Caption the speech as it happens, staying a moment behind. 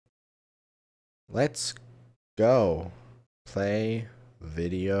Let's go play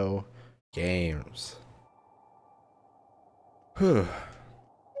video games. Whew.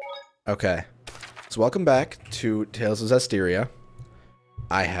 Okay, so welcome back to Tales of Zestiria.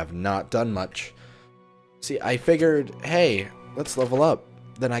 I have not done much. See, I figured, hey, let's level up.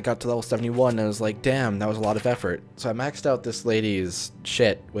 Then I got to level 71 and I was like, damn, that was a lot of effort. So I maxed out this lady's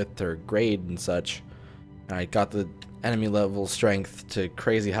shit with her grade and such. And I got the enemy level strength to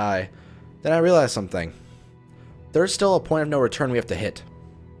crazy high. Then I realized something. There's still a point of no return we have to hit.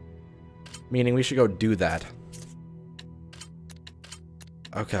 Meaning we should go do that.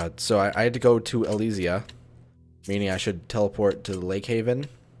 Oh god, so I had to go to Elysia. Meaning I should teleport to the Lake Haven.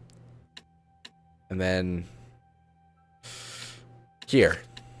 And then here.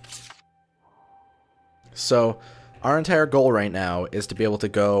 So our entire goal right now is to be able to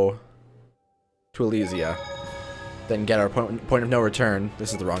go to Elysia. Then get our point of no return.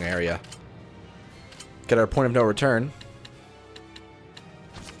 This is the wrong area. Get our point of no return.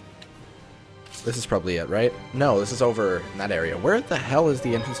 This is probably it, right? No, this is over in that area. Where the hell is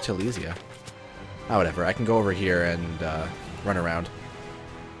the entrance to Elysia? Oh, whatever. I can go over here and run around.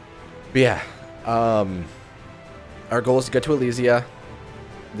 But yeah, our goal is to get to Elysia,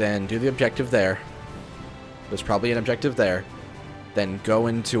 then do the objective there. There's probably an objective there. Then go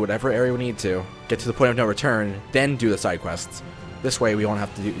into whatever area we need to, get to the point of no return, then do the side quests. This way we won't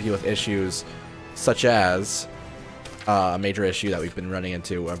have to deal with issues such as a major issue that we've been running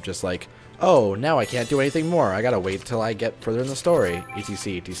into of just like, oh, now I can't do anything more. I gotta wait till I get further in the story.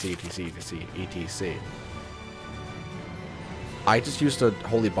 etc, etc, etc, etc, etc. I just used a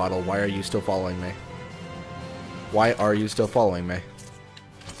holy bottle. Why are you still following me? Why are you still following me?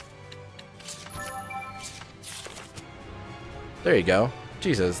 There you go.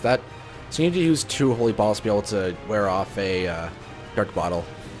 Jesus, that... So you need to use 2 holy bottles to be able to wear off a dark bottle.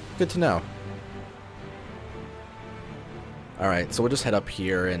 Good to know. Alright, so we'll just head up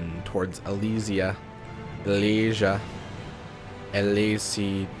here and towards Elysia. Elysia.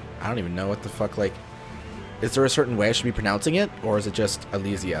 Elysia. I don't even know what the fuck, like... Is there a certain way I should be pronouncing it? Or is it just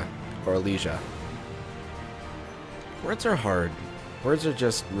Elysia? Or Elysia? Words are hard. Words are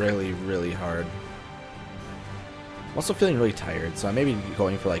just really, really hard. I'm also feeling really tired, so I may be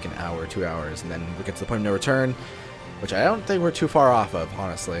going for like an hour, 2 hours, and then we'll get to the point of no return, which I don't think we're too far off of,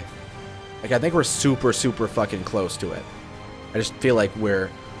 honestly. Like, I think we're super, super fucking close to it. I just feel like we're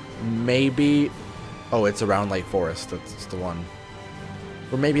maybe... Oh, it's around Lake Forest. That's the one.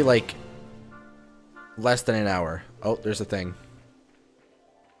 We're maybe like less than an hour. Oh, there's a thing.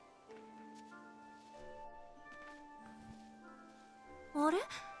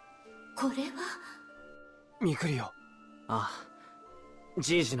 Mikurio. ああ、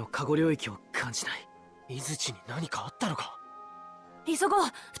じいじの過去領域を感じない。井槌に何かあったのか。急ごう、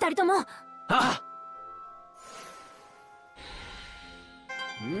二人とも。ああ。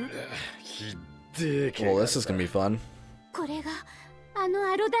Well, this is gonna be fun. これがあ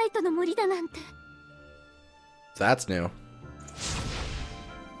のアロダイトの森だなんて。That's new.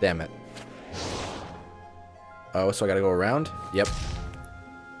 Damn it. Oh, so I gotta go around? Yep.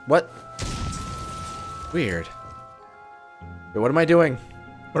 What? Weird. Wait, what am I doing?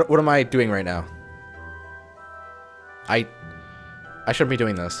 What am I doing right now? I shouldn't be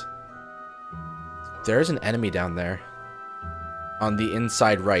doing this. There's an enemy down there. On the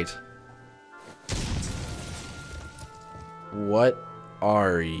inside right. What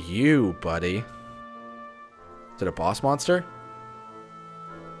are you, buddy? Is it a boss monster?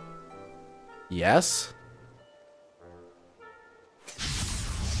 Yes?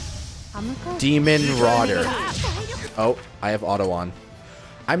 Demon Rodder. Oh, I have auto on.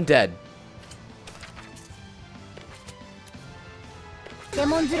 I'm dead.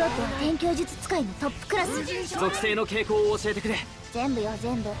 I'm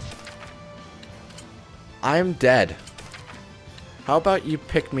dead. How about you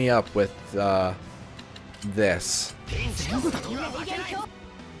pick me up with this?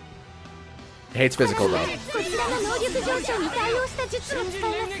 It hates physical though.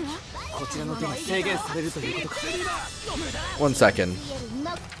 One second.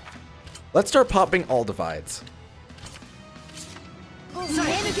 Let's start popping all divides.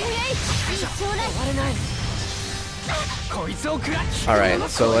 Alright,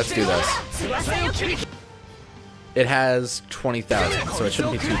 so let's do this. It has 20,000, so it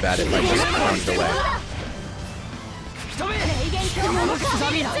shouldn't be too bad if I just pound it away.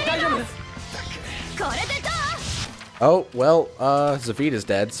 Oh, well, Zavid is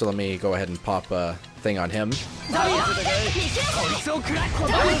dead, so let me go ahead and pop a thing on him.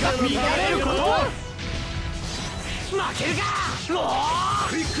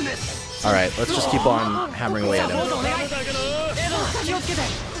 Alright, let's just keep on hammering away at him.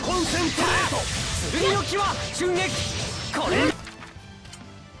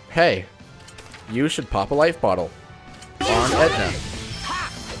 Hey, you should pop a life bottle on Edna.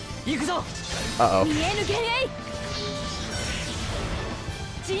 Uh-oh.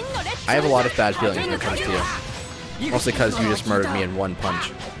 I have a lot of bad feelings when it comes to you. Mostly because you just murdered me in one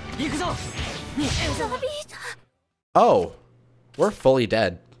punch. Oh, we're fully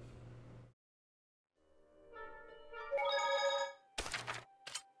dead.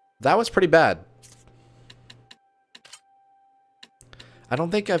 That was pretty bad. I don't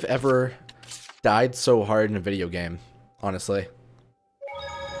think I've ever died so hard in a video game, honestly.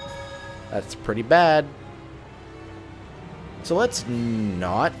 That's pretty bad. So let's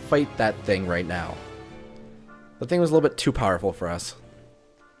not fight that thing right now. The thing was a little bit too powerful for us.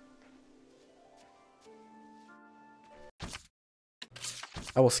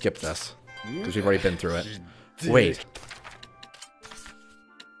 I will skip this, because we've already been through it. Wait.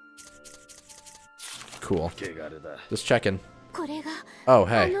 Cool. Just checking. Oh,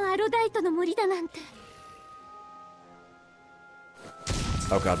 hey.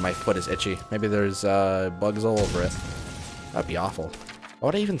 Oh god, my foot is itchy. Maybe there's bugs all over it. That'd be awful. Why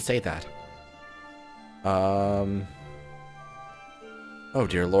would I even say that? Oh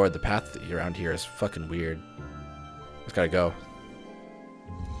dear lord, the path around here is fucking weird. Just gotta go.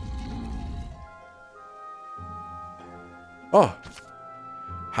 Oh!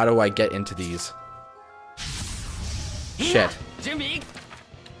 How do I get into these? Shit.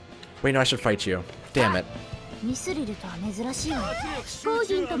 Wait, no, I should fight you. Damn it.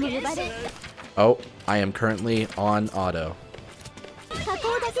 Oh, I am currently on auto.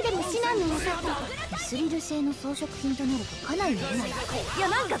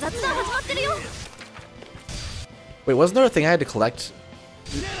 Wait, wasn't there a thing I had to collect?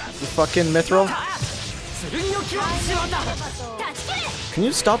 The fucking mithril? Can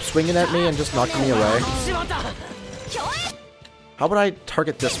you stop swinging at me and just knocking me away? How about I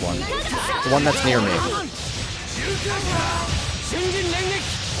target this one? The one that's near me.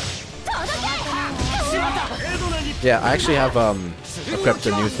 Yeah, I actually have equipped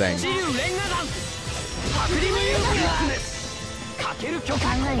a new thing.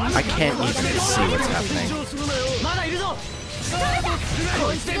 I can't even see what's happening.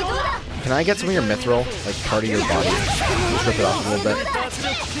 Can I get some of your mithril, like part of your body? Strip it off a little bit.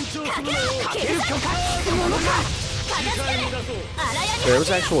 There was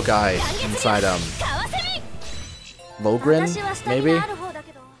an actual guy inside Logrin, maybe?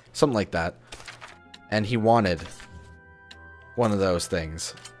 Something like that. And he wanted one of those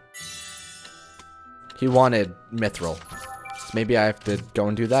things. He wanted mithril. So maybe I have to go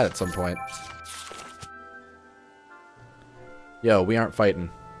and do that at some point. Yo, we aren't fighting.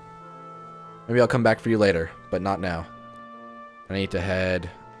 Maybe I'll come back for you later, but not now. I need to head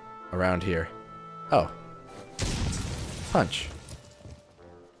around here. Oh. Punch.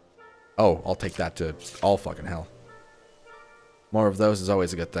 Oh, I'll take that to all fucking hell. More of those is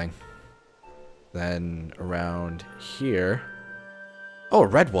always a good thing. Then around here. Oh, a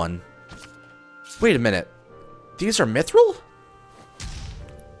red one. Wait a minute. These are mithril?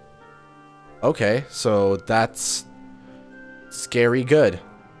 Okay, so that's scary good.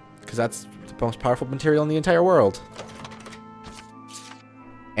 Because that's the most powerful material in the entire world.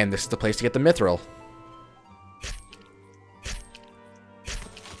 And this is the place to get the mithril.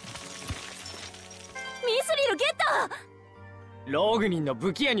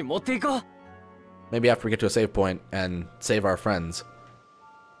 Maybe after we get to a save point and save our friends.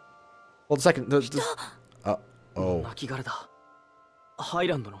 Well, the second... oh.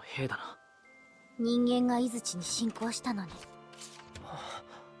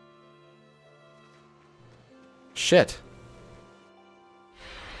 Shit.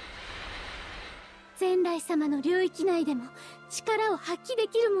 前来様の領域内でも力を発揮で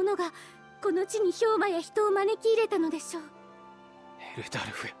きる者がこの地に氷馬や人を招き入れたのでしょう。エルダル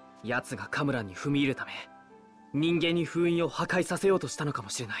フ、奴がカムランに踏み入るため人間に封印を破壊させようとしたのかも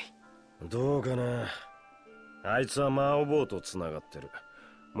しれない。どうかな。あいつは魔王坊とつながってる。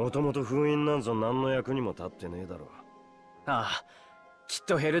もともと封印なんぞ何の役にも立ってねえだろう。ああ、きっ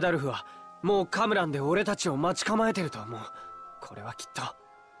とヘルダルフはもうカムランで俺たちを待ち構えてると思う。これはきっと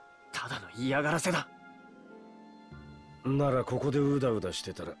ただの嫌がらせだ。ならここでうだうだし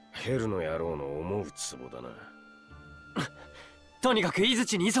てたらヘルの野郎の思うツボだな。とにかく井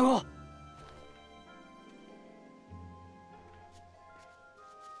槌に急ごう。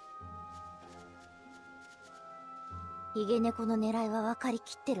ヒゲ猫の狙いは分かり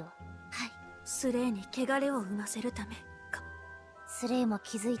きってるわ。はい、スレーに汚れを生ませるためか。スレイも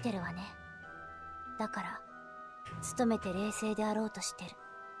気づいてるわね。だから努めて冷静であろうとしてる。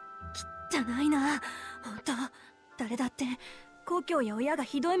汚いな。本当誰だって故郷や親が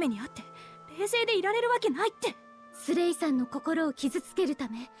ひどい目にあって冷静でいられるわけないって。スレイさんの心を傷つけるた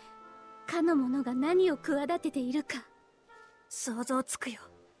めかの者が何を企てているか想像つくよ。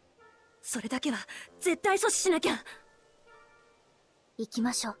それだけは絶対阻止しなきゃ。行き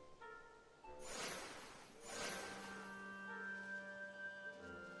ましょう。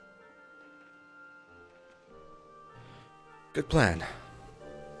Good plan.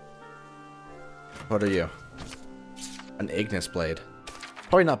 What are you? An Ignis blade.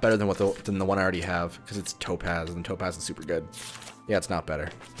 Probably not better than the one I already have, because it's Topaz, and Topaz is super good. Yeah, it's not better.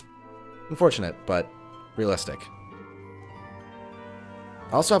 Unfortunate, but realistic.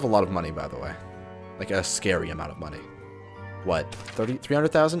 I also have a lot of money, by the way. Like, a scary amount of money. What?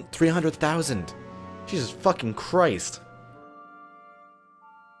 300,000? 300,000! Jesus fucking Christ.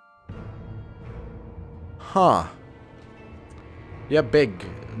 Huh. Yeah, big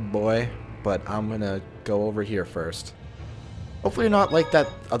boy, but I'm gonna go over here first. Hopefully you're not like that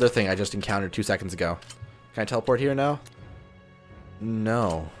other thing I just encountered 2 seconds ago. Can I teleport here now?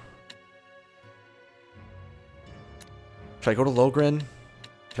 No. Should I go to Logrin?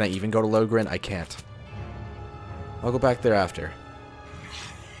 Can I even go to Logrin? I can't. I'll go back there after.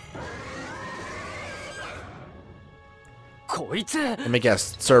 Let me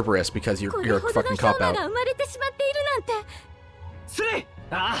guess, Cerberus, because you're a fucking cop-out.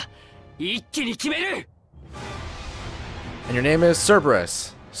 And your name is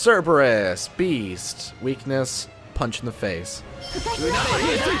Cerberus. Cerberus, beast, weakness, punch in the face.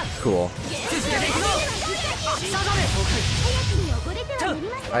 Cool.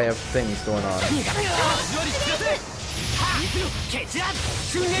 I have things going on.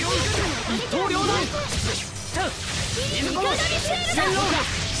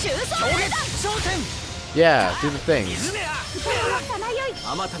 Yeah, do the things.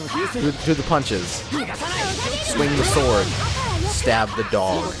 Do the punches. Swing the sword. Stab the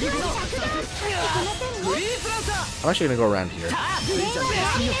dog. I'm actually gonna go around here.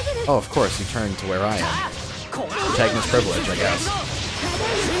 Oh, of course, you turn to where I am. Protagonist privilege, I guess.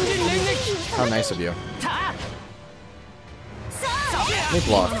 How nice of you. Let me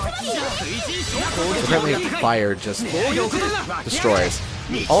block. Apparently fire just destroys.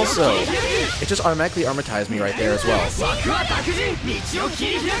 Also, it just automatically armatized me right there as well. Does that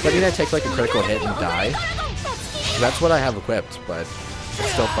mean I take like a critical hit and die? That's what I have equipped, but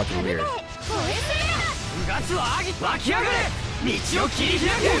it's still fucking weird.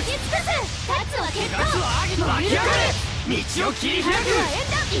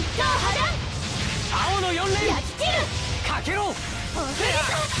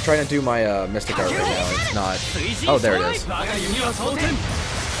 I'm trying to do my Mystic Art right now, it's not... Oh, there it is. Yeah,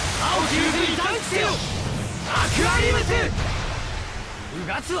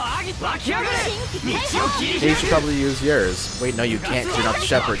 you should probably use yours. Wait, no you can't, you're not the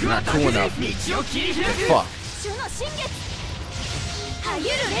Shepherd, you're not cool enough. Fuck.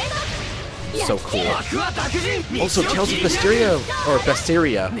 So cool. Also, Tales of Zestiria, or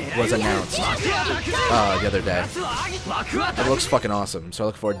Zestiria, was announced the other day. It looks fucking awesome, so I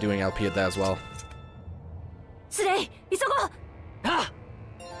look forward to doing LP of that as well.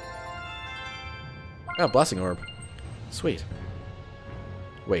 Oh, Blessing Orb. Sweet.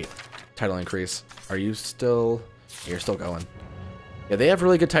 Wait, title increase. Are you still... You're still going. Yeah, they have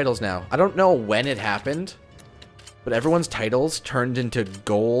really good titles now. I don't know when it happened, but everyone's titles turned into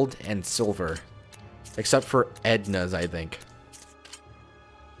gold and silver. Except for Edna's, I think.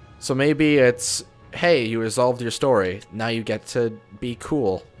 So maybe it's, hey, you resolved your story. Now you get to be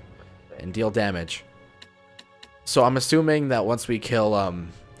cool and deal damage. So I'm assuming that once we kill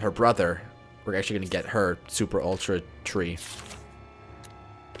her brother, we're actually going to get her super ultra tree.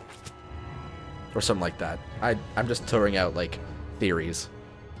 Or something like that. I'm just throwing out, like, theories.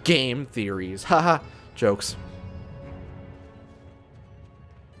 Game theories. Haha. Jokes.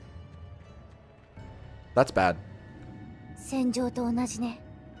 That's bad. 戦場と同じね。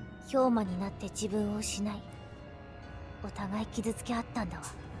氷魔になって自分を失い、お互い傷つけ合ったんだわ。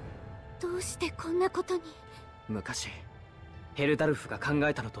どうしてこんなことに。昔ヘルダルフが考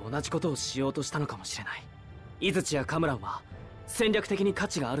えたのと同じことをしようとしたのかもしれない。イズチやカムランは戦略的に価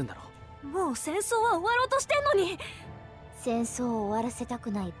値があるんだろう。もう戦争は終わろうとしてんのに。戦争を終わらせた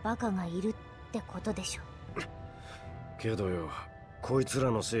くないバカがいるってことでしょ。けどよ、こいつ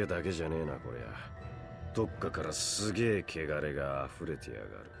らのせいだけじゃねえなこりゃ。どっかからすげえ汚れが溢れてやが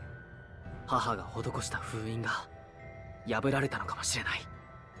る。母が施した封印が破られたのかもしれない。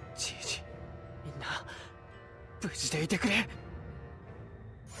じいじ、みんな無事でいてくれ。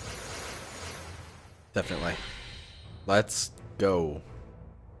Definitely. Let's go.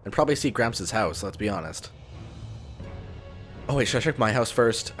 And probably see Gramps' house, let's be honest. Oh wait, should I check my house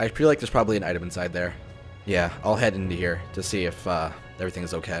first? I feel like there's probably an item inside there. Yeah, I'll head into here to see if everything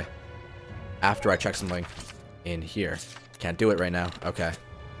is okay. After I check something in here. Can't do it right now. Okay.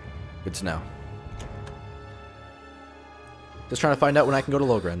 Good to know. Just trying to find out when I can go to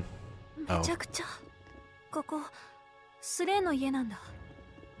Logren. Oh. めちゃくちゃここスレイの家なんだ。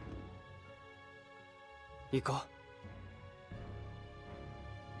行こ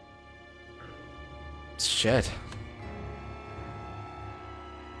Shit.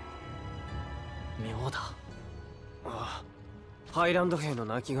 う。妙だ。ああ、ハイランド兵の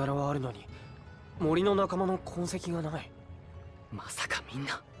亡骸はあるのに森の仲間の痕跡がない。まさかみん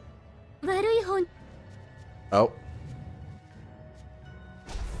な。悪い方。 Oh.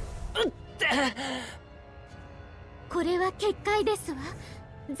 これは結界ですわ。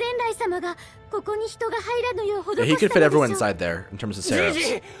前来様がここに人が入らぬよう施 Yeah, し he た could の fit でしょ everyone inside there in terms of じい seraphs.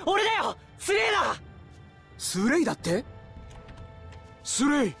 じ、俺だよ。スレイだ。スレイだって？ス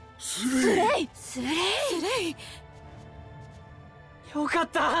レイスレイスレイよかっ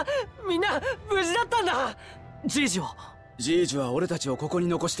た。みんな無事だったんだ。じいじは俺たちをここに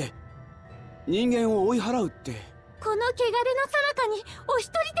残して人間を追い払うって。この汚れの最中にお一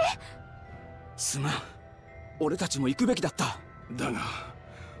人ですまん、俺たちも行くべきだった。だが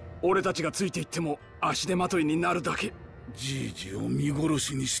俺たちがついていっても足手まといになるだけ。じいじを見殺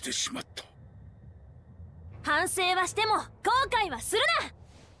しにしてしまった。反省はしても後悔はするな。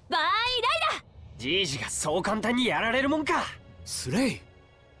バイライだ。じいじがそう簡単にやられるもんか。スレイ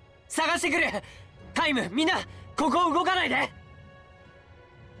探してくる。タイム、みんなここ動かないで。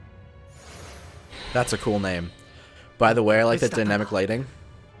 That's a cool name. By the way, I like that dynamic lighting.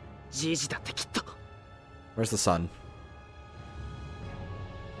 じいじだってきっと。 Where's the sun?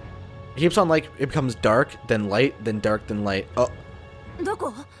 It keeps on like, it becomes dark, then light, then dark, then light. Oh. ど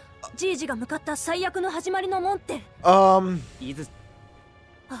こ？じいじが向かった最悪の始まりの門って。いず。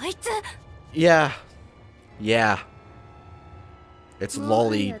あいつ。Yeah. Yeah. It's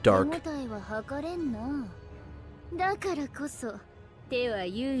lolly 手 dark. 応えは測れんな。だからこそ手は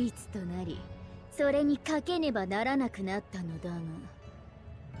唯一となり、それにかけねばならなくなったのだが。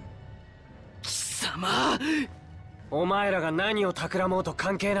貴様。お前らが何を企もうと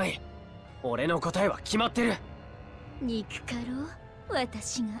関係ない。俺の答えは決まってる。憎かろう、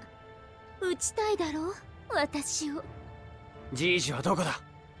私が。撃ちたいだろう、私を。じいじはどこだ？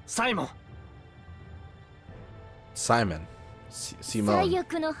サイモン。Simon. 最 Simone.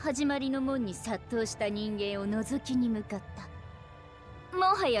 悪の始まりの門に殺到した人間を覗きに向かった。も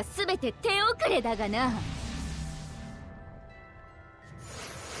はや全て手遅れだがな。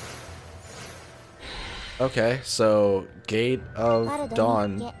Okay, so Gate of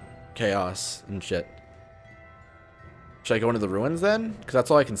Dawn chaos and shit. Should I go into the ruins then? Because that's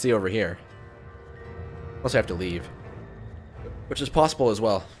all I can see over here. Unless I have to leave. Which is possible as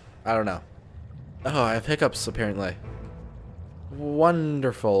well. I don't know. Oh, I have hiccups apparently.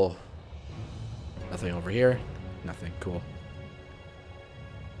 Wonderful. Nothing over here. Nothing. Cool.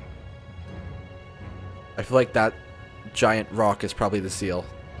 I feel like that giant rock is probably the seal.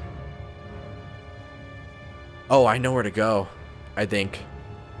 Oh, I know where to go, I think.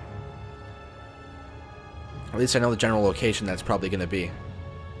 At least I know the general location that's probably going to be.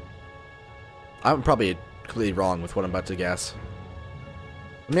 I'm probably completely wrong with what I'm about to guess.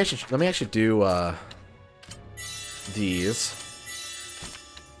 Let me actually do these.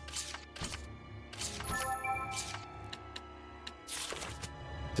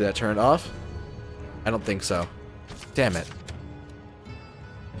 Did that turn it off? I don't think so. Damn it.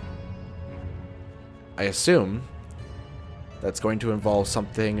 I assume that's going to involve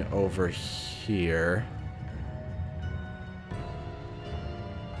something over here.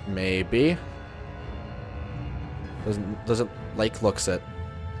 Maybe. Doesn't like looks it.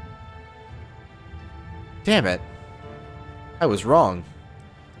 Damn it. I was wrong.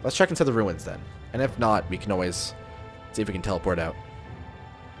 Let's check inside the ruins then. And if not, we can always see if we can teleport out.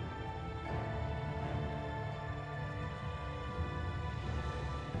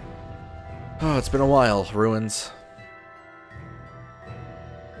 Oh, it's been a while, ruins.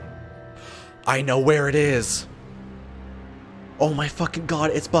 I know where it is! Oh my fucking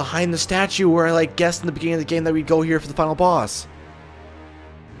god, it's behind the statue where I like guessed in the beginning of the game that we'd go here for the final boss.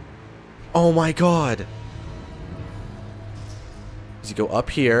 Oh my god. So you go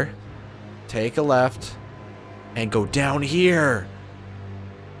up here, take a left, and go down here.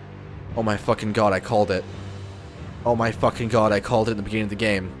 Oh my fucking god, I called it. Oh my fucking god, I called it in the beginning of the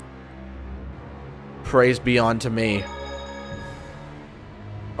game. Praise be unto me.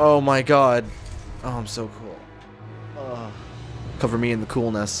 Oh my god. Oh, I'm so cool. Cover me in the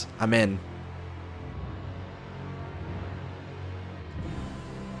coolness. I'm in.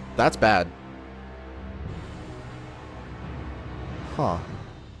 That's bad. Huh.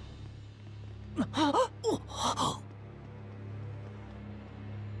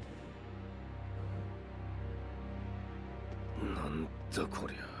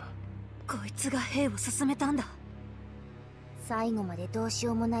こいつが兵を進めたんだ。最後までどうし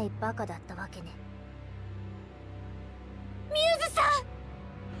ようもないバカだったわけね。ミューズさん。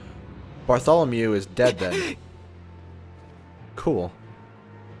 Bartholomew is dead then. Cool.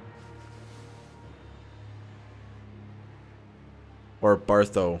 Or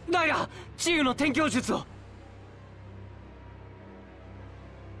Bartho. ダイラ、治癒の転教術を。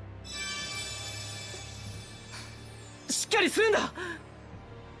しっかりするんだ。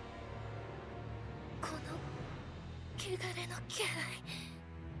この汚れの気配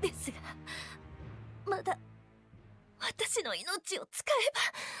ですが、まだ私の命を使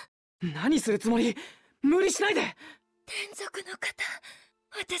えば。何するつもり？無理しないで。天族の方、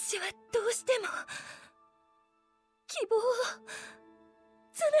私はどうしても希望を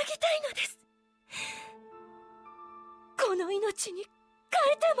つなぎたいのです。この命に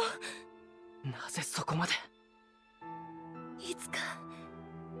変えても。なぜそこまで？いつか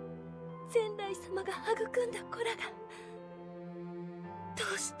前来様が育んだ子らが同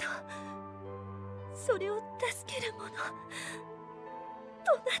志とそれを助ける者と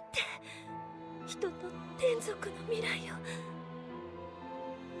なって人と天族の未来を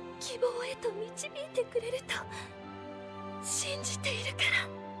希望へと導いてくれると信じているから。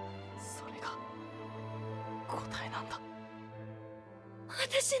それが答えなんだ。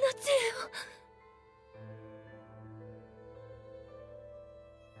私の杖を。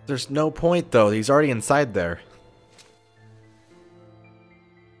There's no point though. He's already inside there.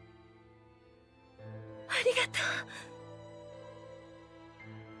 ありがと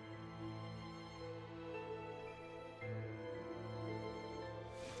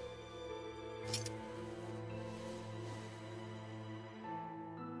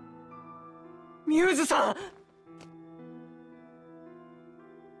う。ミューズさん。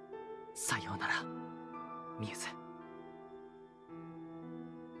さようなら、ミューズ。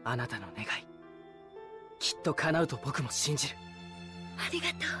あなたの願い、きっと叶うと僕も信じる。ありが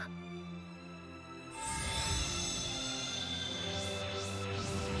とう。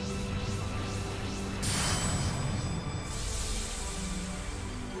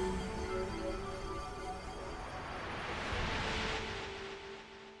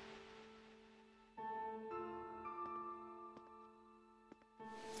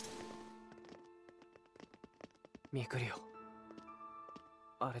ミクリオ、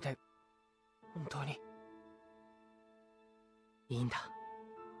あれで本当にいいんだ。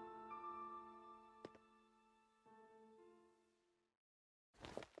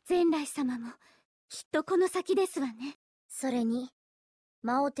前来様もきっとこの先ですわね。それに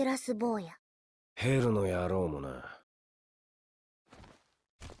魔を照らす坊やヘルの野郎もな。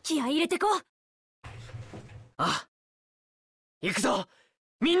気合い入れてこう。ああ、行くぞ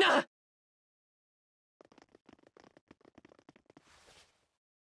みんな。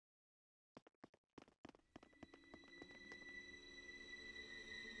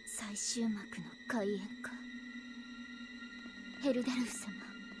最終幕の開演か。ヘルダルフ様、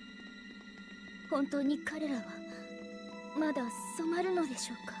本当に彼らはまだ染まるので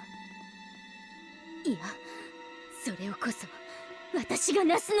しょうか。いや、それをこそ私が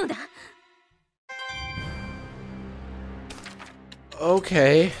なすのだ。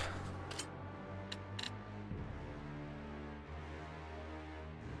Okay.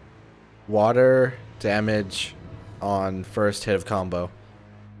 Water damage on first hit of combo.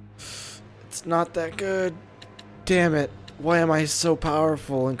 It's not that good. Damn it. Why am I so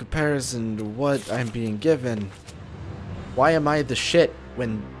powerful in comparison to what I'm being given? Why am I the shit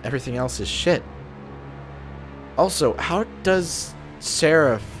when everything else is shit? Also, how does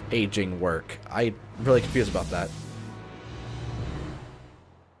Seraph aging work? I'm really confused about that.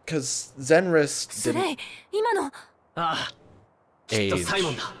 Because Zenris スレイ、 didn't 今の。ああ、きっとサイ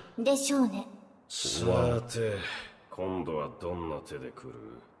モンだ。でしょうね。さて、今度はどんな手で来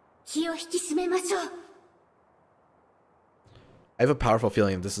る？気を引き締めましょう。I have a powerful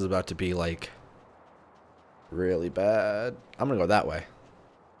feeling this is about to be like really bad. I'm gonna go that way.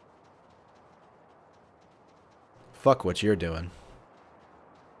 Fuck what you're doing.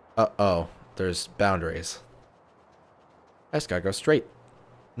 Uh-oh, there's boundaries. I just gotta go straight.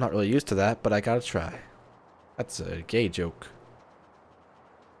 I'm not really used to that, but I gotta try. That's a gay joke.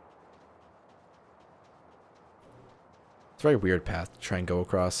 It's a very weird path to try and go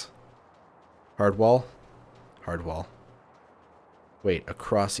across. Hard wall? Hard wall. Wait,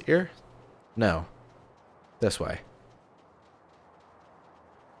 across here? No. This way.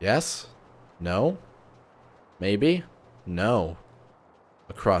 Yes? No? Maybe? No.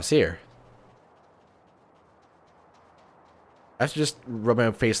 Across here. I have to just rub my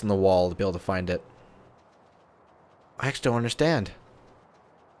face on the wall to be able to find it. I actually don't understand.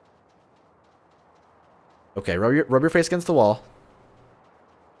 Okay, rub your face against the wall.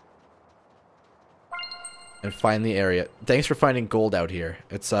 And find the area. Thanks for finding gold out here.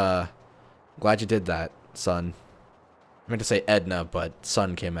 It's, glad you did that, son. I meant to say Edna, but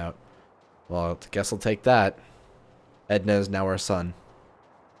son came out. Well, I guess I'll take that. Edna is now our son.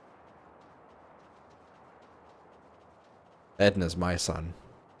 Edna's my son.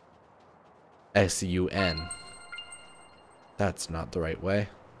 S-U-N. That's not the right way.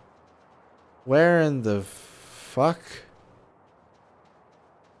 Where in the fuck?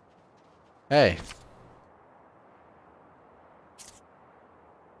 Hey.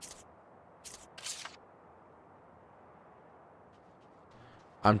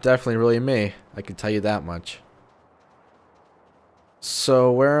 I'm definitely really me. I can tell you that much.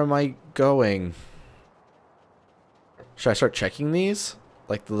 So, where am I going? Should I start checking these?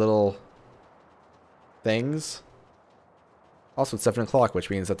 Like the little things? Also, it's 7 o'clock, which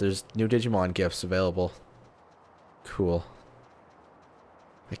means that there's new Digimon gifts available. Cool.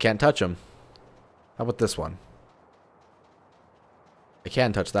 I can't touch them. How about this one? I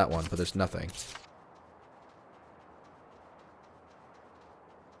can touch that one, but there's nothing.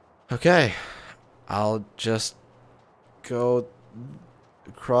 Okay. I'll just go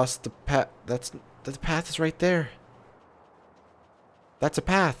across the path. The path is right there. That's a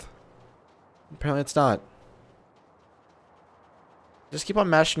path. Apparently it's not. Just keep on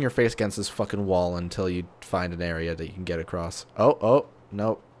mashing your face against this fucking wall until you find an area that you can get across. Oh,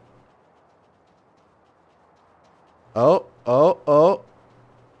 nope. Oh.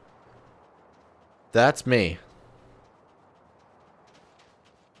 That's me.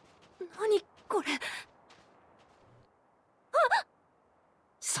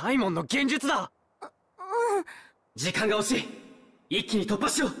 Simon の幻術だ。時間が惜しい。一気に突破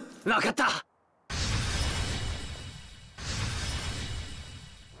しよう。わかった。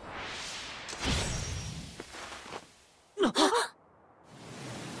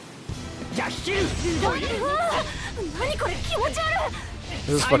焼き切る。何これ気持ち悪い。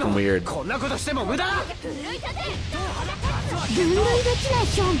This is fucking weird. こんなことしても無駄だ。分類できない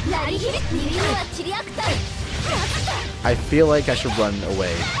ショーン。ラリヒル。耳はチリアクター。I feel like I should run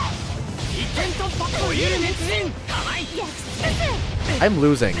away. I'm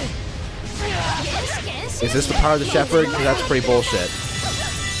losing. Is this the power of the shepherd? 'Cause that's pretty bullshit.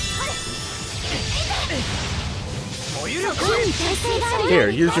 Here,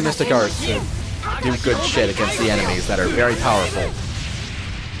 use your mystic arts to do good shit against the enemies that are very powerful.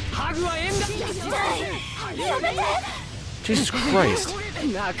 Jesus Christ.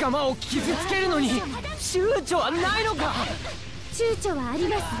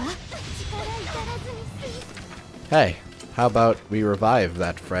 Hey, how about we revive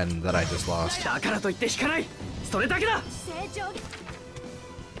that friend that I just lost?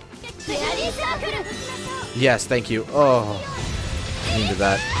 Yes, thank you. Oh, I needed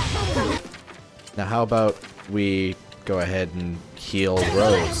that. Now how about we go ahead and heal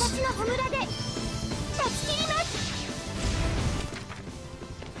Rose?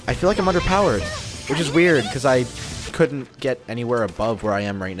 I feel like I'm underpowered, which is weird because I couldn't get anywhere above where I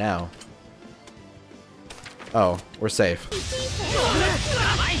am right now. Oh, we're safe.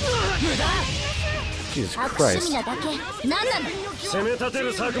 Jesus Christ.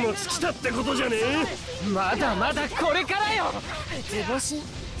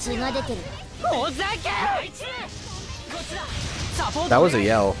 That was a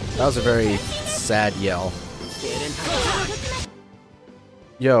yell. That was a very sad yell.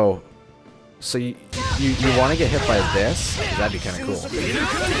 Yo, so you want to get hit by this? That'd be kind of cool.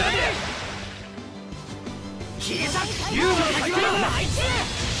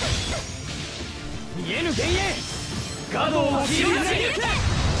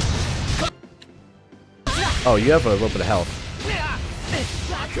 Oh, you have a little bit of health.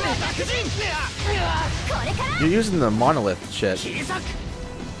 You're using the monolith shit.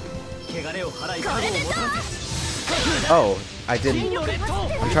 Oh, I didn't.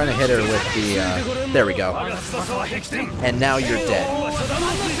 I'm trying to hit her with the, there we go. And now you're dead.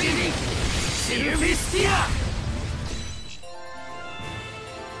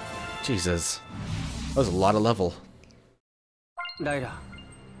 Jesus. That was a lot of level.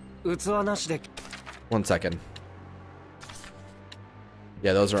 器なしで 1 second.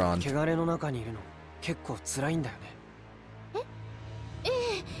 Yeah, those are on. 汚れの中にいるの結構辛いんだよね。え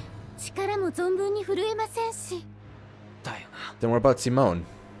え、力も存分に震えませんし。だよな。 Then what about Simone?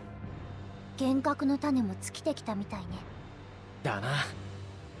 幻覚の種も尽きてきたみたいね。だな。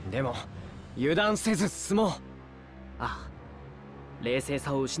でも油断せず進もう。ああ、冷静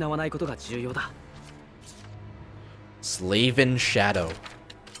さを失わないことが重要だ。Slave in Shadow.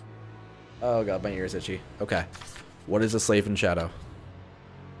 Oh god, my ear's itchy. Okay. What is a slave in shadow?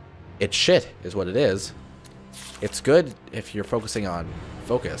 It's shit, is what it is. It's good if you're focusing on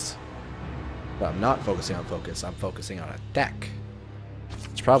focus. But I'm not focusing on focus, I'm focusing on attack.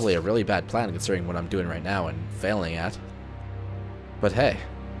 It's probably a really bad plan considering what I'm doing right now and failing at. But hey,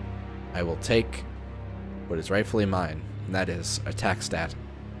 I will take what is rightfully mine, and that is attack stat.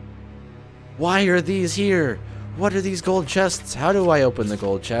 Why are these here? What are these gold chests? How do I open the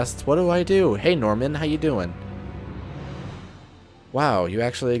gold chests? What do I do? Hey Norman, how you doing? Wow, you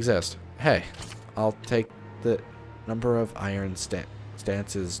actually exist. Hey, I'll take the number of iron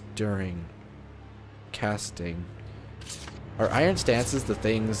stances during casting. Are iron stances the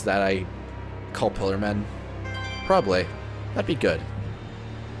things that I call pillar men? Probably. That'd be good.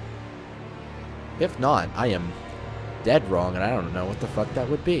 If not, I am dead wrong and I don't know what the fuck that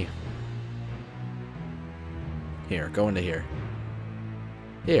would be. Here, go into here.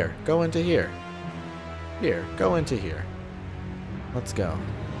 Here, go into here. Here, go into here. Let's go.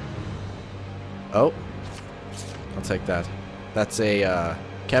 Oh. I'll take that. That's a,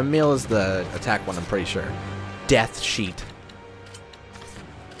 Chamomile is the attack one, I'm pretty sure. Death Sheet.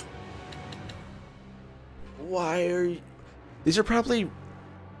 Why are you... These are probably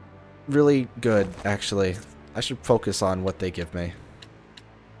really good, actually. I should focus on what they give me.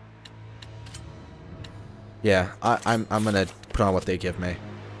 Yeah, I'm gonna put on what they give me.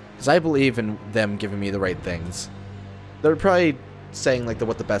 Because I believe in them giving me the right things. They're probably saying like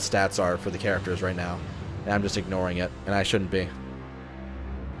what the best stats are for the characters right now. And I'm just ignoring it, and I shouldn't be.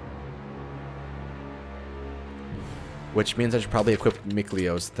 Which means I should probably equip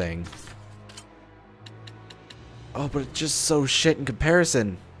Miklio's thing. Oh, but it's just so shit in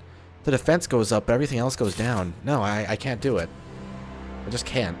comparison. The defense goes up, but everything else goes down. No, I can't do it. I just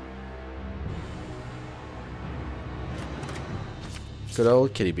can't. Good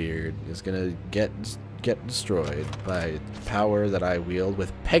old Kittybeard is gonna get destroyed by power that I wield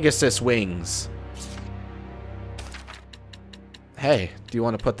with Pegasus wings. Hey, do you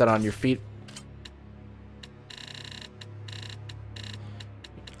want to put that on your feet?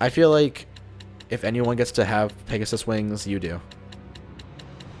 I feel like if anyone gets to have Pegasus wings, you do.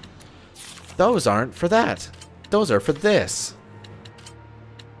 Those aren't for that. Those are for this.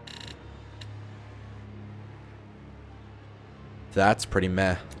 That's pretty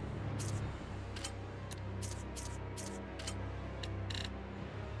meh.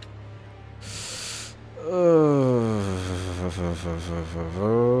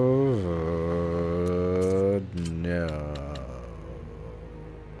 No.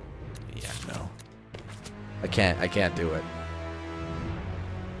 Yeah, no. I can't do it.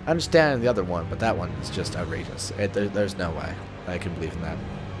 I understand the other one, but that one is just outrageous. There's no way I can believe in that.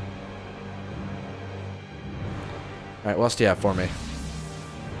 Alright, what else do you have for me?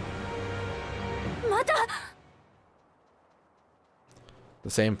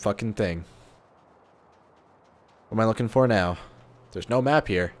 The same fucking thing. What am I looking for now? There's no map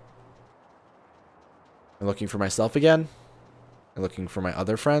here. Am I looking for myself again? Am I looking for my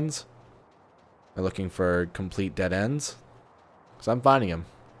other friends? Am I looking for complete dead ends? Because I'm finding them.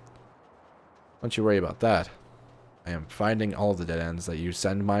 Don't you worry about that. I am finding all the dead ends that you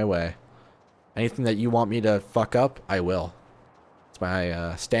send my way. Anything that you want me to fuck up, I will. It's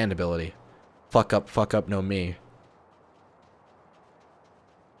my stand ability. Fuck up, no me.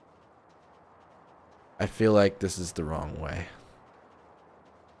 I feel like this is the wrong way.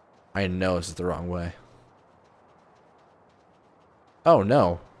 I know this is the wrong way. Oh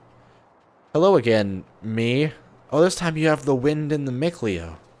no. Hello again, me. Oh, this time you have the wind and the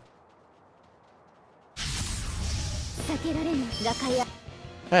Miklio.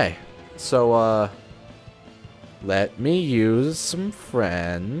 Hey, so let me use some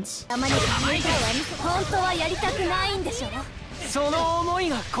friends. その思い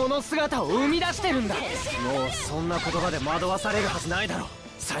がこの姿を生み出してるんだ。もうそんな言葉で惑わされるはずないだろう。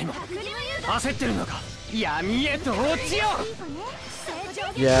サイモン、焦ってるのか。闇へと落ちよ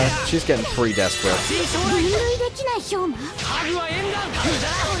う。Yeah, she's getting pretty desperate.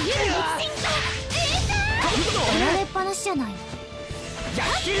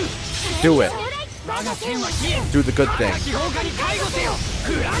 Do it. Do the good thing.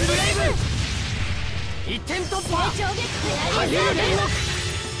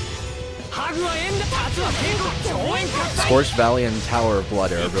 Scorched Valley and Tower of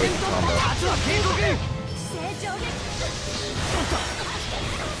Blood are a really good combo.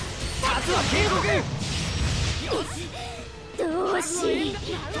 どうし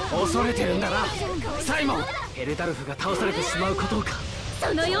恐れてるんだなサイモン。エルダルフが倒されてしまうことか。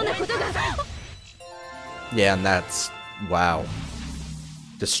そのようなことが Yeah, and that's... wow.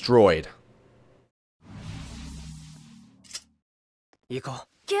 Destroyed. 行こう。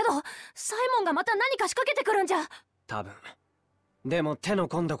けどサイモンがまた何か仕掛けてくるんじゃ。多分。でも手の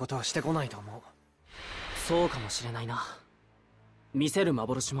込んだことはしてこないと思う。そうかもしれないな。見せる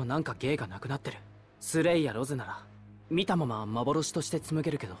幻もなんか芸がなくなってる。スレイやロズなら見たまま幻として紡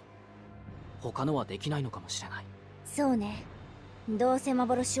げるけど、他のはできないのかもしれない。そうね。どうせ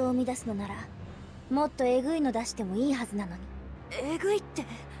幻を生み出すのならもっとえぐいの出してもいいはずなのに。えぐいって。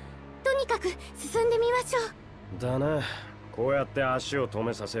とにかく進んでみましょう。だな。こうやって足を止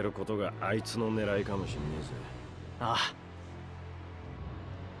めさせることがあいつの狙いかもしんねえぜ。あ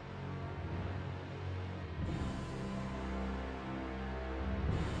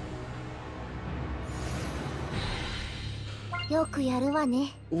あ。よくやるわ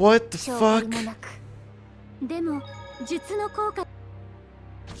ね。 What the 証拠 fuck? もなく。でも術の効果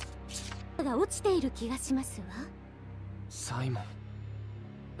が落ちている気がしますわ。サイモ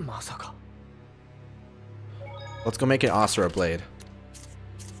ン。まさか。Let's go make an Asura Blade.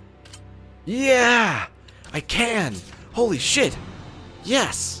 Yeah! I can! Holy shit!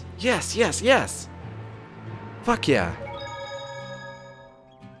 Yes! Yes, yes, yes! Fuck yeah!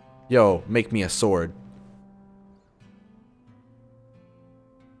 Yo, make me a sword.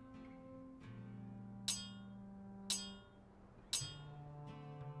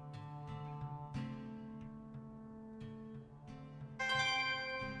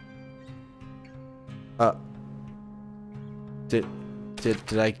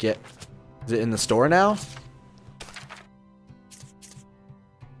 Did I get... Is it in the store now?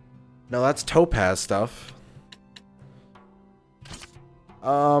 No, that's Topaz stuff.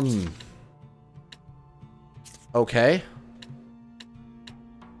 Okay.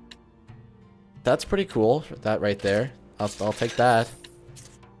 That's pretty cool. That right there. I'll take that.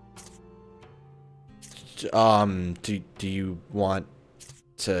 Do you want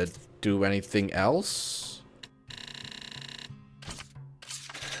to do anything else?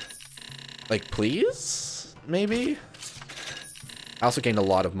 Like, please? Maybe? I also gained a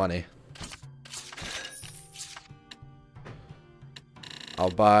lot of money. I'll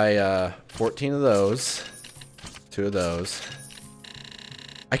buy 14 of those. 2 of those.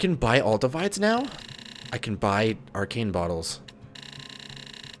 I can buy all divides now? I can buy arcane bottles.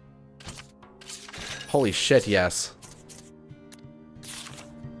 Holy shit, yes.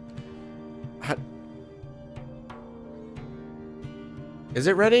 Is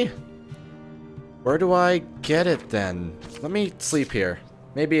it ready? Where do I get it then? Let me sleep here.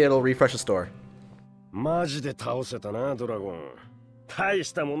 Maybe it'll refresh the store. マジで倒せたな、ドラゴン。大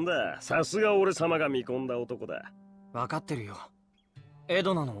したもんだ。さすが俺様が見込んだ男だ。わかってるよ。エ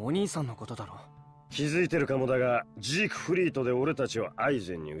ドナのお兄さんのことだろ。気づいてるかもだが、ジークフリートで俺たちをアイ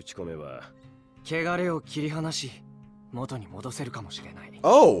ゼンに打ち込めば、汚れを切り離し、元に戻せるかもしれない。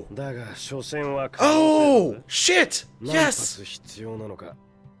Oh! だが、所詮は Oh! Shit! 何 Yes! 発必要なのか、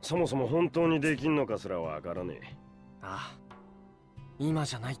そもそも本当にできんのかすらわからねえ。ああ。今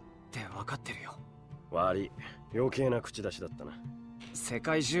じゃないってわかってるよ。悪い。余計な口出しだったな。世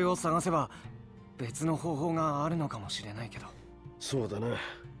界中を探せば別の方法があるのかもしれないけど。そうだな。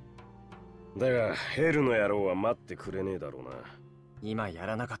だがヘルの野郎は待ってくれねえだろうな。今や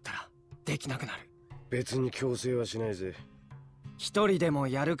らなかったらできなくなる。別に強制はしないぜ。一人でも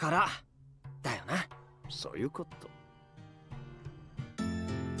やるからだよな。そういうこと。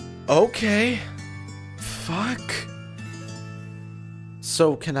Okay. Fuck.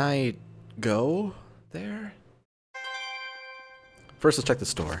 So can I go there? First, let's check the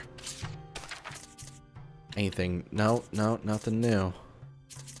store. Anything? No, nothing new.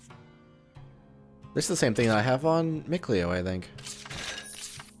 This is the same thing that I have on Mikleo, I think.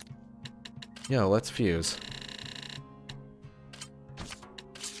 Yo, let's fuse.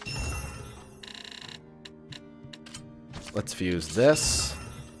 Let's fuse this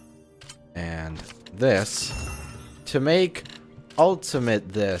and this to make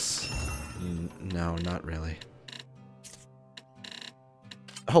ultimate this. No, not really.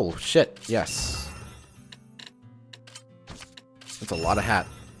 Oh, shit, yes. That's a lot of hat.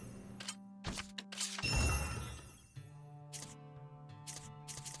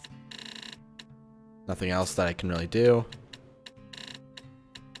 Nothing else that I can really do.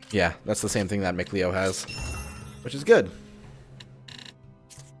 Yeah, that's the same thing that Mikleo has, which is good.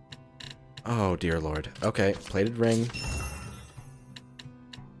 Oh, dear lord. Okay, plated ring.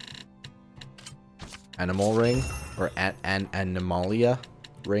 Animal ring? Or an Animalia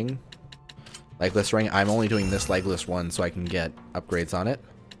ring? Legless ring. I'm only doing this legless one so I can get upgrades on it.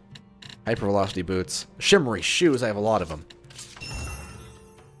 Hypervelocity boots. Shimmery shoes. I have a lot of them.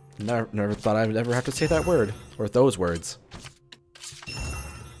 Never thought I'd ever have to say that word. Or those words.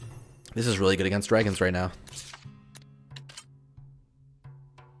 This is really good against dragons right now.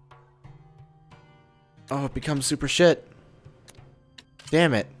 Oh, it becomes super shit.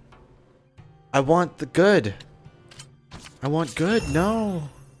 Damn it. I want the good. I want good. No.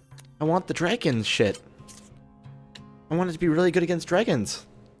 I want the dragon shit. I want it to be really good against dragons.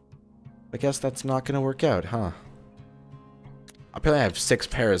 I guess that's not gonna work out, huh? Apparently I have 6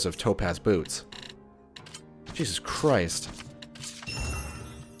 pairs of topaz boots. Jesus Christ.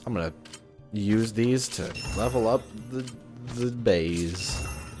 I'm gonna use these to level up the bays.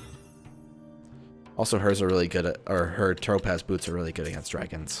 Also, hers are really good at, or her topaz boots are really good against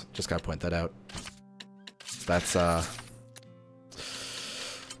dragons. Just gotta point that out. That's,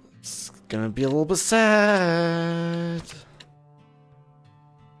 it's gonna be a little bit sad.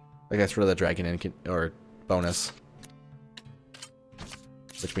 I guess for the dragon or bonus.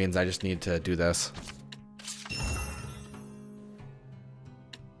 Which means I just need to do this.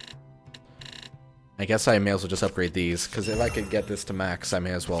 I guess I may as well just upgrade these, because if I could get this to max, I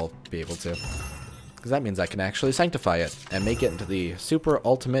may as well be able to. Because that means I can actually sanctify it, and make it into the super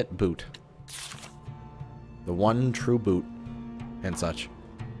ultimate boot. The one true boot, and such.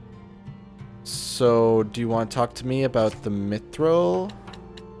 So, do you want to talk to me about the mithril?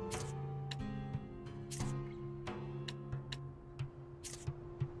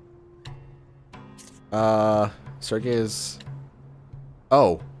 Sergey's...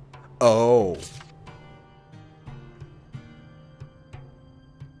 Oh. Oh.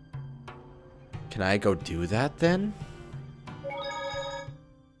 Can I go do that then?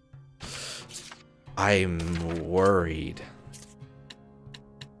 I'm worried.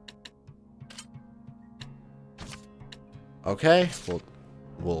 Okay,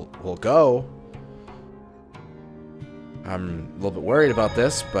 we'll go. I'm a little bit worried about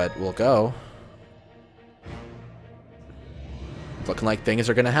this, but we'll go. Looking like things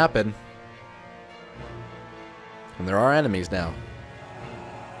are gonna happen. And there are enemies now.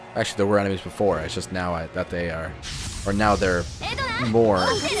 Actually, there were enemies before. It's just now that they are, or now they're more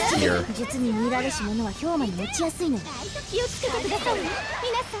here.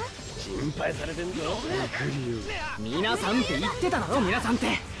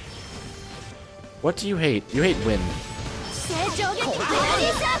 What do you hate? You hate wind.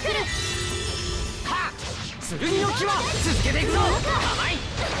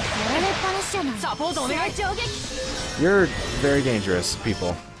 You're very dangerous,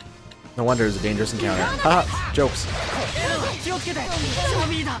 people. No wonder it's a dangerous encounter. Haha, jokes.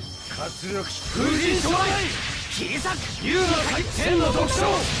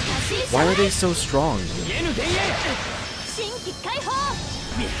 Why are they so strong?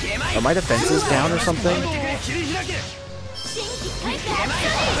 Are my defenses down or something?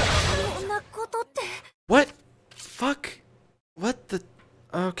 What? Fuck? What the?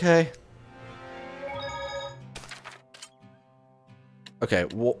 Okay. Okay,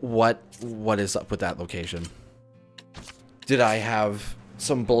 what is up with that location? Did I have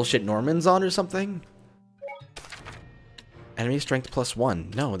some bullshit Normans on or something? Enemy strength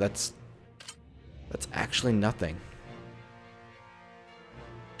 +1. No, that's actually nothing.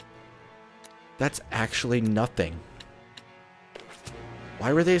 That's actually nothing.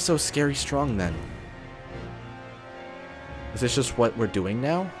 Why were they so scary strong then? Is this just what we're doing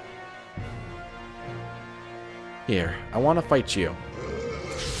now? Here, I want to fight you.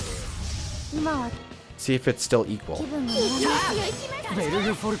 See if it's still equal.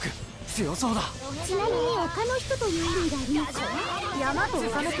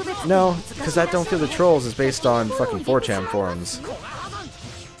 No, because that Don't Feel the Trolls is based on fucking 4chan forums.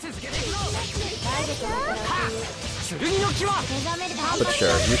 But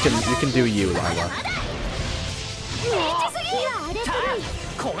sure, you can do you, Lila.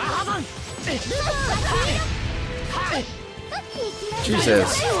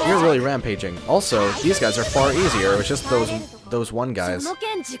 Jesus, you're really rampaging. Also, these guys are far easier. It was just those one guys.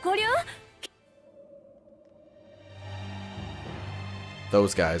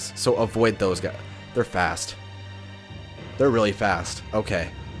 Those guys. So avoid those guys. They're fast. They're really fast.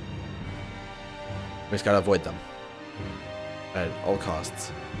 Okay. We just gotta avoid them. At all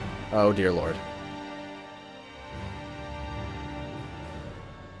costs. Oh dear lord.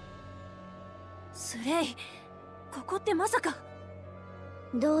 Slay, ここってまさか。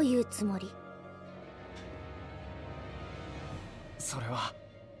どういうつもり？それは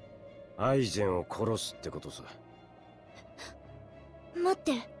アイゼンを殺すってことさ。待っ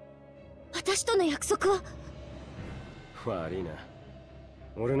て、私との約束は。悪いな、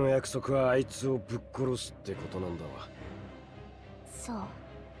俺の約束はあいつをぶっ殺すってことなんだわ。そう、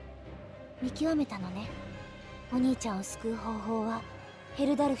見極めたのね。お兄ちゃんを救う方法はヘ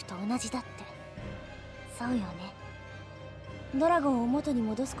ルダルフと同じだって。そうよね。ドラゴンを元に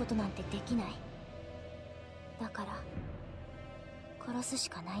戻すことなんてできない。だから殺すし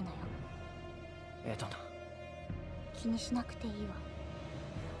かないのよ。エドナ、気にしなくていいわ。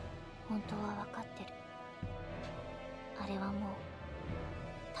本当は分かってる。あれはもう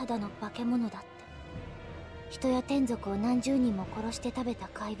ただの化け物だって。人や天族を何十人も殺して食べた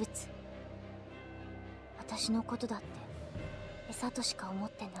怪物。私のことだって餌としか思っ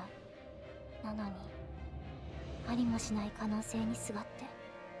てない。なのにありもしない可能性にすがって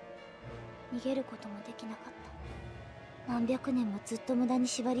逃げることもできなかった。何百年もずっと無駄に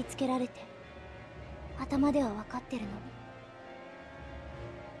縛り付けられて、頭では分かってるのに。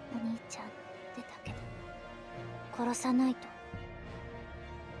お兄ちゃんってだけで殺さないと。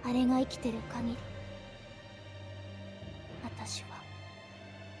あれが生きてる限り私は。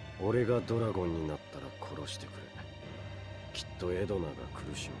俺がドラゴンになったら殺してくれ。きっとエドナが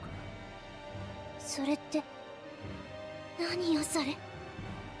苦しむから。それって何よそれ。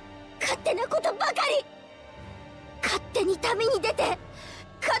勝手なことばかり。勝手に旅に出て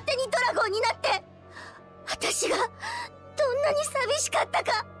勝手にドラゴンになって、私がどんなに寂しかった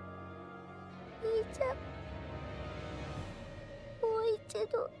か。兄ちゃん、もう一度会い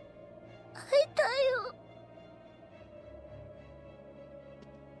たいよ。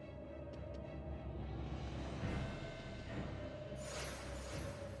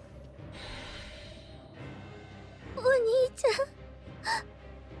お兄ちゃん。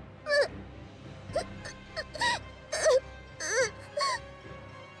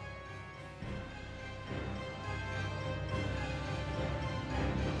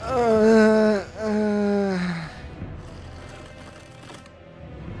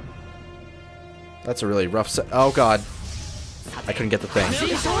That's a really rough set. Oh god. I couldn't get the thing.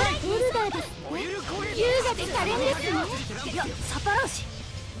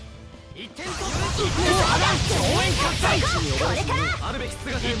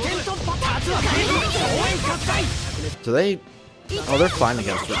 'Do they... Oh, they're fine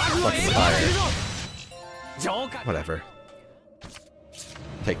against fucking fire. Whatever.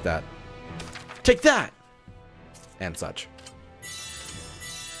 Take that. Take that! And such.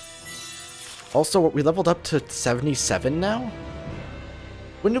 Also, we leveled up to 77 now?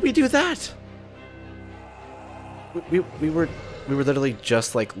 When did we do that? We were literally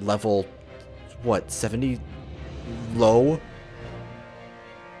just like level, what, 70 low?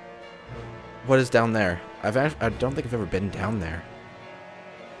 What is down there? I don't think I've ever been down there.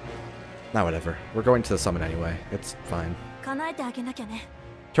 Nah, whatever. We're going to the summit anyway. It's fine.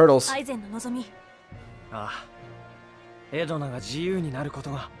 Turtles. ああ、エドナが自由になるこ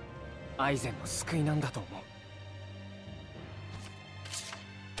とがアイゼンの救いなんだと思う。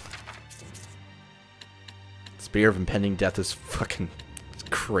Spear of Impending Death is fucking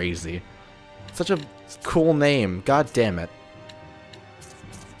crazy. Such a cool name. God damn it.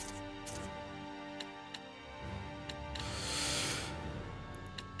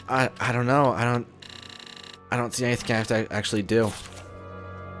 I don't know. I don't see anything I have to actually do.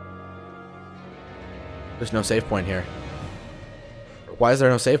 There's no save point here. Why is there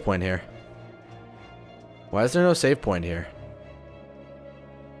no save point here? Why is there no save point here?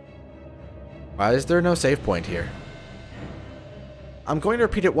 Why is there no save point here? I'm going to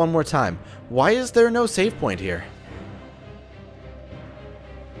repeat it one more time. Why is there no save point here?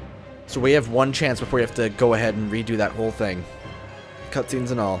 So we have one chance before we have to go ahead and redo that whole thing.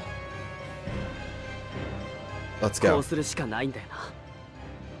 Cutscenes and all. Let's go. こうするしかないんだよな。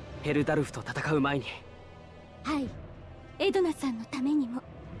ヘルダルフと戦う前に。はい、エドナさんのためにも。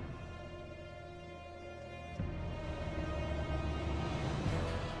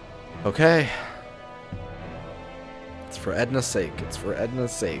Okay. It's for Edna's sake. It's for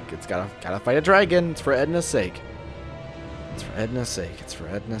Edna's sake. It's gotta fight a dragon. It's for Edna's sake. It's for Edna's sake. It's for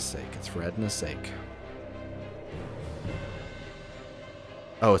Edna's sake. It's for Edna's sake.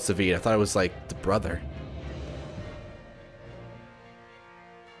 Oh, it's David. I thought it was like the brother.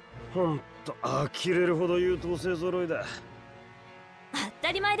 ほんと呆れるほど優等生揃いだ。当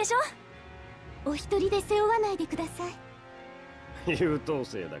たり前でしょ。お一人で背負わないでください。優等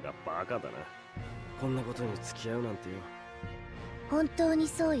生だがバカだな。こんなことに付き合うなんてよ。本当に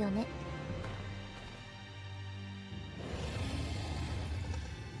そうよね。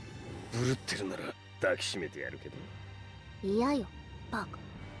ぶるってるなら抱きしめてやるけど。嫌よバカ。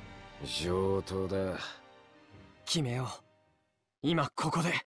上等だ。決めよう。今ここ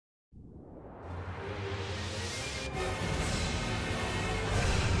で。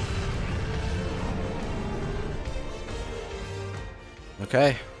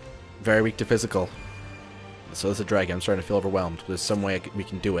Okay. Very weak to physical. So there's a dragon. I'm starting to feel overwhelmed. There's some way we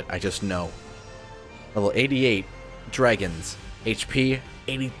can do it. I just know. Level 88. Dragons. HP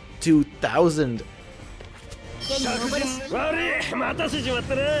 82,000. 悪い、待たせちまっ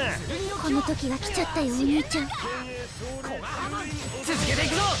たな。この時が来ちゃったよお兄ちゃん。続けてい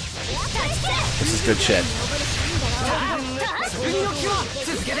くぞ。 This is good shit. 剣の気は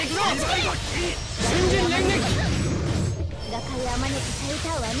続けていくぞ。瞬陣連撃。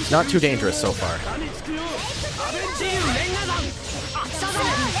 Not too dangerous so far.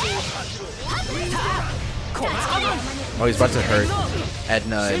 Oh, he's about to hurt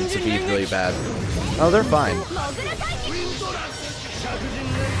Edna and Savit really bad. Oh, they're fine.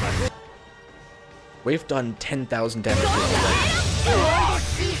 We've done 10,000 damage to them already.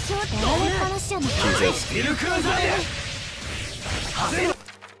 Jesus.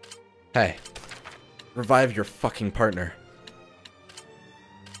 Hey. Revive your fucking partner.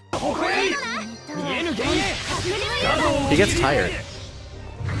 He gets tired.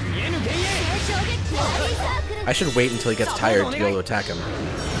 I should wait until he gets tired to be able to attack him.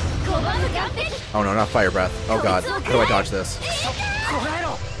 Oh no, not fire breath. Oh god. How do I dodge this?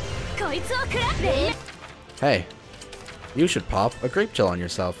 Hey. You should pop a grape gel on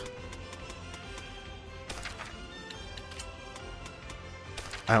yourself.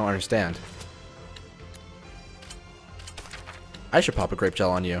 I don't understand. I should pop a grape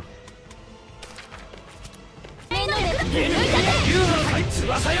gel on you.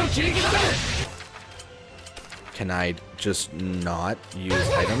 Can I just not use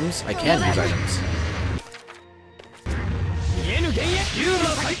items? I can use items.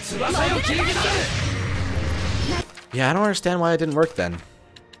 Yeah, I don't understand why it didn't work then.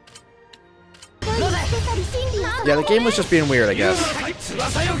 Yeah, the game was just being weird, I guess.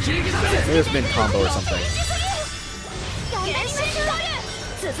 Maybe it's been combo or something.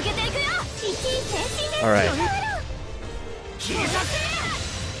 Alright.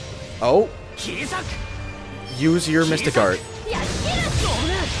 Oh! Use your Mystic Art.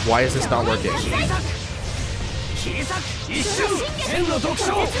 Why is this not working?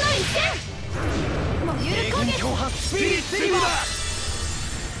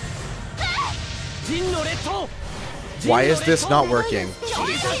 Why is this not working?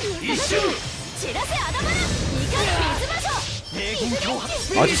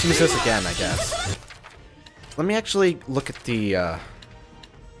 I'll just use this again, I guess. Let me actually look at the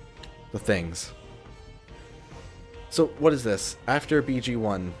things. So, what is this? After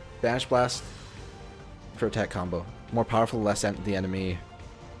BG1, Banish Blast for attack combo. More powerful, less the enemy.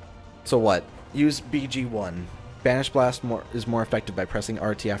 So what? Use BG1. Banish Blast is more effective by pressing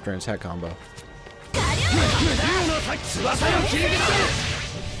RT after an attack combo.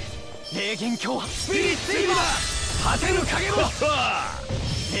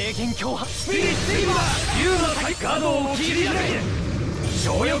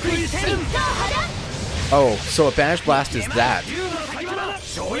 Oh, so a Banish Blast is that.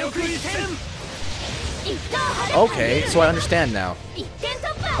 Okay, so I understand now.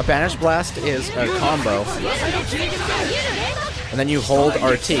 A Banish Blast is a combo, and then you hold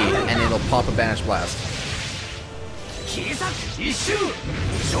RT, and it'll pop a Banish Blast.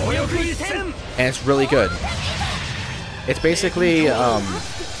 And it's really good. It's basically,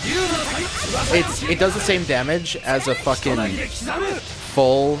 it does the same damage as a fucking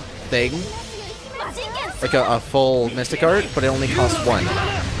full thing. Like a full Mystic Art, but it only costs 1.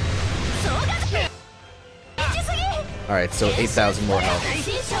 Alright, so 8,000 more health.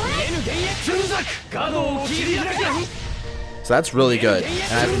 So that's really good, and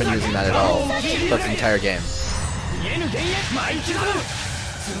I haven't been using that at all throughout the entire game.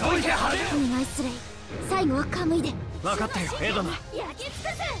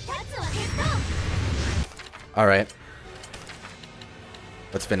 Alright.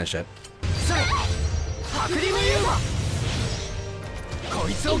 Let's finish it.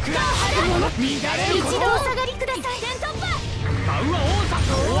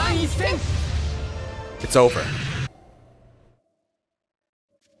 It's over.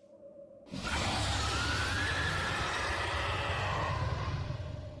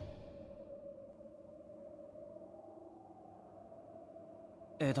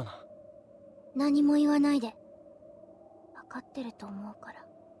 Edna. 何も言わないで。分かってると思うから。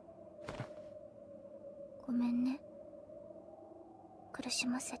ごめんね。苦し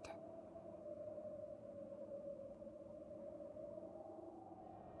ませて。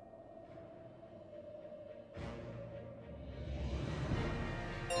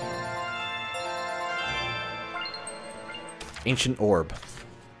Ancient orb.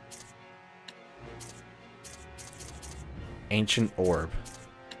 Ancient orb.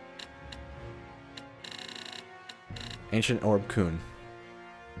 Ancient orb Kun.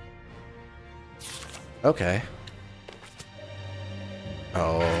 Okay.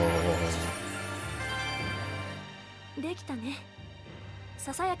 Oh. できたね。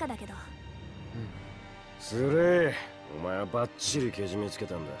ささやかだけど。つれえ、お前はバッチリけじめつけ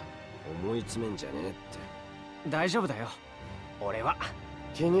たんだ。思い詰めんじゃねえって。大丈夫だよ。俺は。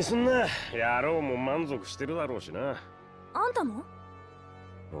気にすんな。野郎も満足してるだろうしな。あんたも？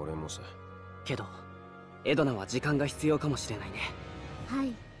俺もさ。けどエドナは時間が必要かもしれないね。は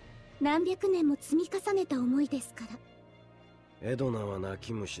い。何百年も積み重ねた思いですから。エドナは泣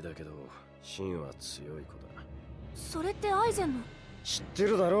き虫だけど、芯は強い子だ。それってアイゼンの。知って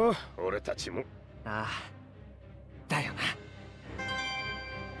るだろ、俺たちも。ああ。だよな。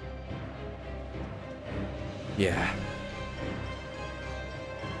Yeah.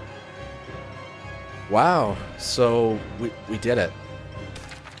 Wow, so we did it.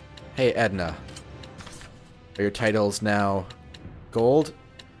 Hey Edna. Are your titles now gold?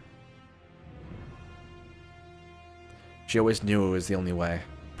 She always knew it was the only way.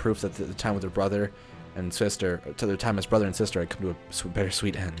 Proof that the time with her brother and sister, to the time as brother and sister had come to a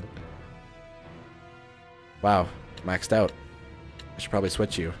bittersweet end. Wow, maxed out. I should probably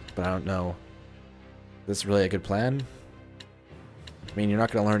switch you, but I don't know. Is this really a good plan? I mean, you're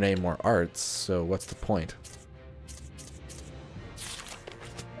not going to learn any more arts, so what's the point?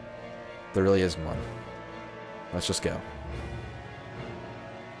 There really isn't one. Let's just go.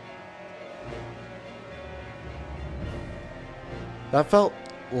 That felt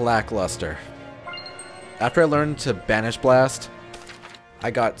lackluster. After I learned to Banish Blast,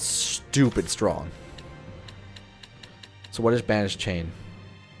 I got stupid strong. So what is Banish Chain?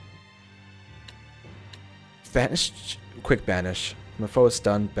 Banish... Quick Banish. When a foe is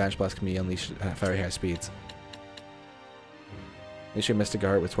stunned, Banish Blast can be unleashed at very high speeds. Issue Mystic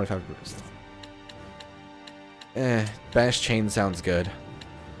Art with 25 burst. Banish Chain sounds good.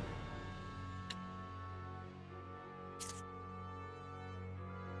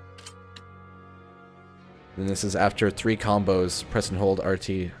 And this is after 3 combos, press and hold RT,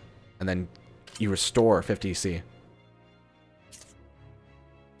 and then you restore 50 C.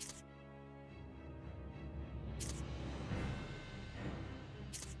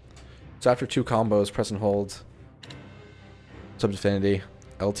 So after 2 combos, press and hold Sub-Affinity,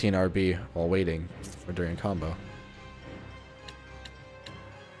 LT and RB while waiting or during combo.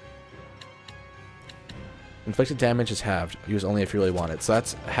 Inflicted damage is halved. Use only if you really want it. So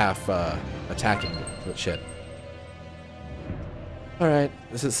that's half attacking with shit. Alright,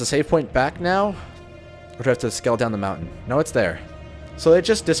 is this the save point back now? Or do I have to scale down the mountain? No, it's there. So it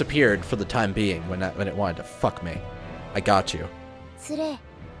just disappeared for the time being when it wanted to fuck me. I got you. つれ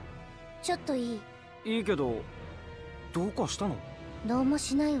ちょっといい？いいけど、どうかしたの？どうも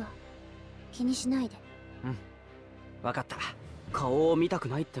しないわ。気にしないで。うん。わかった。顔を見たく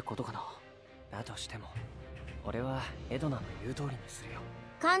ないってことかな。だとしても、俺はエドナの言う通りにするよ。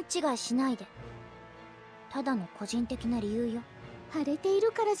勘違いしないで。ただの個人的な理由よ。腫れてい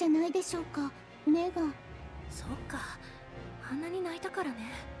るからじゃないでしょうか。目が。そっか。あんなに泣いたからね。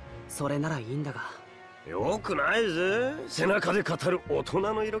それならいいんだが。よくないぜ。背中で語る大人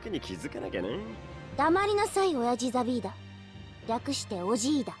の色気に気づけなきゃね。黙りなさい、親父ザビーダ。略してお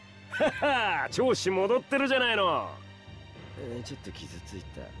じいだ。はは、調子戻ってるじゃないの。ちょっと傷つい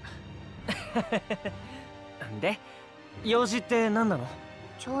た。で、用事って何なの？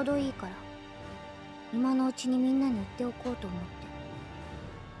ちょうどいいから。今のうちにみんなに言っておこうと思っ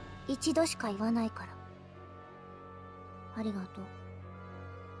て。一度しか言わないから。ありがとう。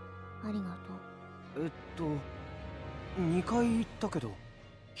ありがとう。2回言ったけど。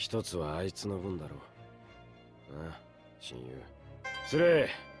一つはあいつの分だろう。ああ、親友。失礼。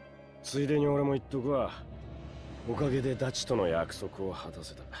ついでに俺も言っとくわ。おかげでダチとの約束を果た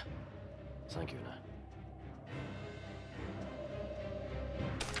せた。サンキューな。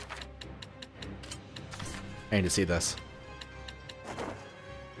I need to see this.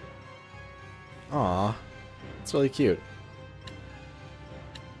 Aw, it's really cute.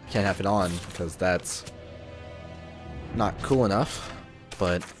 Can't have it on because that's not cool enough,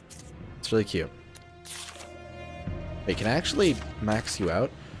 but it's really cute. Wait, can I actually max you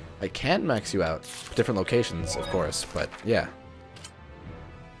out? I can max you out. Different locations, of course, but yeah.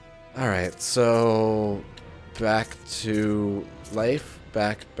 Alright, so back to life.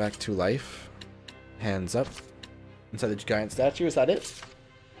 Back to life. Hands up. Inside the giant statue, is that it?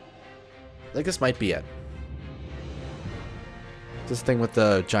 I think this might be it. This thing with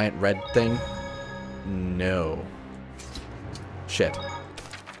the giant red thing? No. Shit.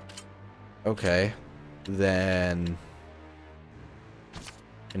 Okay. Then...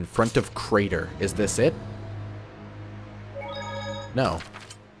 in front of crater. Is this it? No.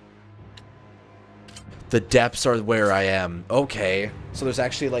 The depths are where I am. Okay. So there's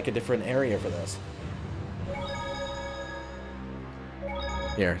actually like a different area for this.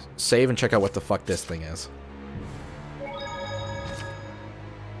 Here, save and check out what the fuck this thing is.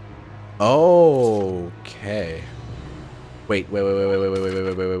 Okay. Wait.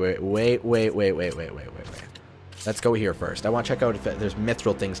 Let's go here first. I want to check out if there's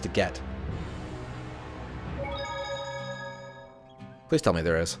mithril things to get. Please tell me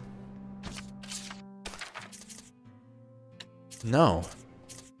there is. No.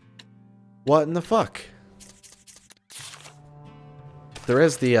 What in the fuck? There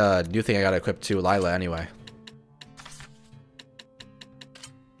is the new thing I gotta equip to Lila anyway.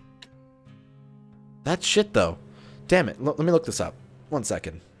 That's shit though. Damn it. Let me look this up. 1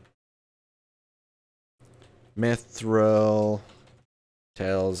 second. Mithril.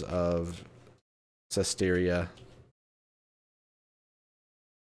 Tales of Zestiria.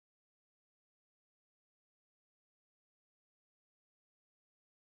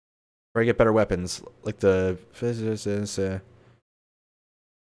 Where I get better weapons. Like the...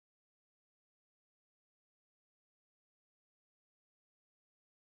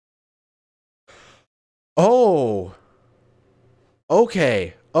 Oh!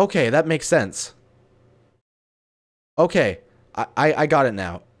 Okay. Okay, that makes sense. Okay. I got it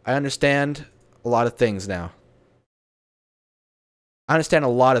now. I understand a lot of things now. I understand a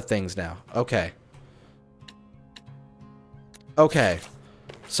lot of things now. Okay. Okay.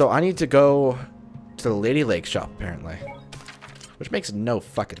 So I need to go to the Lady Lake shop, apparently. Which makes no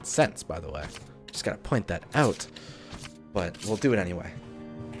fucking sense, by the way. Just gotta point that out. But we'll do it anyway.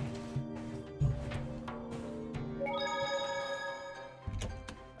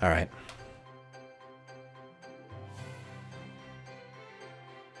 Alright.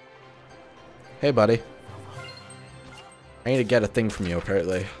 Hey, buddy. I need to get a thing from you,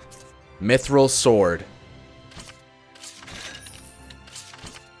 apparently. Mithril sword.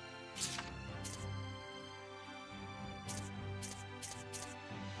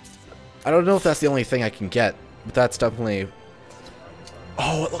 I don't know if that's the only thing I can get, but that's definitely...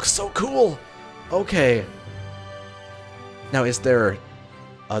 Oh, it looks so cool! Okay. Now, is there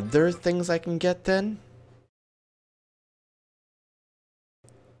other things I can get then?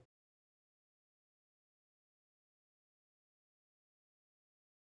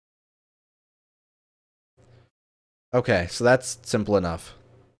 Okay, so that's simple enough.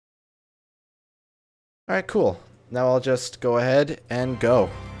 Alright, cool. Now I'll just go ahead and go.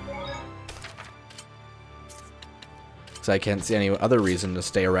 Because I can't see any other reason to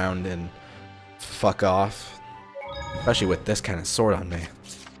stay around and fuck off. Especially with this kind of sword on me.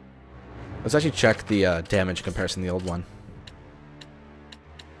 Let's actually check the damage comparison to the old one.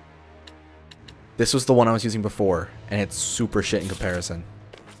 This was the one I was using before, and it's super shit in comparison.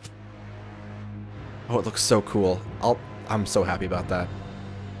 Oh, it looks so cool. I'm so happy about that.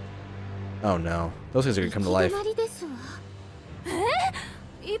 Oh no. Those things are gonna come to life.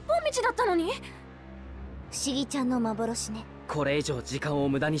 不思議ちゃんの幻ね。これ以上時間を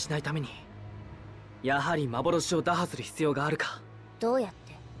無駄にしないために、やはり幻を打破する必要があるか。どうやっ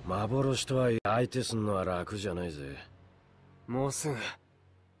て？幻とはいえ相手すんのは楽じゃないぜ。もうすぐ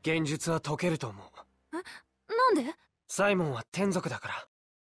現実は解けると思う。なんで？サイモンは天族だから。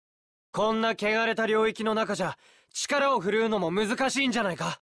こんな汚れた領域の中じゃ力を振るうのも難しいんじゃない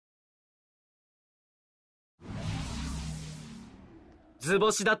か。図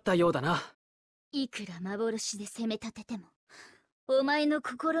星だったようだな。いくら幻で攻め立てても、お前の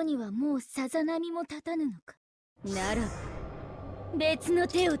心にはもうさざ波も立たぬのか。なら別の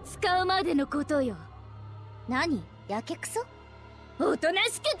手を使うまでのことよ。何？やけくそ？おとな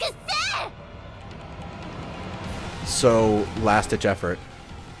しくくっせ！ So, last ditch effort.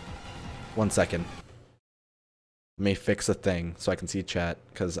 1 second. Let me fix a thing so I can see chat,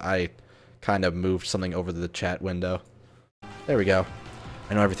 because I kind of moved something over the chat window. There we go.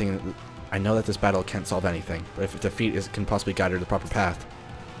 I know everything. I know that this battle can't solve anything, but if defeat can possibly guide her to the proper path.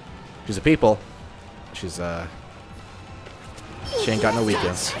 She's a people. She's she ain't got no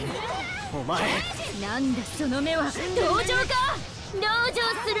weakness. なんだその目は同情か。同情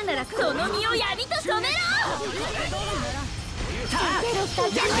するならその身を闇と染めろ。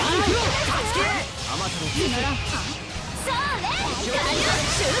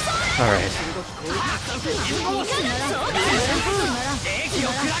 Alright.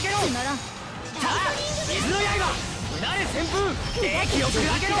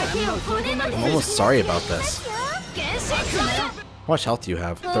 I'm almost sorry about this. How much health do you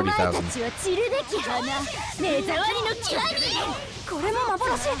have? 30,000. 目障りの機械これも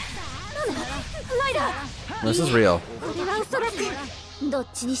幻なんだライダー This is real. これはおそらくどっ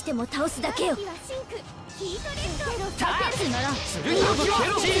ちにしても倒すだけよ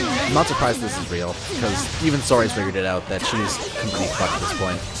I'm not surprised this is real, because even Sori's figured it out that she's completely fucked at this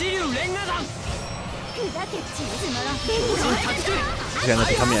point. She's gonna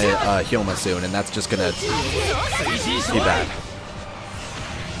become a Hyoma soon, and that's just gonna be bad.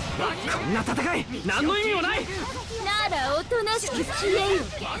 こんな戦い何の意味もないならおとなしく消えよ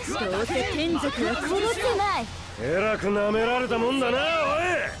どうせ天族は殺せないえらく舐められたもんだな、おい。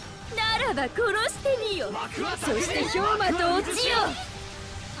ならば殺してみよそしてヒョウマと落ちよ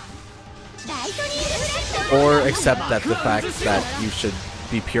Or accept that the fact that you should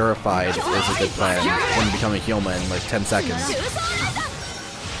be purified is a good plan when you become a Hyoma in like 10 seconds.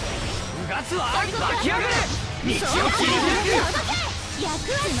 ガツは湧き上がれ道を切り開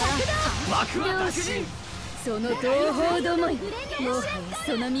くよしその同胞どもよもはや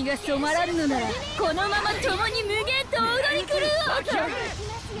その身が染まらぬのならこのまま共に無限と踊り狂おうと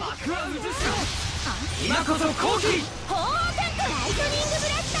幕は崩す今こそ後期鳳凰タンクライトニングブ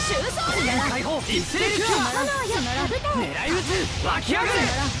ラスター収束解放一斉クア狙い撃つ湧き上がれ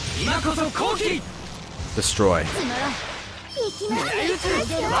今こそ後期 Destroy. 狙い撃つ湧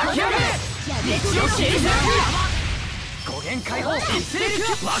き上がれ道を切り開く語源解放一斉ク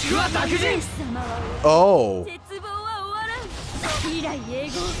ア幕は濁人 Oh. 絶望は終わらん以来英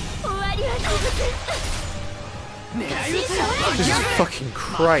語終わりは続く狙い撃つ Jesus fucking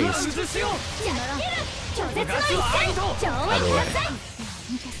Christ. 崩すよ拒絶の一戦上By the 映 way, なさい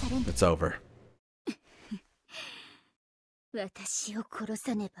it's over. 私を殺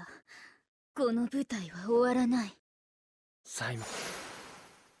さねばこの舞台は終わらないサイモ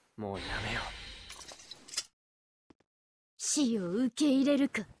ン、もうやめよう。死を受け入れる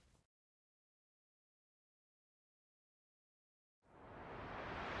か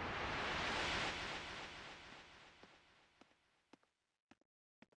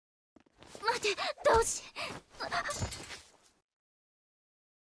待てどうし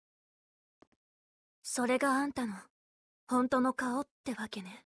それがあんたの本当の顔ってわけ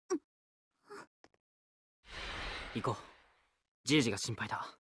ね。行こう。じいじが心配だ。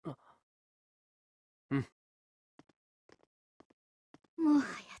うん。もはや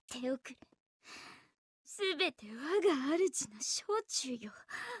手遅れすべて我が主の小中よ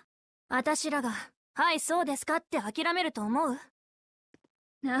私らが「はいそうですか」って諦めると思う？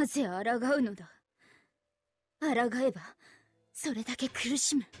なぜ抗うのだ抗えばそれだけ苦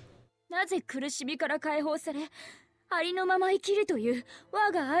しむなぜ苦しみから解放されありのまま生きるという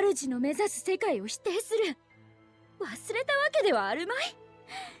我が主の目指す世界を否定する忘れたわけではあるまい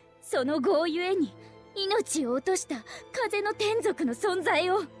その業ゆえに命を落とした風の天族の存在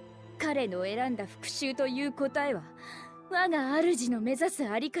を彼の選んだ復讐という答えは我が主の目指す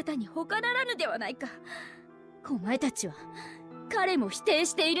あり方に他ならぬではないかお前たちは彼も否定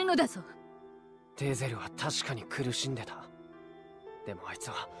しているのだぞテーゼルは確かに苦しんでた。でもあいつ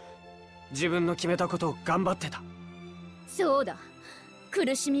は自分の決めたことを頑張ってた。そうだ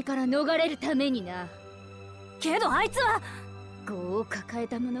苦しみから逃れるためになけどあいつは業を抱え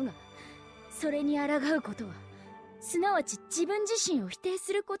た者がそれに抗うことはすなわち自分自身を否定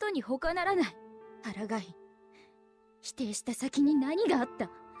することに他ならない抗い否定した先に何があった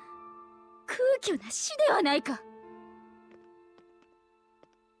空虚な死ではないか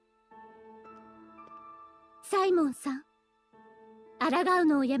サイモンさん抗う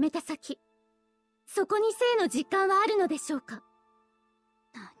のをやめた先そこに生の実感はあるのでしょうか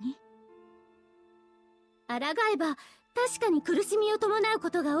何抗えば確かに苦しみを伴う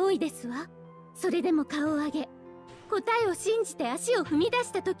ことが多いですわそれでも顔を上げ答えを信じて足を踏み出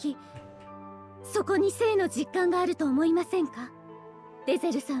した時そこに生の実感があると思いませんかデ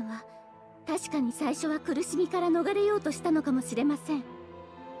ゼルさんは確かに最初は苦しみから逃れようとしたのかもしれません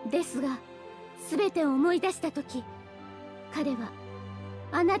ですが全てを思い出した時彼は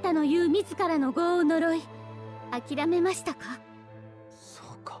あなたの言う自らの業を呪い諦めましたかそ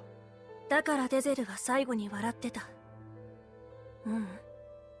うかだからデゼルは最後に笑ってた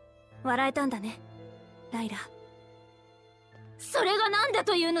笑えたんだねライラそれが何だ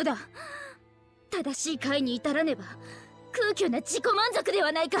というのだ正しい解に至らねば空虚な自己満足で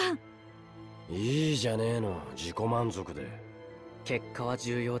はないかいいじゃねえの自己満足で結果は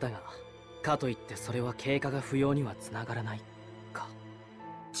重要だがかといってそれは経過が不要にはつながらないか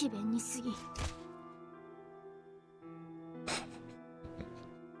詭弁に過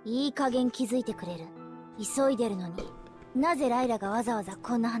ぎいい加減気づいてくれる急いでるのになぜライラがわざわざ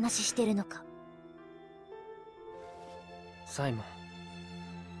こんな話してるのかサイモン、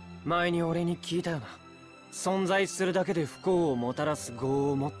前に俺に聞いたよな。存在するだけで不幸をもたらす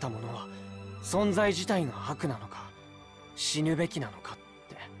業を持った者は存在自体が悪なのか死ぬべきなのかっ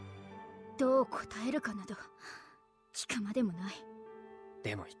て。どう答えるかなど聞くまでもない。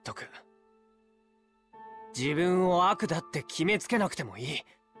でも言っとく、自分を悪だって決めつけなくてもいい。違う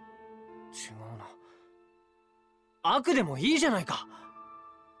な、悪でもいいじゃないか。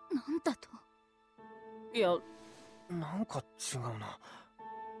なんだと。いや、なんか違うな。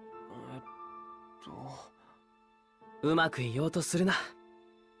うまく言おうとするな。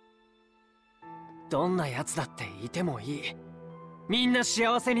どんな奴だっていてもいい。みんな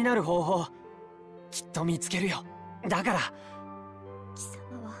幸せになる方法きっと見つけるよ。だから貴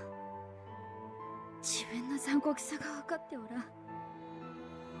様は自分の残酷さが分かっておらん。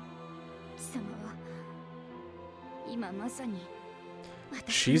貴様は今まさに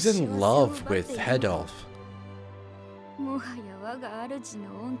She's in love with Hedolf. もはや我が主の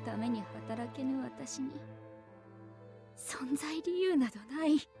御ために働けぬ私に存在理由などな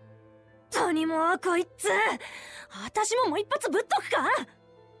い。何もこいつ、私も一発ぶっとくか。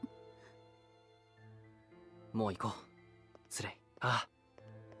もう行こう。スレイ。ああ。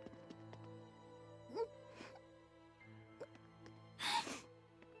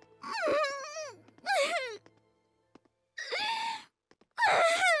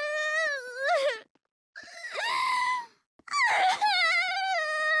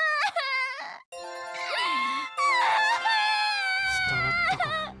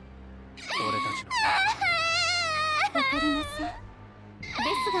わかりません。で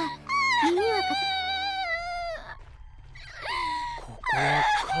すが耳はここは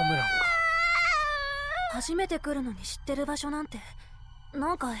カムランか。初めて来るのに知ってる場所なんて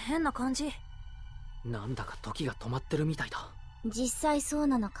なんか変な感じ。なんだか時が止まってるみたいだ。実際そう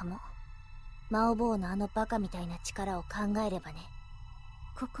なのかも。魔王坊のあのバカみたいな力を考えればね。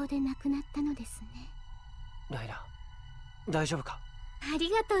ここで亡くなったのですね。ライラ、大丈夫か。あり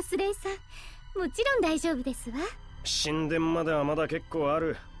がとうスレイさん。もちろん大丈夫ですわ。神殿まではまだ結構あ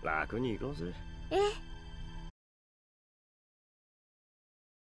る。楽に行こうぜ。ええ。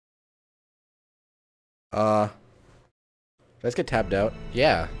Did I just get tabbed out?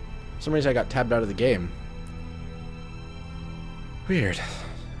 Yeah. For some reason I got tabbed out of the game. Weird.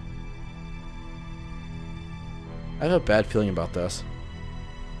 I have a bad feeling about this.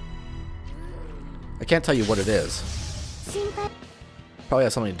 I can't tell you what it is. Probably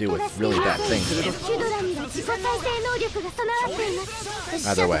has something to do with really bad things.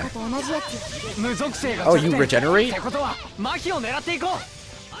 Either way. Oh, you regenerate?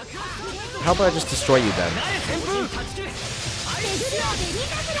 How about I just destroy you then?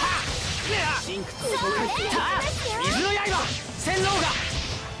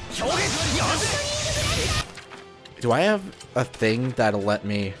 Do I have a thing that'll let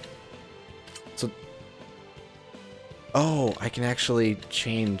me... So... Oh, I can actually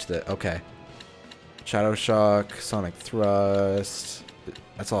change the... Okay. Shadow Shock, Sonic Thrust...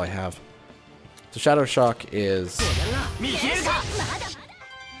 That's all I have. So Shadow Shock is...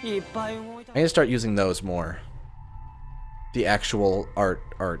 I need to start using those more. The actual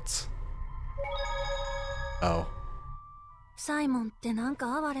arts. Oh. サイモンってなん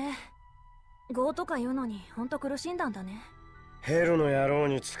か哀れ。業とか言うのにほんと苦しんだんだね。ヘルの野郎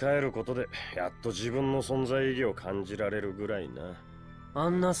に仕えることでやっと自分の存在意義を感じられるぐらいな。あ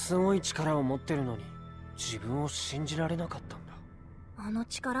んなすごい力を持ってるのに自分を信じられなかったんだ。あの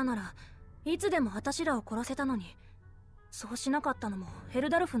力ならいつでも私らを殺せたのに、そうしなかったのもヘル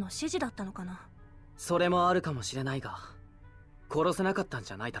ダルフの指示だったのかな。それもあるかもしれないが、殺せなかったん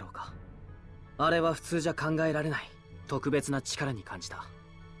じゃないだろうか。あれは普通じゃ考えられない特別な力に感じた。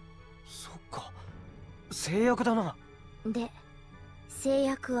そっか、制約だな。で、制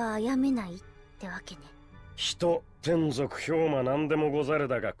約は殺めないってわけね。人、天族、氷魔何でもござれ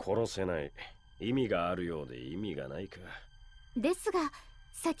だが殺せない。意味があるようで意味がないか。ですが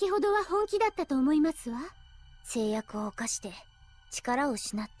先ほどは本気だったと思いますわ。制約を犯して力を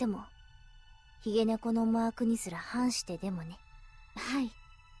失ってもヒゲ猫の思惑にすら反してでもね。はい。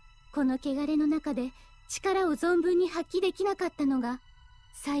この汚れの中で力を存分に発揮できなかったのが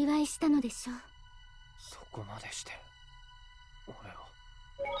幸いしたのでしょう。そこまでして俺を。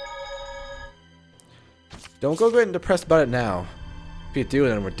Don't go getting depressed about it now. If you do,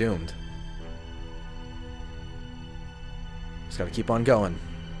 then we're doomed. Just gotta keep on going.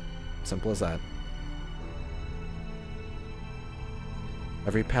 Simple as that.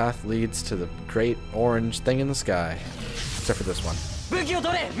 Every path leads to the great orange thing in the sky. Except for this one.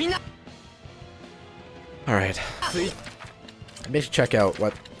 Alright. Maybe check out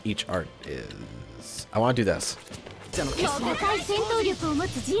what each art is. I want to do this. 高い戦闘力を持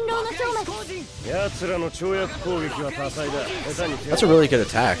つ人狼の長魔です。奴らの跳躍攻撃は多彩だ。下手に手 That's a really good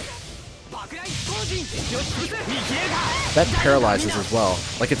attack. That paralyzes as well.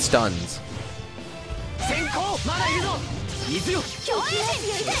 Like it stuns.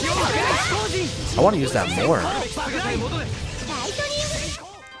 I want to use that more.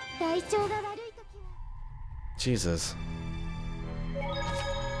 Jesus.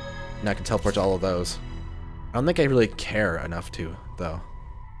 Now I can teleport to all of those. I don't think I really care enough to, though.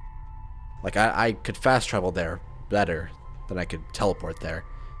 Like, I could fast travel there better than I could teleport there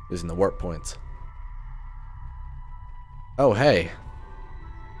using the warp points. Oh, hey.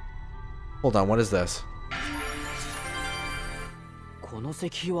 Hold on, what is this? この石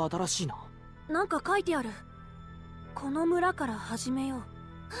碑は新しいな。なんか書いてある。この村から始めよう。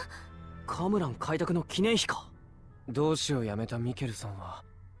カムラン開拓の記念碑か。同志を辞めたミケルさんは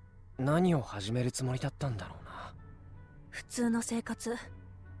何を始めるつもりだったんだろうな。普通の生活、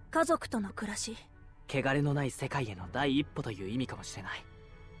家族との暮らし。汚れのない世界への第一歩という意味かもしれない。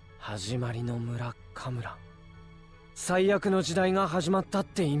始まりの村カムラン。最悪の時代が始まったっ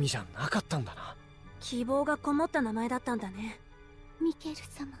て意味じゃなかったんだな。希望がこもった名前だったんだね。ミケル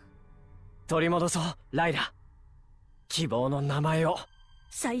様。取り戻そう、ライラ。希望の名前を。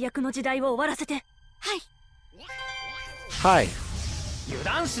最悪の時代を終わらせて。はい。Hi. 油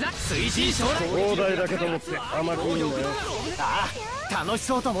断しな。推進将来。砲台だけと思って甘くいいんだよ。ああ、楽し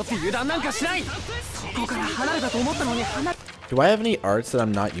そうと思って油断なんかしない。そこから離れたと思ったのに離れ。Do I have any arts that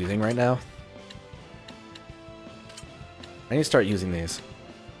I'm not using right now? I need to start using these.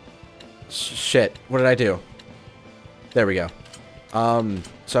 Shit, what did I do? There we go.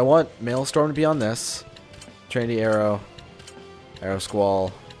 So I want Maelstrom to be on this. Trinity Arrow. Arrow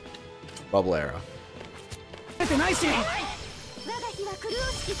Squall. Bubble Arrow.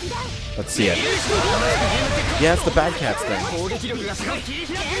 Let's see it. Yeah, it's the Bad Cats thing.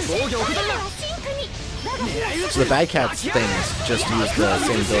 So the Bad Cats things just use the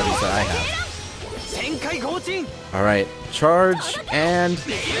same abilities that I have. Alright, charge and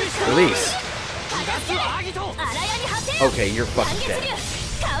release. Okay, you're fucking dead.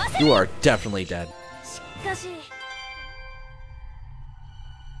 You are definitely dead.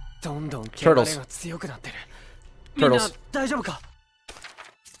 Turtles. Turtles.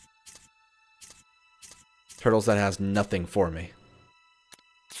 Turtles that has nothing for me.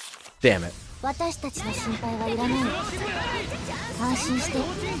 Damn it.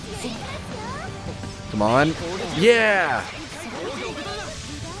 Come on. Yeah!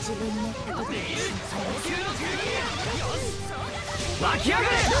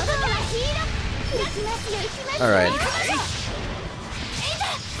 Alright.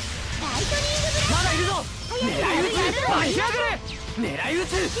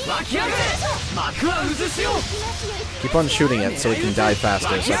 Keep on shooting it so we can die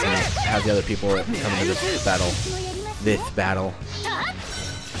faster so I can have the other people come into this battle. This battle.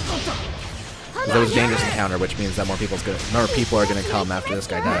 It was a dangerous encounter, which means that more people are gonna come after this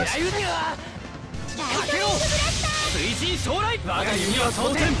guy dies.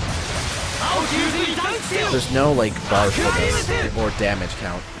 There's no like bar for this or damage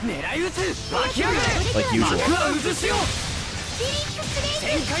count, like usual.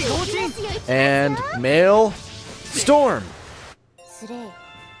 And Male Storm.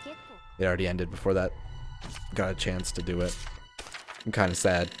 It already ended before that got a chance to do it. I'm kind of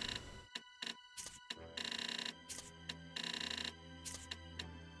sad.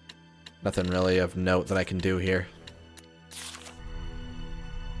 Nothing really of note that I can do here.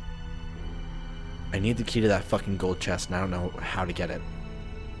 I need the key to that fucking gold chest and I don't know how to get it.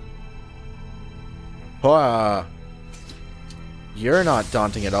 Hoa! You're not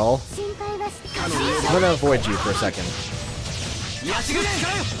daunting at all. I'm gonna avoid you for a second. Is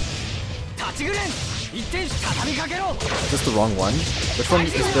this the wrong one? Which one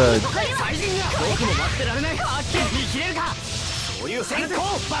is the...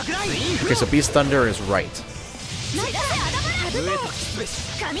 Okay, so Beast Thunder is right.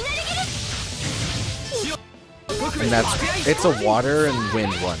 And that's... It's a water and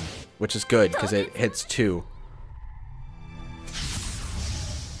wind one, which is good, because it hits 2.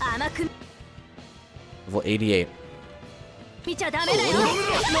 Level 88. Let's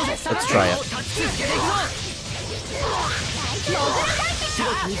try it.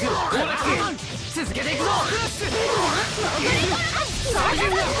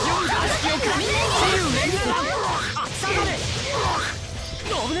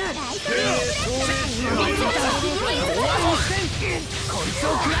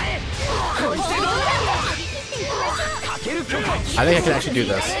 I think I can actually do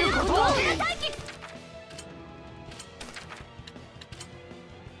this.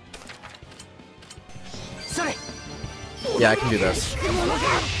 Yeah, I can do this.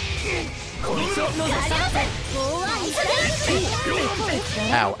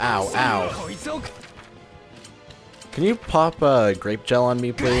 Ow, ow, ow. Can you pop grape gel on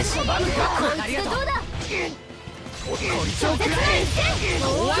me, please?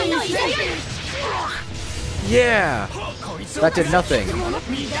 Yeah! That did nothing.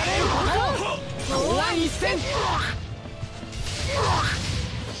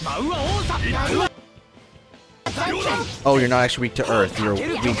 Oh, you're not actually weak to earth. You're weak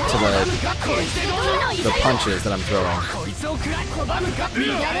to the punches that I'm throwing.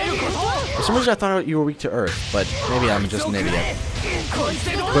 For some reason I thought you were weak to earth, but maybe I'm just an idiot.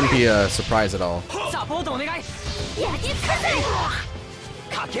 Wouldn't be a surprise at all.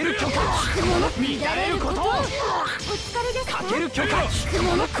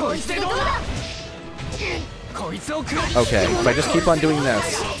 Okay, if I just keep on doing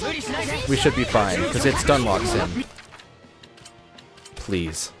this, we should be fine, because it stun locks him.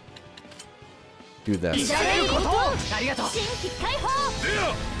 Please. Do this.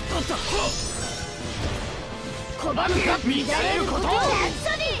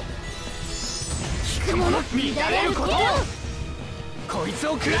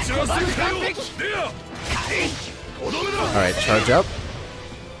 Alright, charge up.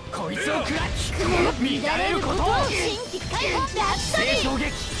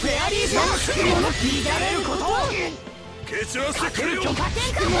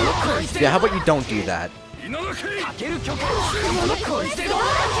 Yeah, how about you don't do that?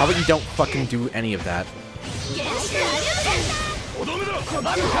 How about you don't fucking do any of that?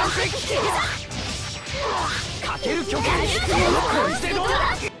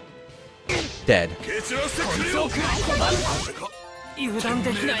 Dead.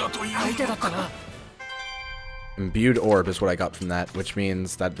 Imbued orb is what I got from that, which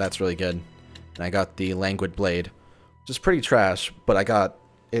means that that's really good. And I got the languid blade, which is pretty trash, but I got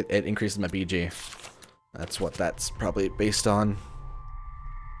it increases my BG. That's what that's probably based on.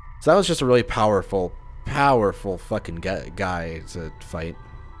 So that was just a really powerful fucking guy to fight.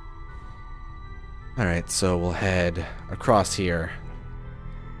 Alright, so we'll head across here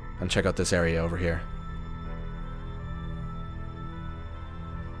and check out this area over here.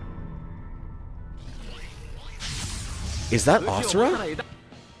 Is that Asura? Is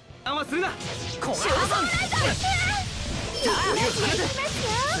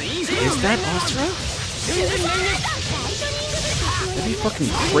that Asura? That'd be fucking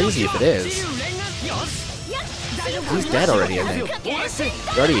crazy if it is. He's dead already, I think.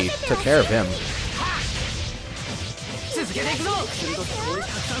 We already took care of him.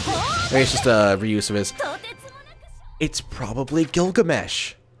 Maybe it's just a reuse of his. It's probably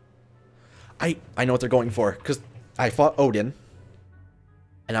Gilgamesh. I know what they're going for, because I fought Odin,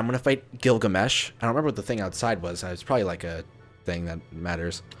 and I'm gonna fight Gilgamesh. I don't remember what the thing outside was. It's probably like a thing that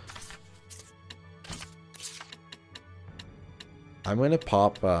matters. I'm gonna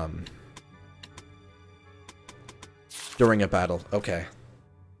pop during a battle. Okay,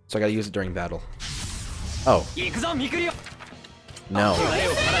 so I gotta use it during battle. Oh. No.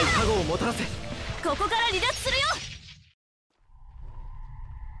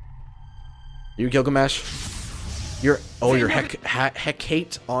 You Gilgamesh? You're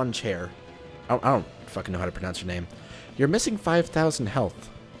Hecate on chair. I don't fucking know how to pronounce your name. You're missing 5,000 health.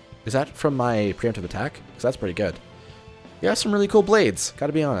 Is that from my preemptive attack? Because that's pretty good. You have some really cool blades,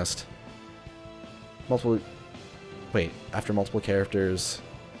 gotta be honest. Wait, after multiple characters,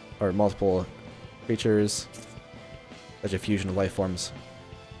 or multiple creatures, such a fusion of life forms.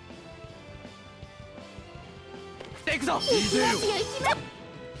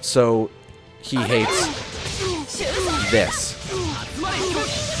 So, he hates this.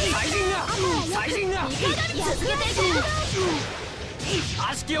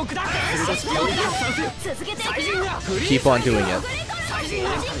 Keep on doing it.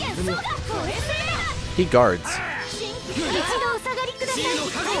 He guards.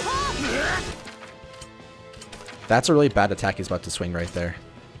 That's a really bad attack he's about to swing right there.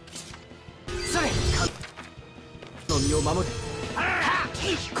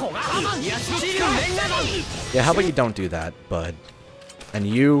 Yeah, how about you don't do that, bud? And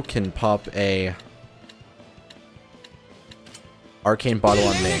you can pop a arcane bottle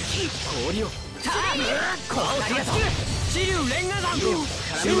on me.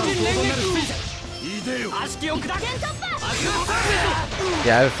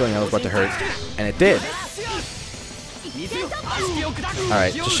 Yeah, I have a feeling that was about to hurt, and it did.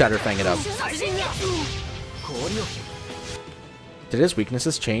 Alright, just Shatter Fang it up. Did his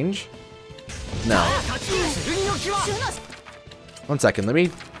weaknesses change? No. 1 second, let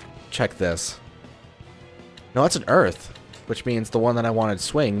me check this. No, that's an earth, which means the one that I wanted to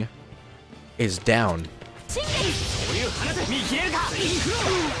swing is down.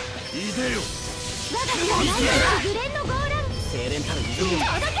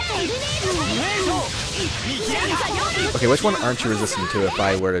 Okay, which one aren't you resistant to if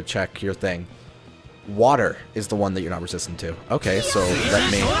I were to check your thing? Water is the one that you're not resistant to. Okay, so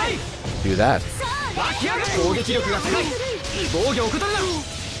let me do that.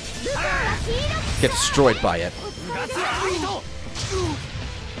 Get destroyed by it.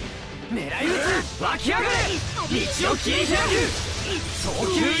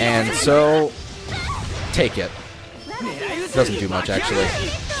 And so, take it. Doesn't do much, actually.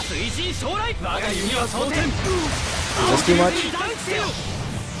 Does this do much?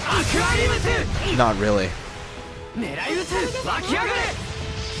 Not really.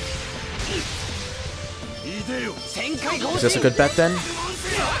 Is this a good bet then?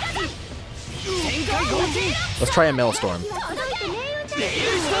 Let's try a Maelstrom.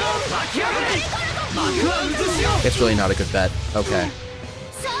 It's really not a good bet. Okay.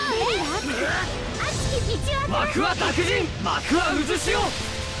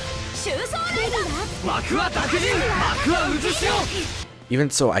 Even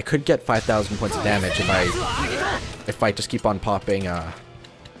so, I could get 5,000 points of damage if I just keep on popping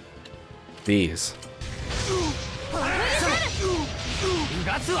these.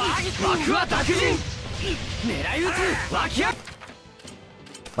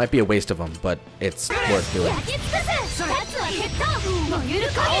 Might be a waste of them, but it's worth doing.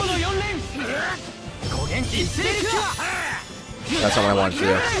 That's not what I wanted to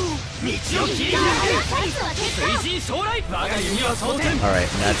do. Alright,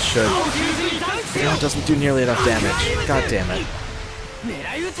 and that should... No, it doesn't do nearly enough damage. God damn it.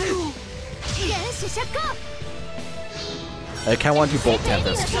 I kinda want to do Bolt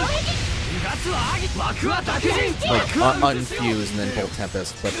Tempest. Like, unfuse and then Bolt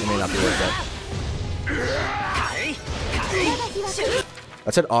Tempest, but it may not be worth it.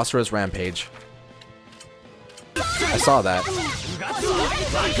 That said Asura's Rampage. I saw that.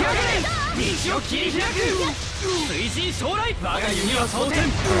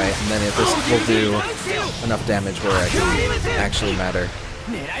 Alright, and then if this will do enough damage where it can actually matter.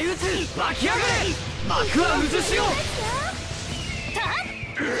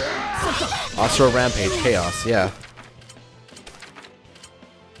 Asura Rampage, Chaos, yeah.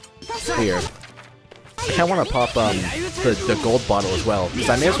 Weird. I kinda wanna pop the gold bottle as well, because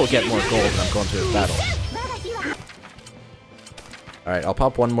I may as well get more gold when I'm going to this battle. Alright, I'll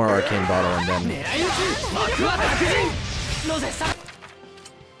pop one more arcane bottle and then...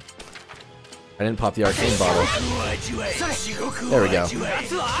 I didn't pop the arcane bottle. There we go.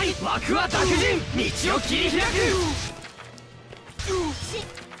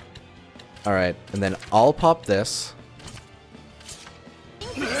 Alright, and then I'll pop this.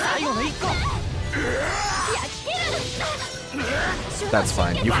 That's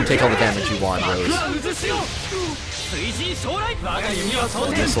fine. You can take all the damage you want, Rose.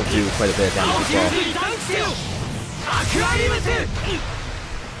 And this will do quite a bit of damage as well.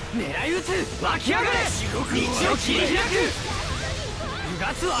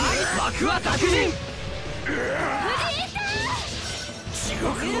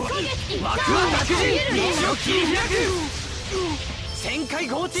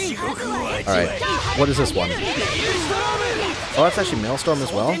 Alright, what is this one? Oh, that's actually Maelstrom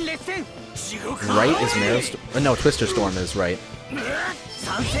as well? Right is Maelstrom? No, Twister Storm is right.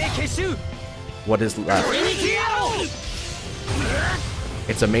 What is left?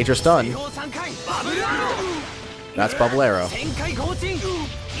 It's a major stun. That's Bubble Arrow. I think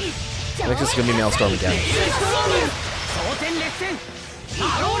this is gonna be Maelstrom again.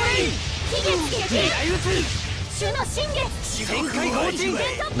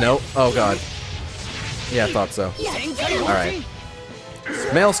 No. Oh god. Yeah, I thought so. Alright.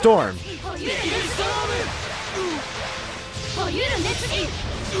 Maelstrom!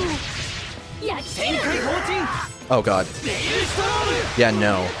 Oh god. Yeah,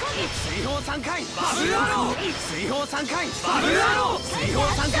 no.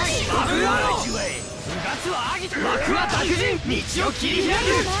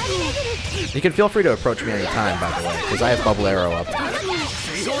 You can feel free to approach me anytime, by the way, because I have Bubble Arrow up.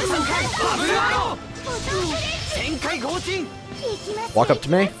 Walk up to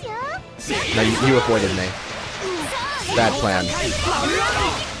me? No, you avoided me. Bad plan.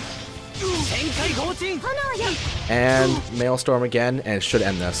 And Maelstrom again, and it should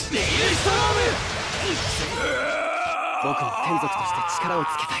end this.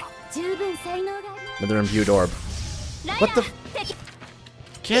 Another imbued orb. What the?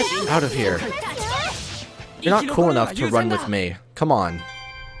 Get out of here. You're not cool enough to run with me. Come on.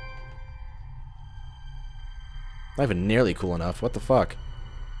 Not even nearly cool enough. What the fuck?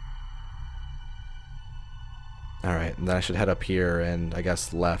 Alright, and then I should head up here and I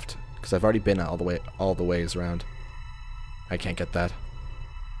guess left. Because I've already been all the ways around. I can't get that.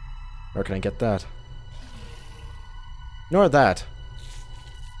 Nor can I get that. Nor that.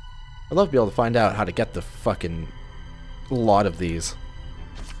 I'd love to be able to find out how to get the fucking lot of these.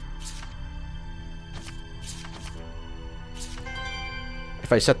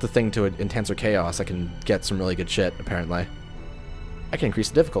 If I set the thing to intense or chaos, I can get some really good shit, apparently. I can increase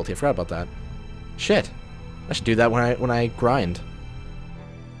the difficulty, I forgot about that. Shit. I should do that when I grind.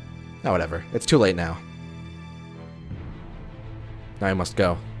 Oh, whatever. It's too late now. Now I must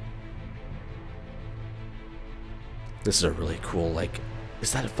go. This is a really cool, like...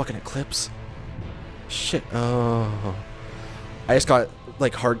 Is that a fucking eclipse? Shit. Oh. I just got,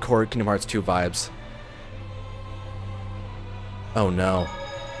 like, hardcore Kingdom Hearts 2 vibes. Oh, no.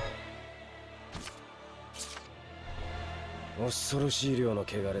 恐ろしい量の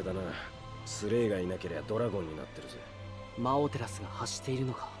汚れだな。スレイがいなければドラゴンになってるぜ。魔王テラスが発している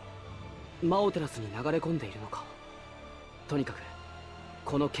のか、魔王テラスに流れ込んでいるのか。とにかく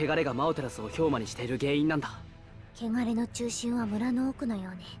この汚れが魔王テラスを氷魔にしている原因なんだ。汚れの中心は村の奥のよ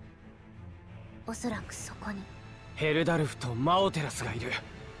うね。おそらくそこにヘルダルフと魔王テラスがいる。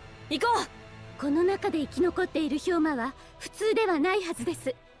行こう。この中で生き残っている氷魔は普通ではないはずで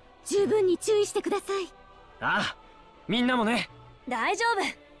す。十分に注意してください。ああ、みんなもね。大丈夫。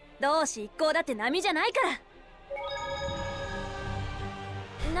同志一行だって波じゃないか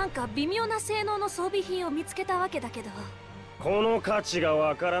ら。なんか微妙な性能の装備品を見つけたわけだけど。この価値が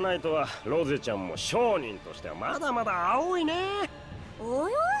わからないとはロゼちゃんも商人としてはまだまだ青いね。おいお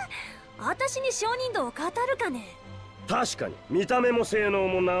い、私に商人道を語るかね。確かに見た目も性能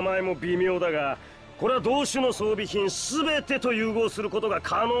も名前も微妙だが、これは同種の装備品すべてと融合することが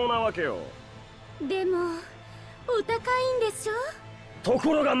可能なわけよ。でもお高いんでしょ。と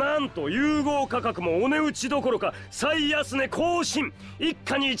ころがなんと融合価格もお値打ちどころか最安値更新。一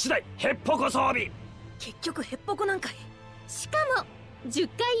家に一台ヘッポコ装備。結局ヘッポコなんかい。しかも10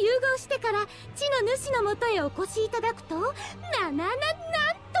回融合してから地の主のもとへお越しいただくとなんと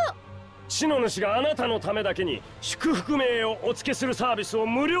地の主があなたのためだけに祝福名をお付けするサービスを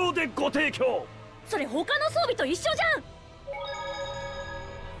無料でご提供。それ他の装備と一緒じ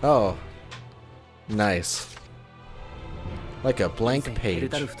ゃん。Oh, nice. Like a blank ヘル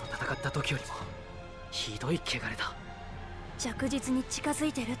page. ダルフと戦った時よりもひどい汚れだ。着実に近づ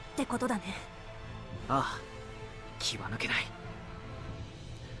いてるってことだね。ああ、気は抜けない。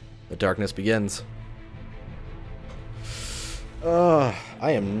The darkness begins.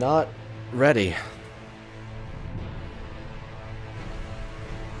 I am not ready.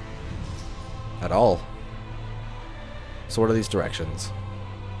 At all. So what are these directions?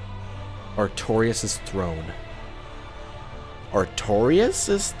 Artorias' throne.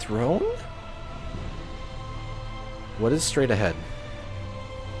 Artorias' throne? What is straight ahead?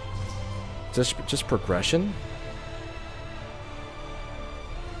 Is this just progression?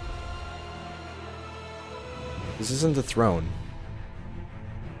 This isn't the throne.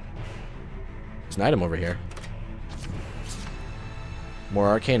 There's an item over here. More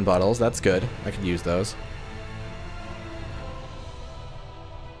arcane bottles, that's good. I could use those.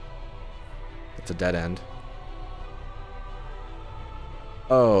 It's a dead end.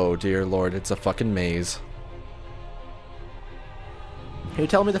 Oh dear lord, it's a fucking maze. Can you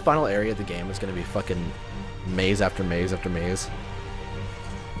tell me the final area of the game is gonna be fucking maze after maze after maze?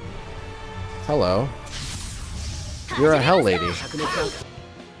 Hello. You're a hell lady.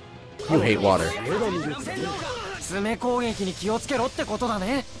 You hate water. 爪攻撃に気をつけろってことだ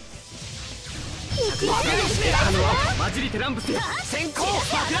ね。混じりテランプス先行爆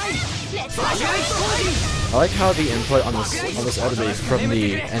雷。 I like how the input on this enemy from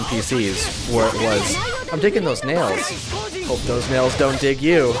the NPCs where it was, I'm digging those nails. Hope those nails don't dig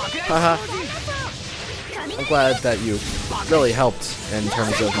you. Haha. I'm glad that you really helped in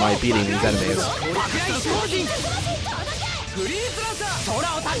terms of my beating these enemies.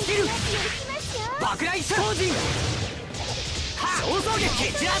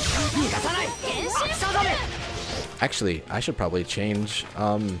 Actually, I should probably change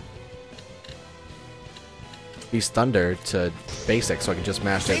Beast Thunder to basic so I can just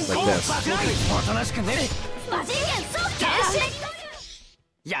mash it like this.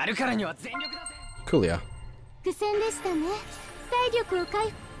 Coolio. 苦戦でしたね。体力を回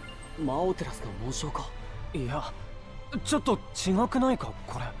復。魔王テラスの紋章か。いや、ちょっと違くないか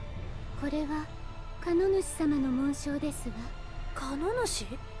これ。これはカノ主様の紋章ですわ。カノ主？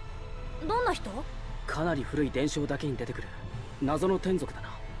どんな人？かなり古い伝承だけに出てくる謎の天族だな。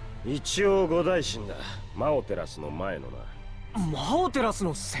一応五大神だ。マオテラスの前のな。マオテラス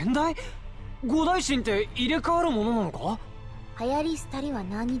の先代？五大神って入れ替わるものなのか？流行り廃りは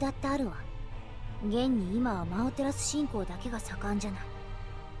何にだってあるわ。現に今はマオテラス信仰だけが盛んじゃない。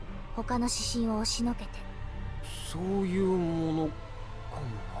他の指針を押しのけて。そういうものかも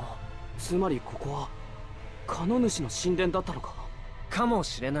な。つまりここはカノ主の神殿だったのか。かも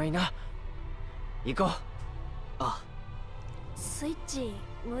しれないな。行こう。あ、スイッチ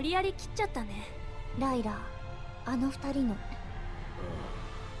無理やり切っちゃったね。ライラ、あの二人の。あ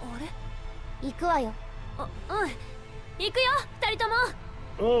れ？行くわよ。うん、行くよ二人とも。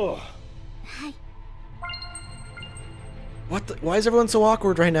おう。はい。 What the? Why is everyone so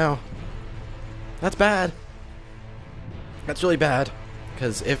awkward right now? That's bad. That's really bad.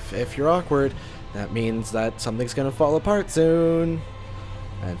 Because if you're awkward, that means that something's gonna fall apart soon.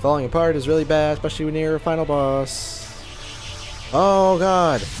 And falling apart is really bad, especially when you're a final boss. Oh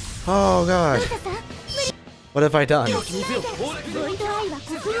god. Oh god. What have I done? ボイドアイは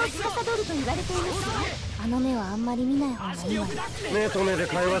呼吸を司ると言われていますが、あの目はあんまり見ない方がいいわよ。目と目で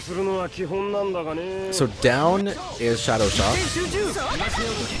会話するのは基本なんだがね。 So down is Shadow Shock.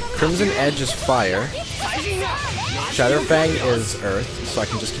 Crimson Edge is fire. Shatterfang is earth, so I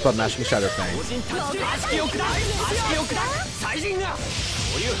can just keep on mashing Shatterfang.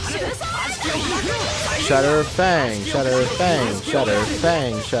 Shatterfang, Shatterfang,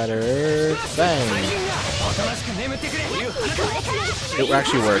 Shatterfang, Shatterfang. It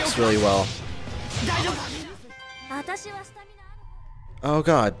actually works really well. Oh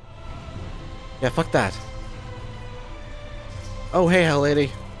god. Yeah, fuck that. Oh hey, hell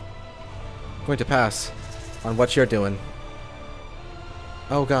lady. I'm going to pass on what you're doing.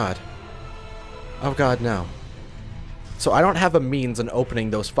 Oh god. Oh god, no. So I don't have a means in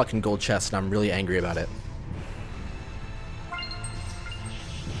opening those fucking gold chests, and I'm really angry about it.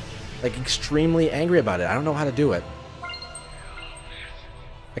 Like, extremely angry about it. I don't know how to do it.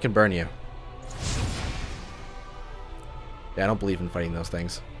 I can burn you. Yeah, I don't believe in fighting those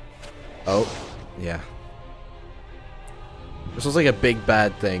things. Oh, yeah. This was like a big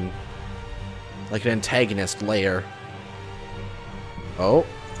bad thing. Like an antagonist layer. Oh.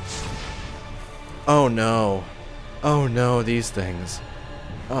 Oh no. Oh no, these things.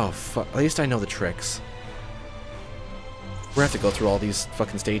 Oh fuck. At least I know the tricks. We're gonna have to go through all these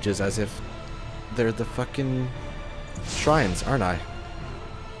fucking stages as if they're the fucking shrines, aren't I?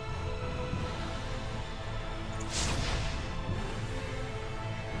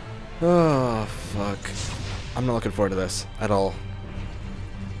 Oh, fuck. I'm not looking forward to this at all.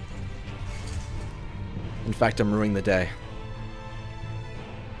 In fact, I'm ruining the day.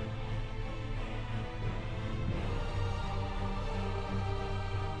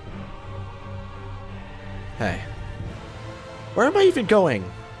 Hey. Where am I even going?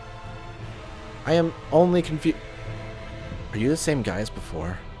 I am only confused. Are you the same guy as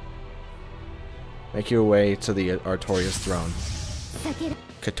before? Make your way to the Artorias throne.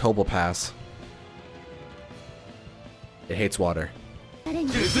 Katoba Pass. It hates water. It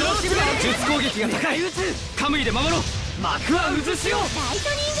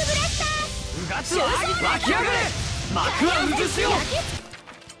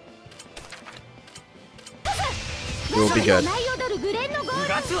will be good.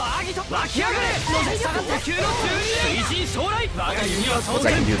 Because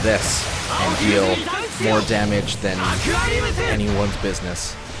I can do this and deal more damage than anyone's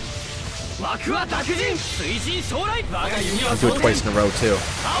business. I'll do it twice in a row too.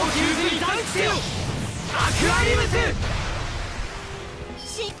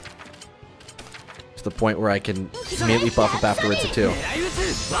 To the point where I can immediately buff up afterwards too.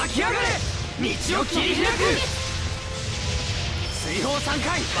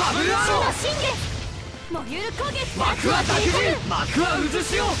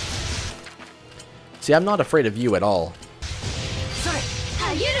 See, I'm not afraid of you at all.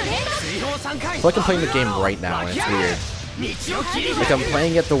 I feel like I'm playing the game right now, and it's weird. Like I'm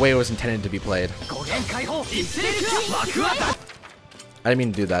playing it the way it was intended to be played. I didn't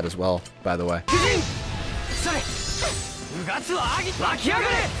mean to do that as well, by the way.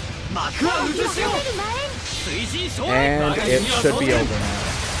 And it should be over now.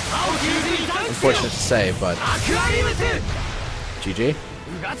 Unfortunate to say, but GG.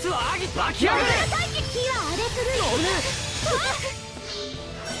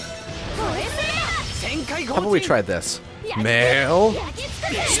 How about we try this? Mail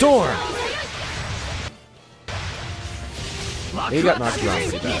Storm! He got knocked around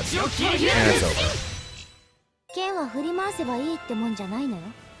pretty bad. And it's over. 剣は振り回せばいいってもんじゃないのよ。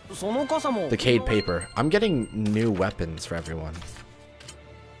Decayed paper. I'm getting new weapons for everyone.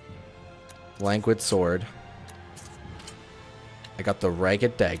 Languid sword. I got the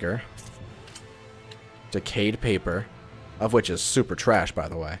ragged dagger. Decayed paper, of which is super trash, by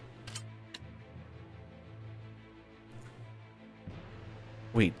the way.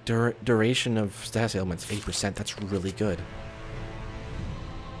 Wait, duration of status ailments 8%. That's really good.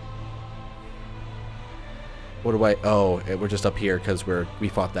 What do I? Oh, we're just up here because we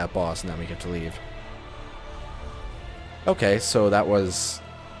fought that boss, and now we get to leave. Okay, so that was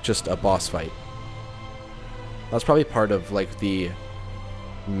just a boss fight. That's probably part of like the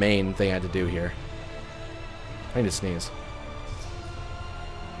main thing I had to do here. I need to sneeze.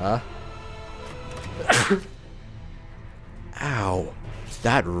 Huh? Ow.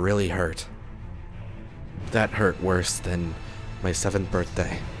 That really hurt. That hurt worse than my 7th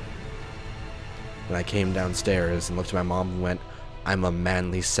birthday. When I came downstairs and looked at my mom and went, "I'm a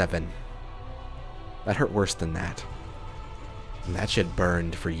manly 7." That hurt worse than that. And that shit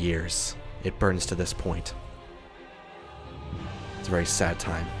burned for years. It burns to this point. It's a very sad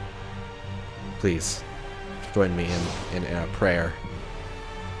time. Please, join me in a prayer.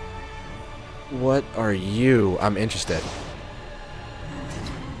 What are you? I'm interested.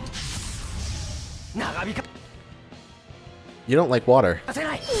 You don't like water.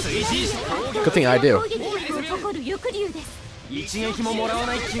 Good thing I do.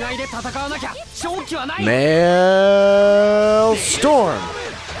 Maelstrom!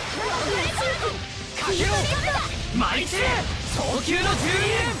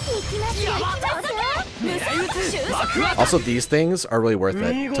 Also, these things are really worth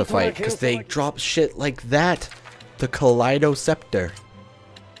it to fight because they drop shit like that. The Kaleido Scepter.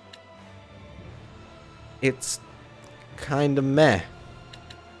 It's kind of meh.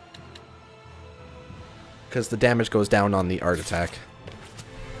 Because the damage goes down on the art attack.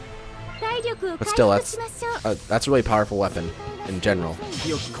 But still, that's a really powerful weapon in general.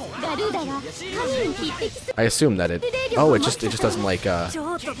 I assume that it... Oh, it just doesn't like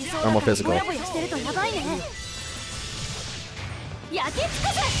normal physical.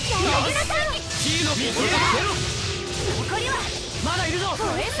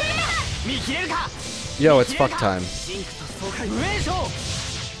 Yo, it's fuck time.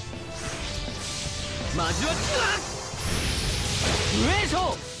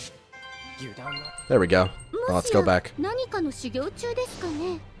 There we go. Well, let's go back.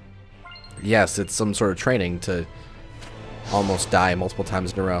 Yes, it's some sort of training to almost die multiple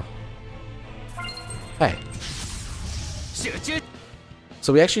times in a row. Hey.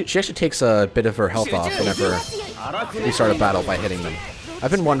 So she actually takes a bit of her health off whenever we start a battle by hitting them.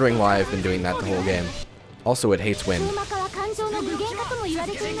 I've been wondering why I've been doing that the whole game. Also, it hates wind.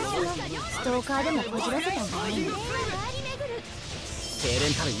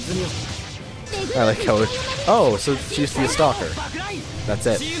 I like how it... Oh, so she used to be a stalker. That's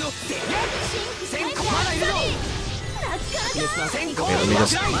it. Okay, let me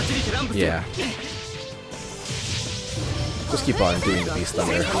just... Yeah. Just keep on doing the Beast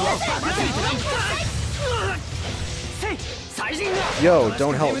Thunder. Yo,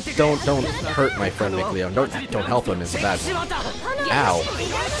 don't help. Don't hurt my friend Mikleo. Don't help him is bad. Ow.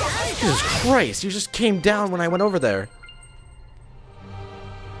 Jesus Christ, you just came down when I went over there.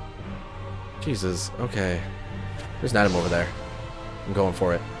 Jesus, okay. There's an item over there. I'm going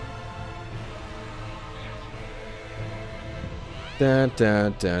for it. Dun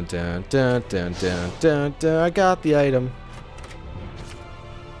dun dun dun dun dun dun dun dun. I got the item.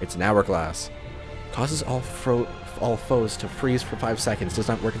 It's an hourglass. Causes all foes to freeze for 5 seconds. Does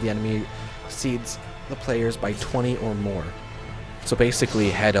not work if the enemy exceeds the players by 20 or more. So basically,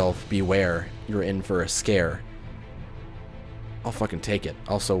 head elf, beware. You're in for a scare. I'll fucking take it.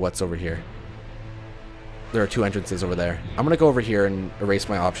 Also, what's over here? There are 2 entrances over there. I'm gonna go over here and erase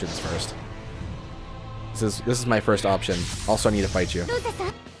my options first. This is my first option. Also, I need to fight you.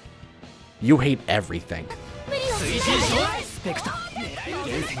 You hate everything.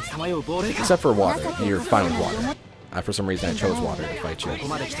 Except for water. You're fine with water. For some reason, I chose water to fight you.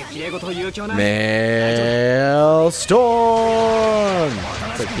 Maelstrom!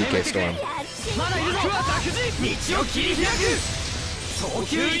 It's like PK Storm.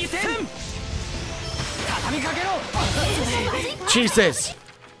 Jesus!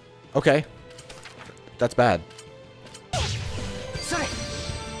 Okay. That's bad.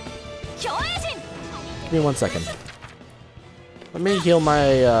 Give me 1 second. Let me heal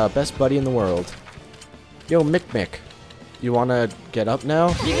my best buddy in the world. Yo, Mick. You wanna get up now?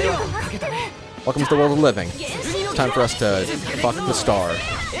 Welcome to the world of living. It's time for us to fuck the star.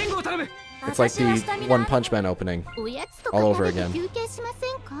 It's like the One Punch Man opening. All over again.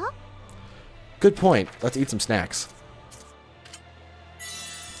 Good point. Let's eat some snacks.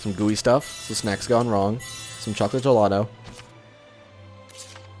 Some gooey stuff. Some snacks gone wrong. Some chocolate gelato.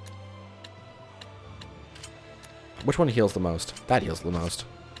 Which one heals the most? That heals the most.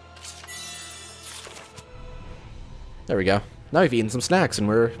 There we go. Now we've eaten some snacks and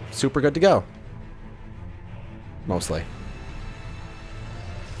we're super good to go. Mostly.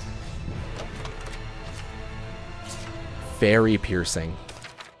 Very piercing.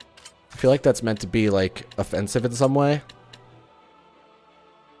 I feel like that's meant to be, like, offensive in some way.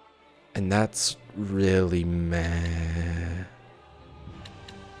 And that's really meh.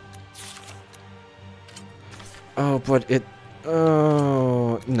 Oh, but it...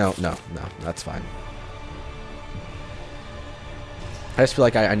 Oh... No, that's fine. I just feel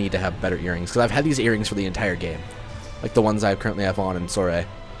like I need to have better earrings, because I've had these earrings for the entire game. Like the ones I currently have on in Sorae.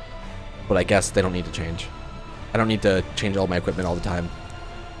 But I guess they don't need to change. I don't need to change all my equipment all the time.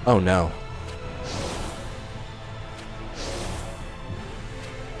 Oh no.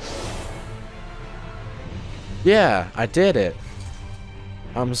 Yeah, I did it.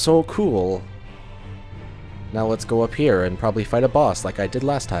 I'm so cool. Now let's go up here and probably fight a boss like I did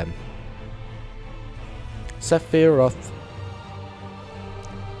last time. Sephiroth.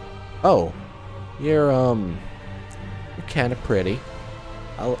 Oh, you're kind of pretty.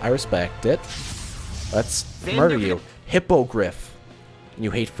 I respect it. Let's murder you. Hippogriff. You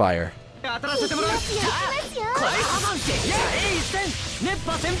hate fire.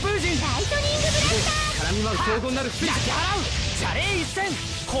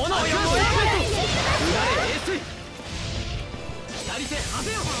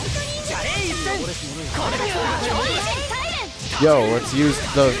 Yo, let's use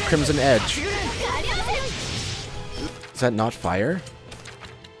the Crimson Edge. Is that not fire?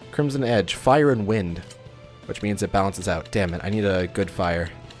 Crimson Edge, fire and wind. Which means it balances out. Damn it, I need a good fire.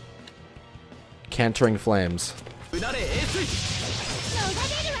 Cantering flames.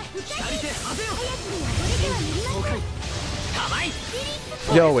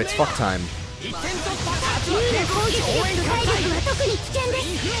 Yo, it's fuck time.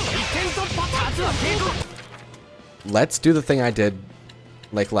 Let's do the thing I did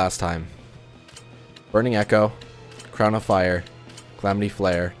like last time. Burning Echo, Crown of Fire, Calamity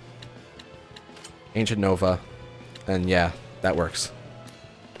Flare, Ancient Nova, and yeah, that works.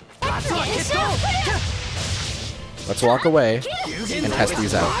 Let's walk away and test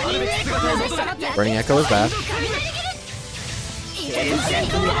these out. Burning Echo is bad.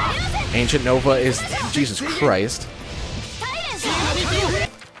 Ancient Nova is... Jesus Christ.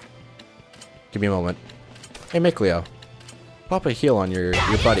 Give me a moment. Hey, Mikleo. Pop a heal on your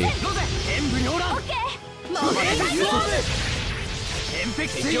buddy.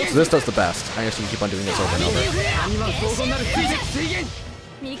 So this does the best. I actually keep on doing this over and over.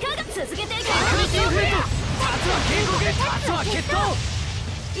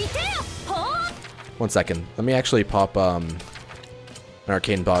 One second. Let me actually pop an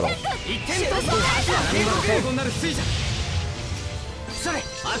arcane bottle.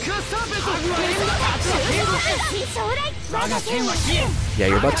 Yeah,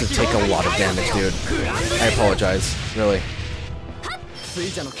 you're about to take a lot of damage, dude. I apologize. Really.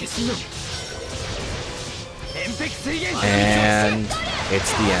 And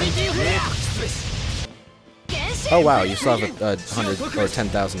it's the end. Oh wow, you still have a 100 or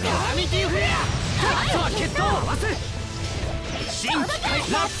 10,000 health.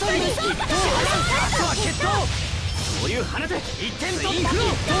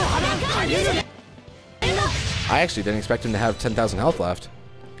 I actually didn't expect him to have 10,000 health left.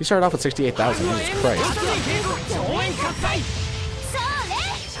 He started off with 68,000. Jesus Christ.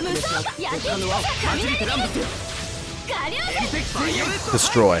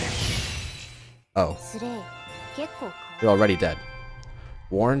 Destroy. Oh. You're already dead.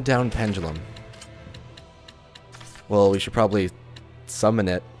 Worn down pendulum. Well, we should probably summon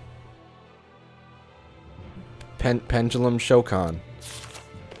it. Pendulum Shokan.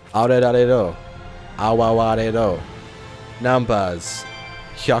 Aredaredo. Awawaredo. Numbers.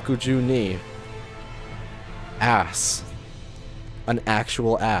 Hyakuju ni. Ass. An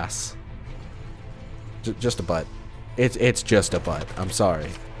actual ass. Just a butt. It's just a butt. I'm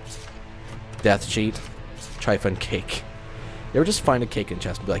sorry. Death cheat. Trifun cake. You ever just find a cake in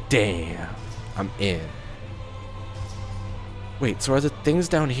chest and be like, damn, I'm in. Wait, so are the things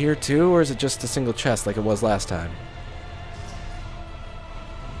down here too, or is it just a single chest like it was last time?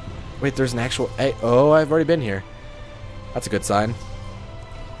 Wait, there's an actual... Oh, I've already been here. That's a good sign.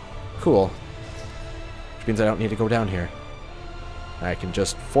 Cool. Which means I don't need to go down here. I can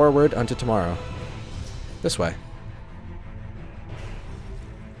just forward unto tomorrow. This way.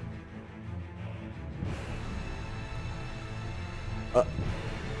 Huh.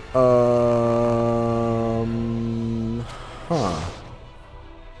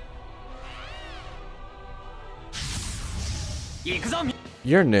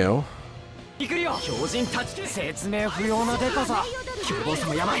 You're new. 標人たち説明不要なデカさ凶暴さ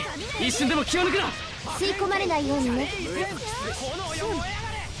もやばい一瞬でも気を抜くな吸い込まれないようにね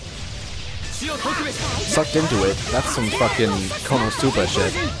Sucked into it. That's some fucking Konosuba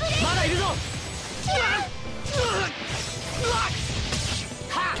shit.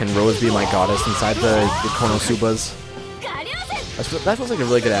 Can Rose be my goddess inside the Konosubas? That feels like a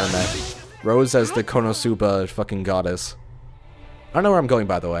really good anime. Rose as the Konosuba fucking goddess. I don't know where I'm going,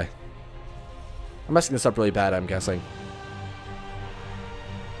 by the way. I'm messing this up really bad, I'm guessing.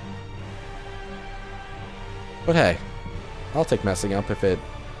 But hey, I'll take messing up if it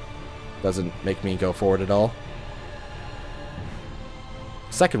doesn't make me go forward at all.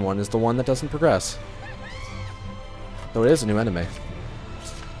 Second one is the one that doesn't progress. Though it is a new enemy.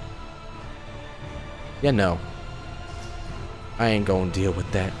 Yeah, no. I ain't gonna deal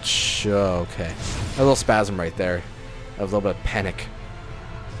with that. Okay. A little spasm right there. A little bit of panic.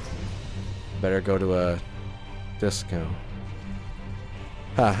 Better go to a disco.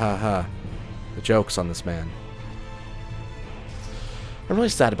 Ha ha ha. The joke's on this man. I'm really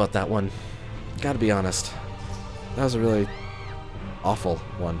sad about that one. Gotta be honest. That was a really awful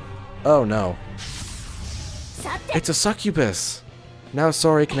one. Oh no. It's a succubus! Now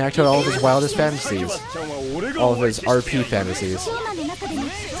Sori can act out all of his wildest fantasies. All of his RP fantasies.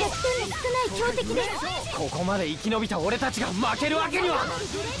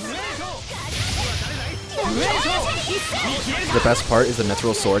 The best part is the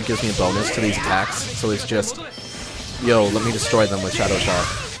Mithril Sword gives me a bonus to these attacks, so it's just, yo, let me destroy them with Shadow Shot.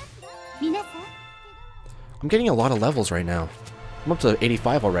 I'm getting a lot of levels right now. I'm up to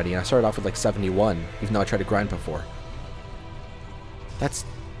 85 already, and I started off with like 71, even though I tried to grind before. That's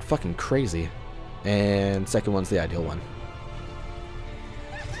fucking crazy. And second one's the ideal one.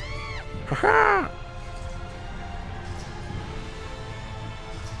 Haha!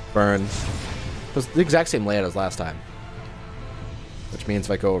 Burn. It was the exact same layout as last time. Which means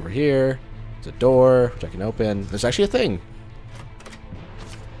if I go over here, there's a door, which I can open. There's actually a thing.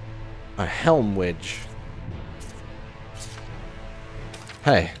 A helm wedge.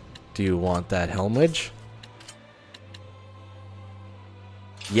 Hey, do you want that helm wedge?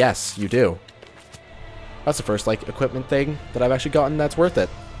 Yes, you do. That's the first, like, equipment thing that I've actually gotten that's worth it.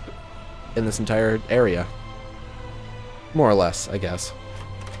 In this entire area. More or less, I guess.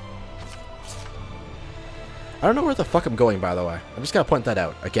 I don't know where the fuck I'm going, by the way. I'm just gonna point that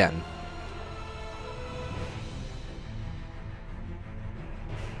out, again.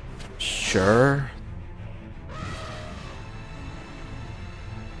 Sure.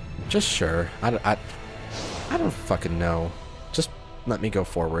 Just sure. I don't fucking know. Just let me go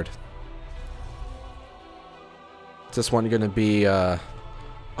forward. Is this one gonna be, oh,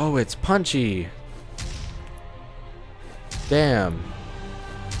 it's punchy! Damn.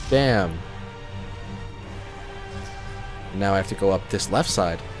 Damn. Now I have to go up this left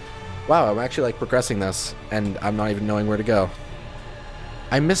side. Wow, I'm actually, like, progressing this, and I'm not even knowing where to go.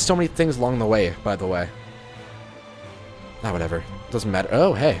 I missed so many things along the way, by the way. Ah, whatever. Doesn't matter.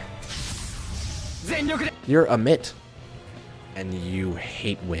 Oh, hey. You're a mitt. And you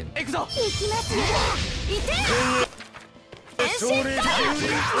hate wind.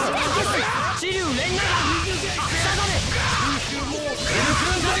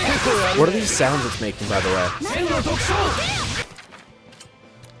 What are these sounds it's making, by the way?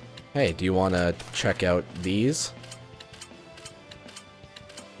 Hey, do you want to check out these?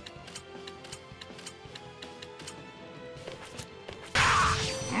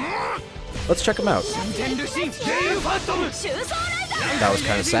 Let's check them out. That was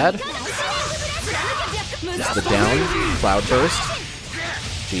kind of sad. It's the down cloud burst.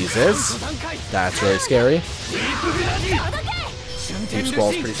 Jesus, that's really scary. Deep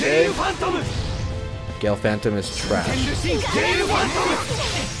Squall's pretty safe. Gale Phantom is trash.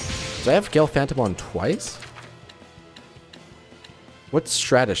 Did I have Gale Phantom on twice? What's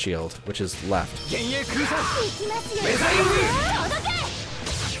Strata Shield, which is left?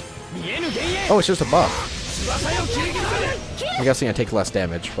 Oh, it's just a buff. I'm guessing I take less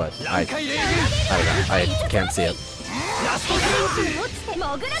damage, but I don't know. I can't see it.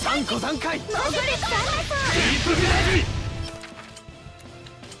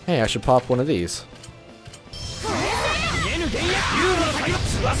 Hey, I should pop one of these.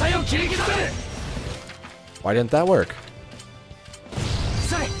 Why didn't that work?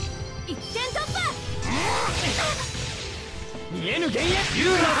 見えぬ幻影竜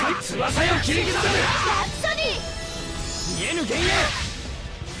の翼よ切り刻むラプソディ見えぬ幻影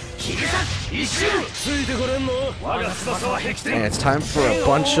切り裂く一瞬ついてこれんの我が翼は壁天 And it's time for a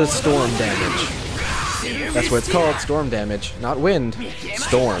bunch of storm damage. That's what it's called, storm damage. Not wind,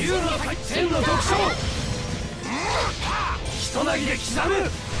 storm. 天の毒将人なぎで刻む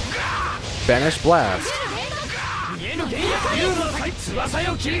Banish blast. 見えぬ幻影竜の翼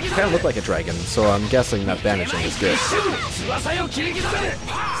よ切り刻 Kind む of look like a dragon, so I'm guessing that banishing is good. 翼よ切り刻む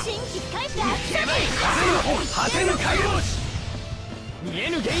新規回復風の方果てぬ海王子見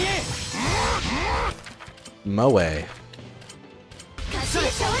えぬ幻影 Moe.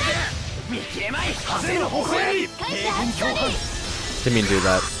 見切れまい風の方へ米軍共犯 Didn't mean to do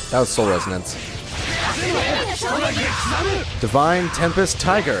that. That was soul resonance. 風の方人なぎで刻む Divine Tempest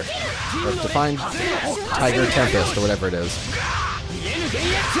Tiger. Or Divine Tiger Tempest, or whatever it is. 見えぬ幻影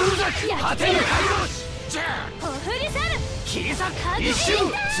通属果てぬ海王子お振り去る切り裂く一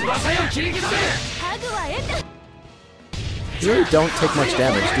瞬翼よ切り刻むハグは得た You really don't take much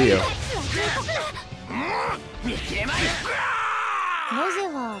damage, do you? 見切れまいロゼ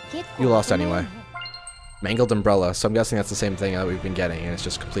は結構 You lost anyway. Mangled Umbrella, so I'm guessing that's the same thing that we've been getting, and it's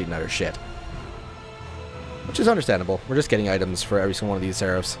just complete and utter shit. Which is understandable. We're just getting items for every single one of these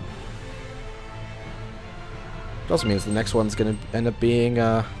seraphs. It also means the next one's gonna end up being,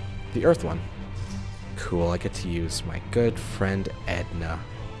 the Earth one. Cool, I get to use my good friend Edna.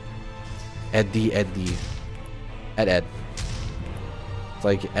 Eddie. Ed. It's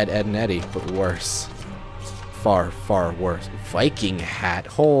like Ed, and Eddie, but worse. Far, far worse. Viking hat.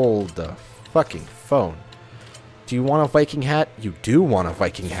 Hold the fucking phone. Do you want a Viking hat? You do want a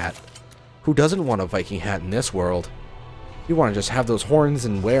Viking hat. Who doesn't want a Viking hat in this world? You want to just have those horns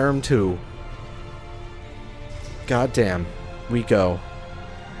and wear them too. God damn. We go.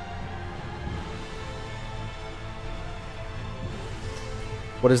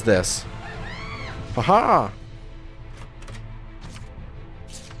 What is this? Haha!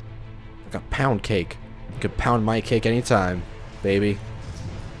 Like a pound cake. You could pound my cake anytime, baby.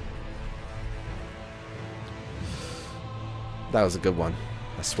 That was a good one,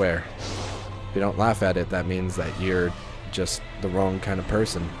 I swear. If you don't laugh at it, that means that you're just the wrong kind of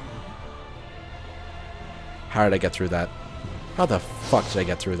person. How did I get through that? How the fuck did I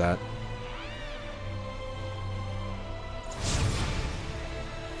get through that?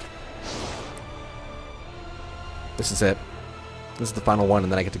 This is it. This is the final one,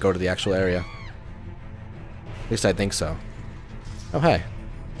 and then I get to go to the actual area. At least I think so. Oh, hey.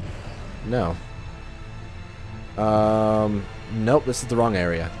 No. Nope, this is the wrong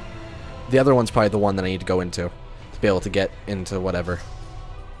area. The other one's probably the one that I need to go into to be able to get into whatever.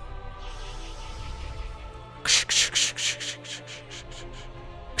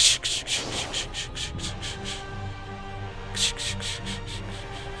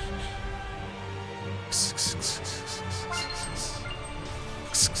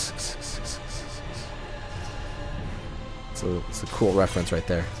 So it's a cool reference right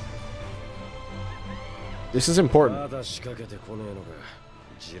there. This is important. まだ仕掛けてこねえのか。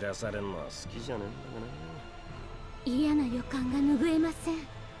じらされんのは好きじゃねえんだがな。嫌な予感が拭えません。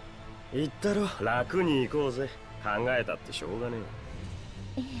言ったろ、楽に行こうぜ。考えたってしょうがね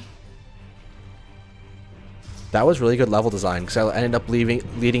え。That was really good level design, because I ended up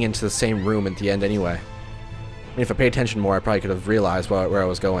leading into the same room at the end anyway. I mean, if I paid attention more, I probably could have realized where I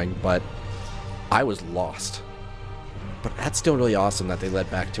was going, but I was lost. But that's still really awesome that they led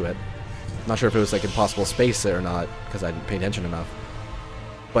back to it. I'm not sure if it was like impossible space or not, because I didn't pay attention enough.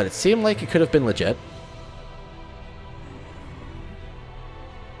 But it seemed like it could have been legit.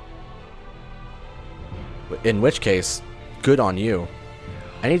 In which case, good on you.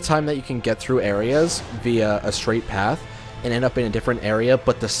 Anytime that you can get through areas via a straight path and end up in a different area,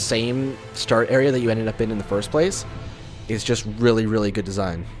 but the same start area that you ended up in the first place, is just really, really good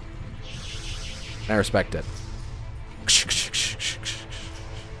design. I respect it.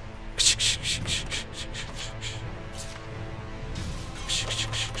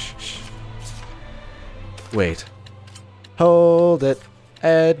 Wait. Hold it.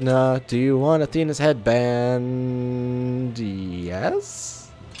 Edna, do you want Athena's headband?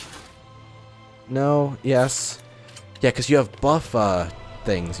 Yes? No? Yes? Yeah, because you have buff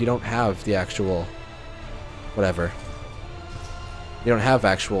things. You don't have the actual... whatever. You don't have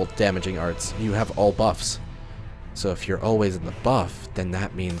actual damaging arts. You have all buffs. So if you're always in the buff, then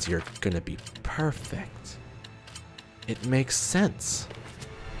that means you're gonna be perfect. It makes sense.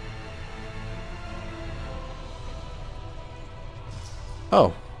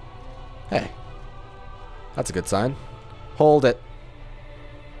 Oh. Hey. That's a good sign. Hold it.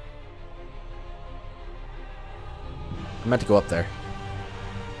 I meant to go up there.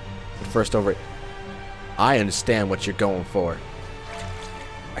 But first over... I understand what you're going for.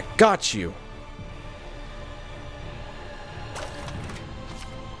 I got you!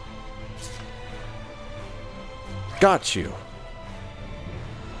 Got you!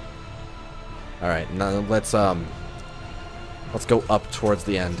 Alright, now let's go up towards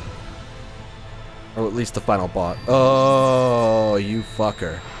the end. Or at least the final boss. Oh, you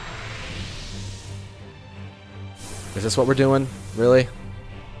fucker. Is this what we're doing? Really?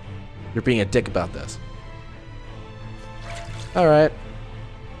 You're being a dick about this. Alright.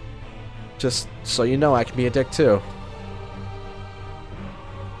 Just so you know, I can be a dick too.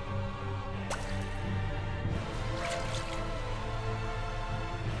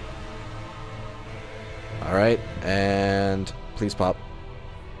 Alright, and please pop.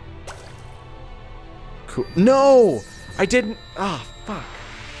 Cool. No! I didn't. Ah, oh, fuck.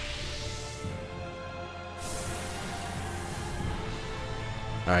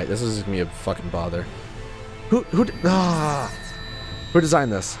 Alright, this is gonna be a fucking bother. Who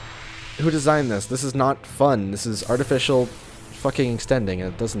designed this? Who designed this? This is not fun. This is artificial fucking extending,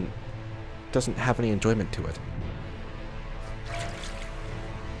 and it doesn't have any enjoyment to it.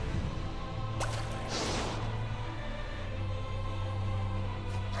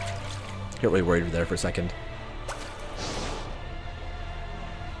 Get really worried there for a second.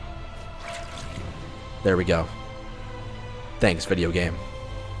 There we go. Thanks, video game.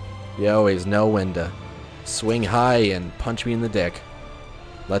 You always know when to swing high and punch me in the dick.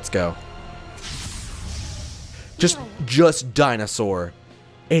 Let's go. Just dinosaur.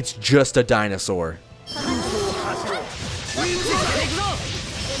 It's just a dinosaur.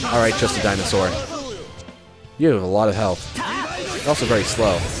 Alright, just a dinosaur. You have a lot of health. You're also very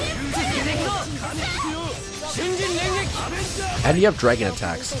slow. And you have dragon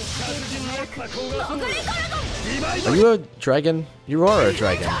attacks. Are you a dragon? You are a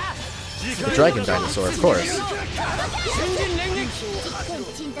dragon. A dragon dinosaur, of course.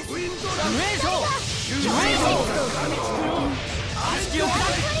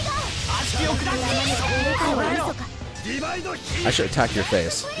 I should attack your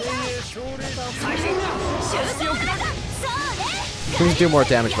face. Please do more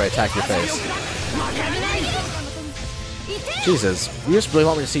damage if I attack your face. Jesus, you just really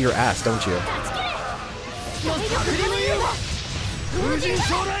want me to see your ass, don't you?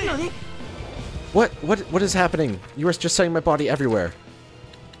 What is happening? You are just setting my body everywhere.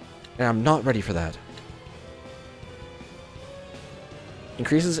 And I'm not ready for that.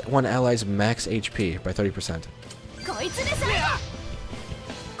 Increases one ally's max HP by 30%.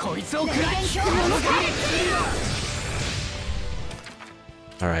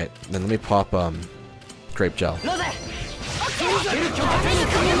 Alright, then let me pop grape gel.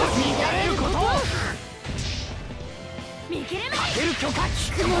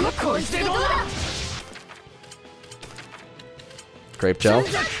 Grape gel.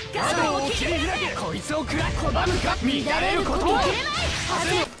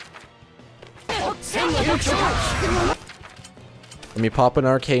 Let me pop an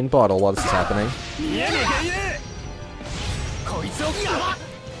arcane bottle while this is happening.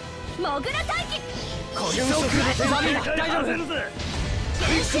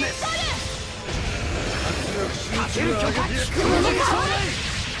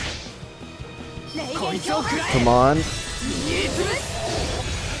 Come on.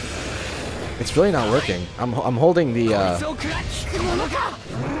 It's really not working. I'm holding the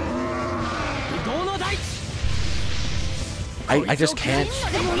I just can't.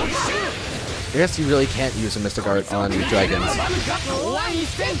 I guess you really can't use a Mystic Art on dragons.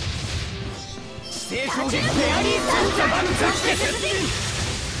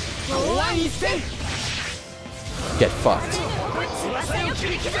 Get fucked.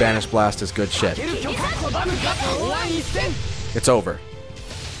 Banish Blast is good shit. It's over.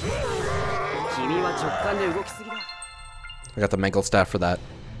 I got the Mangle Staff for that.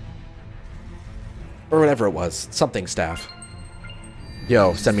 Or whatever it was. Something staff.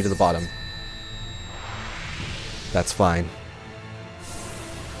 Yo, send me to the bottom. That's fine.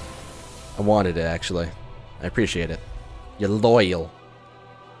 I wanted it, actually. I appreciate it. You're loyal.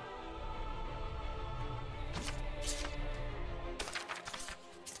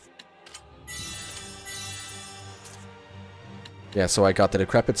 Yeah, so I got the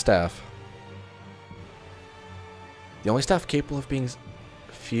Decrepit Staff. The only staff capable of being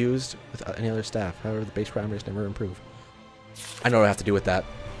fused with any other staff. However, the base parameters never improve. I know what I have to do with that.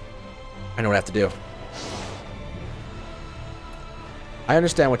 I know what I have to do. I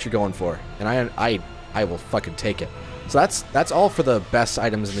understand what you're going for, and I will fucking take it. So that's all for the best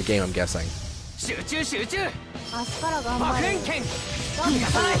items in the game, I'm guessing. 集中集中。明日から頑張る。爆炎剣。逃が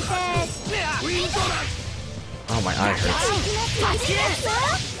さない。Oh, my eye hurts.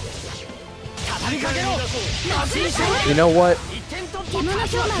 畳みかけろ。マシンショー。 You know what? 一点突破。獣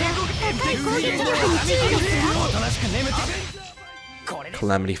氷馬は高い攻撃力に注意ですわ。おとなしく眠ってこれで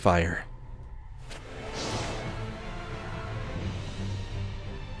Calamity Fire.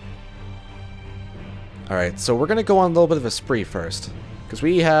 Alright, so we're gonna go on a little bit of a spree first. Because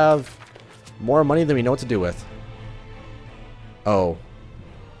we have more money than we know what to do with. Oh.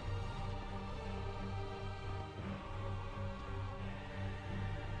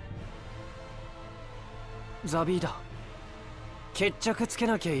 Zabida. 決着つけ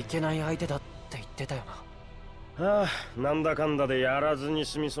なきゃいけない相手だって言ってたよな。はあ、なんだかんだでやらずに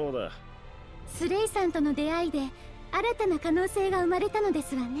済みそうだ。スレイさんとの出会いで新たな可能性が生まれたので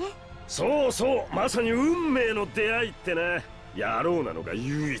すわね。そうそう、まさに運命の出会いってな。野郎なのが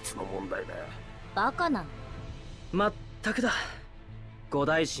唯一の問題だ。バカなの。まったくだ。五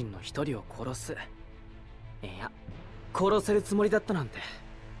大神の一人を殺す。いや、殺せるつもりだったなんて。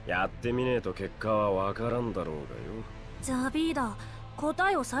やってみねえと結果はわからんだろうがよ。ザビーダ、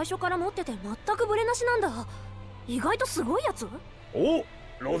答えを最初から持ってて全くブレなしなんだ。意外とすごいやつ。お、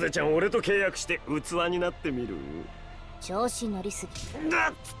ロゼちゃん俺と契約して器になってみる。調子乗りすぎ。だ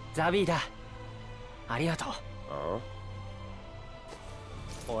っ。ザビーだ。ありがとう。あ？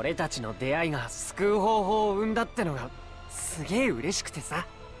俺たちの出会いが救う方法を生んだってのがすげえ嬉しくてさ。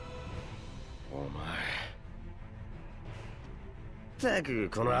お前。ったく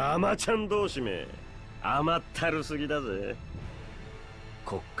このアマちゃん同士め甘ったるすぎだぜ。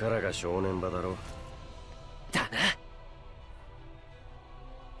こっからが正念場だろ。だな。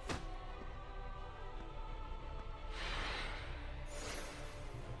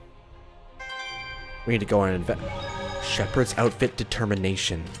We need to go on an Shepherd's outfit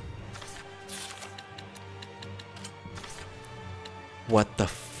determination. What the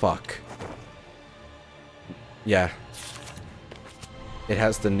fuck? Yeah. It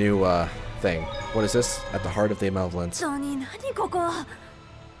has the new thing. What is this? At the heart of the Malevolence. 何ここ。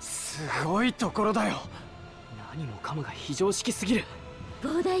すごいところだよ。何もかもが非常識すぎる。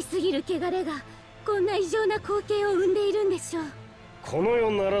膨大すぎる汚れがこんな異常な光景を生んでいるんでしょう。この世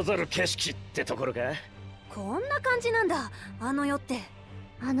ならざる景色ってところか。こんな感じなんだ、あの世って。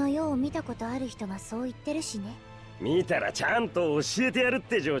あの世を見たことある人がそう言ってるしね。見たらちゃんと教えてやるっ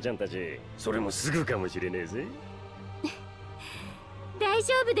て嬢ちゃんたち。それもすぐかもしれねえぜ。大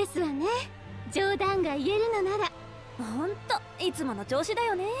丈夫ですわね。冗談が言えるのなら。ほんといつもの調子だ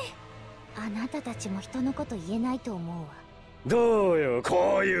よね。あなたたちも人のこと言えないと思うわ。どうよ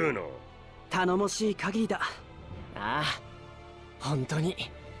こういうの。頼もしい限りだ。ああ、本当に。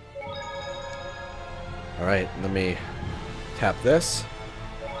Alright, let me tap this.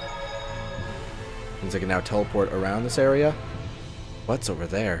 Means I can now teleport around this area. What's over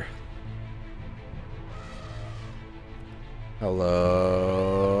there?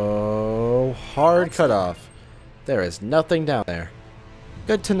 Hello? Hard cutoff. There is nothing down there.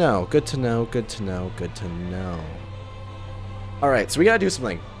 Good to know, good to know, good to know, good to know. Alright, so we gotta do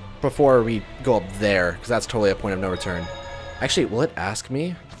something before we go up there, because that's totally a point of no return. Actually, will it ask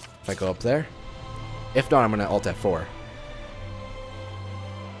me if I go up there? If not, I'm gonna Alt F4.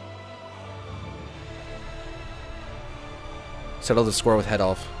 Settle the score with head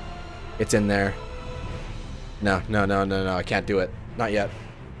off. It's in there. No, I can't do it. Not yet.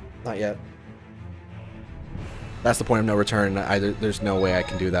 Not yet. That's the point of no return. There's no way I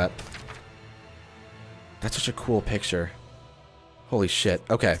can do that. That's such a cool picture. Holy shit.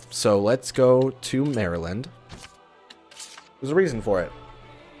 Okay, so let's go to Maryland. There's a reason for it.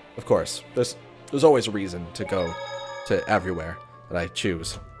 Of course. There's always a reason to go to everywhere that I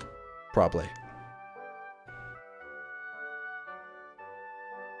choose. Probably.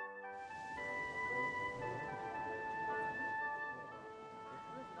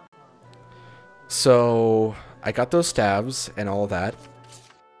 So, I got those stabs and all that.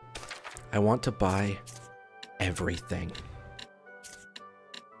 I want to buy everything.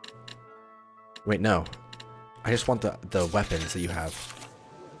 Wait, no. I just want the weapons that you have.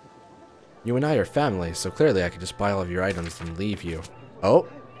 You and I are family, so clearly I could just buy all of your items and leave you. Oh?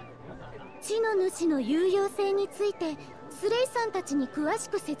 地の主の有用性についてスレイさんたちに詳し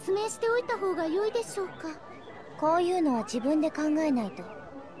く説明しておいた方が良いでしょうか。こういうのは自分で考えないと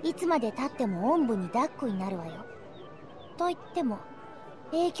いつまで経ってもおんぶに抱っこになるわよ。と言っても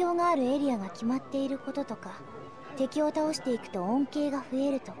影響があるエリアが決まっていることとか、敵を倒していくと恩恵が増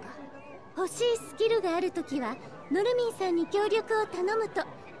えるとか。欲しいスキルがあるときはノルミンさんに協力を頼むと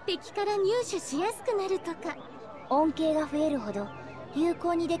敵から入手しやすくなるとか。恩恵が増えるほど有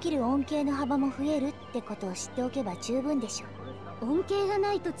効にできる恩恵の幅も増えるってことを知っておけば十分でしょう。恩恵が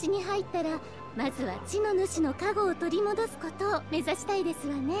ないと血に入ったら、まずは血の主の加護を取り戻すことを目指したいです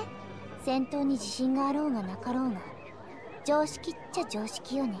わね。戦闘に自信があろうがなかろうが、常識っちゃ常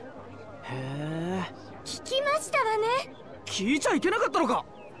識よね。へえ、聞きましたわね。聞いちゃいけなかったのか。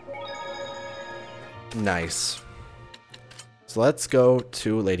Nice. So let's go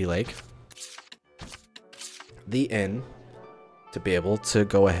to Lady Lake, the inn, to be able to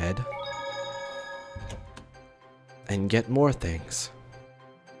go ahead and get more things.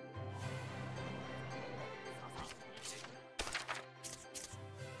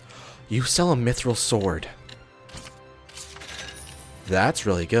 You sell a mithril sword. That's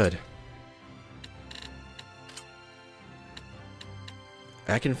really good.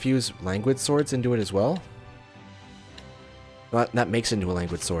 I can fuse languid swords into it as well? That makes it into a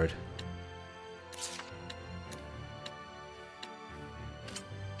languid sword.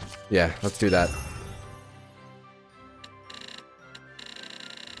 Yeah, let's do that.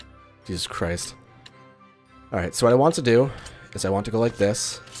 Jesus Christ. Alright, so what I want to do is I want to go like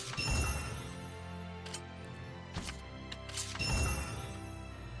this.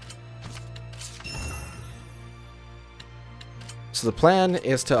 So the plan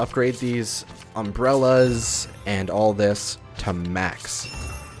is to upgrade these umbrellas and all this to max.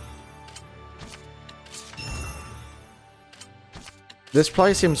 This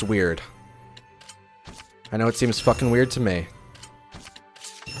probably seems weird. I know it seems fucking weird to me.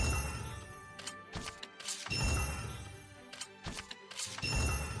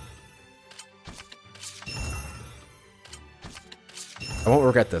 I won't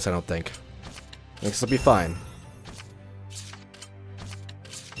regret this, I don't think. I think this will be fine.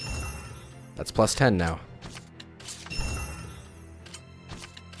 That's plus 10 now.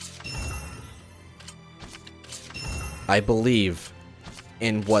 I believe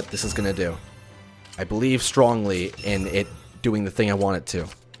in what this is gonna do. I believe strongly in it doing the thing I want it to.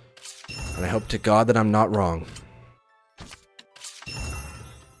 And I hope to God that I'm not wrong.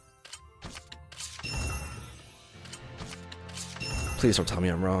 Please don't tell me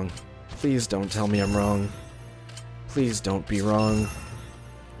I'm wrong. Please don't tell me I'm wrong. Please don't be wrong.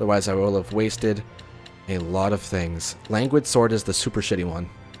 Otherwise I will have wasted a lot of things. Languid sword is the super shitty one.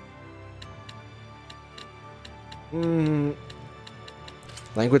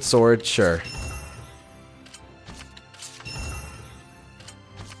 Languid sword, sure.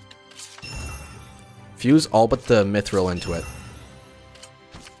 Fuse all but the mithril into it.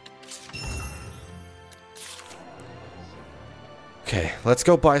 Okay, let's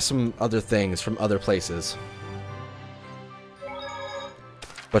go buy some other things from other places.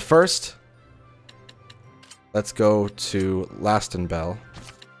 But first, let's go to Lastenbell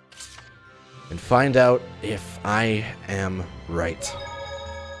and find out if I am right.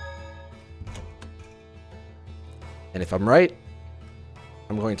 And if I'm right,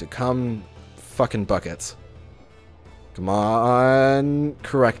 I'm going to come fucking buckets. Come on,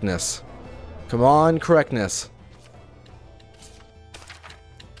 correctness. Come on, correctness.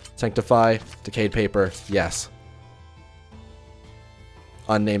 Sanctify, decayed paper, yes.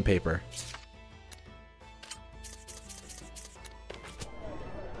 Unnamed paper.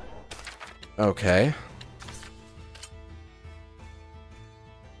 Okay.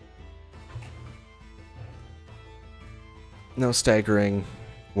 No staggering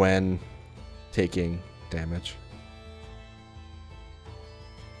when taking damage.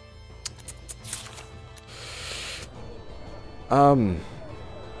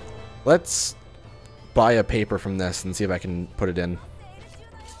 Let's buy a paper from this and see if I can put it in.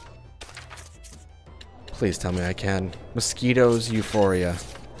 Please tell me I can. Mosquitoes, euphoria.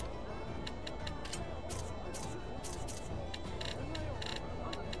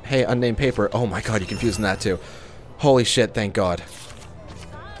 Hey, unnamed paper. Oh my god, you confusing that too. Holy shit, thank god.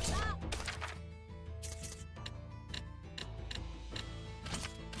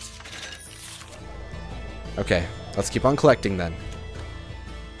 Okay, let's keep on collecting then.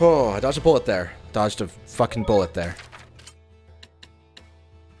 Oh, I dodged a bullet there. Dodged a fucking bullet there.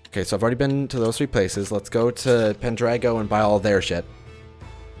 Okay, so I've already been to those 3 places. Let's go to Pendrago and buy all their shit.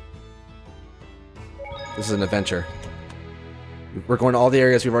 This is an adventure. We're going to all the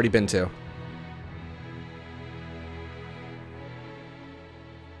areas we've already been to.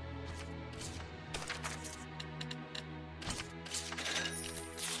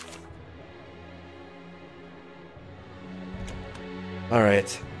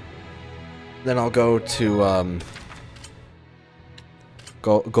 Alright. Then I'll go to,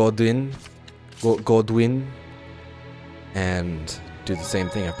 Godwin, and do the same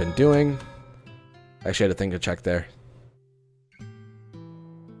thing I've been doing. Actually, I had a thing to check there.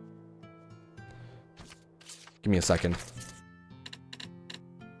 Give me a second.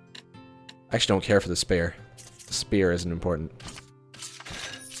 I actually don't care for the spear. The spear isn't important.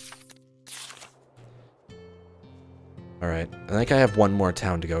 Alright, I think I have one more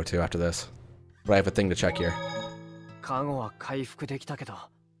town to go to after this. But I have a thing to check here. カゴは回復できたけど、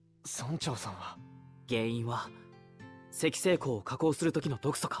村長さんは原因は赤星鉱を加工する時の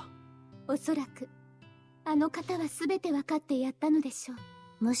毒素か。おそらくあの方は全て分かってやったのでしょう。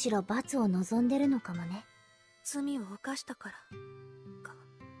むしろ罰を望んでるのかもね。罪を犯したからか。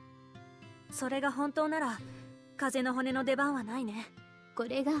それが本当なら風の骨の出番はないね。こ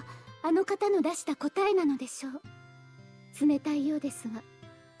れがあの方の出した答えなのでしょう。冷たいようですが、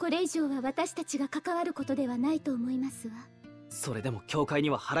これ以上は私たちが関わることではないと思いますわ。それでも教会に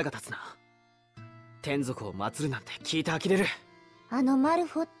は腹が立つな。天族を祀るなんて聞いて呆れる。あのマル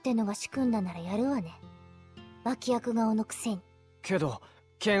フォってのが仕組んだならやるわね。脇役顔のくせに。けど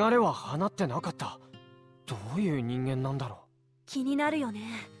汚れは放ってなかった。どういう人間なんだろう。気になるよね。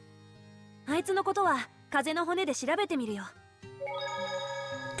あいつのことは風の骨で調べてみるよ。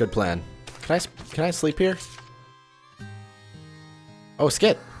 Good plan. Can I sleep here? Oh,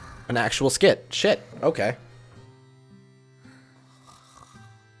 skit. An actual skit. Shit. Okay.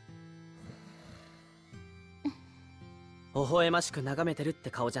 微笑ましく眺めてるって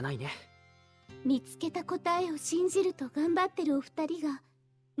顔じゃないね。見つけた答えを信じると頑張ってるお二人が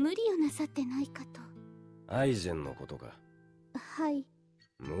無理をなさってないかと。アイゼンのことか。はい。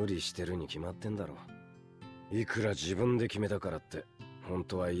無理してるに決まってんだろ。いくら自分で決めたからって本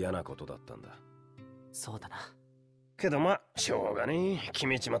当は嫌なことだったんだ。そうだな。けどまあしょうがねえ。決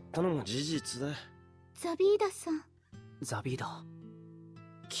めちまったのも事実だ。ザビーダさん。ザビーダ、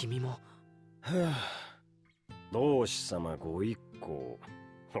君も。はあ、同志様ご一行。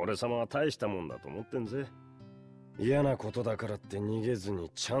俺様は大したもんだと思ってんぜ。嫌なことだからって逃げず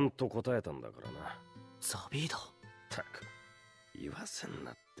にちゃんと答えたんだからな。ザビーダ。たく言わせん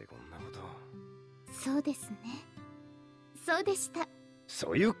なってこんなこと。そうですね。そうでした。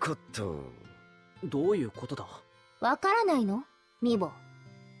そういうこと。どういうことだ。わからないのミボ。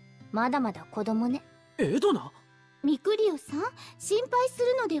まだまだ子供ね。エドナ。ミクリオさん、心配す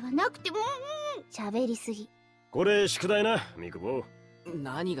るのではなくても。喋りすぎ。これ宿題な、ミクボ。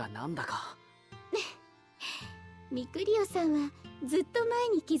何が何だか。ミクリオさんはずっと前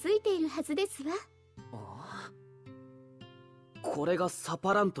に気づいているはずですわ。これがサ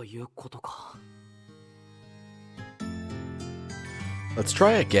パランということか。Let's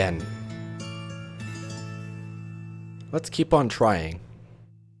try again. Let's keep on trying.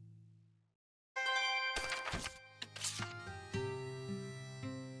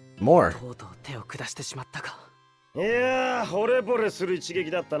 More. とうとう手を下してしまったか。いやー、惚れ惚れする一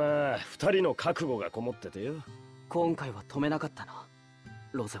撃だったな。二人の覚悟がこもっててよ。今回は止めなかったな、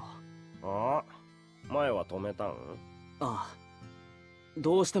ロゼは。ああ、前は止めたん？ああ、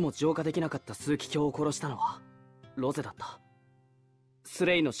どうしても浄化できなかった枢機卿を殺したのはロゼだった。ス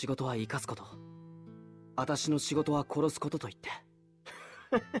レイの仕事は生かすこと、私の仕事は殺すことと言って。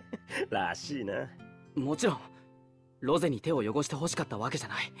らしいな。もちろんロゼに手を汚してほしかったわけじゃ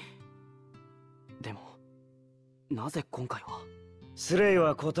ない。でもなぜ今回は。スレイ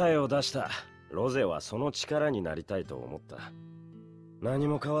は答えを出した。ロゼはその力になりたいと思った。何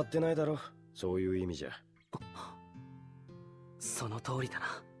も変わってないだろ。そういう意味じゃ。その通りだな。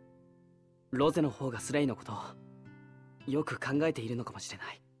ロゼの方がスレイのことをよく考えているのかもしれな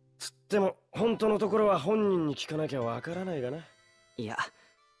い。つっても本当のところは本人に聞かなきゃわからないがな。いや、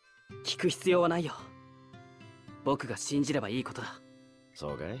聞く必要はないよ。僕が信じればいいことだ。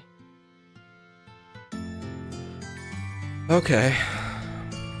そうかい？ Okay.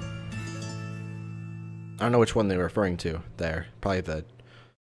 I don't know which one they were referring to there. Probably the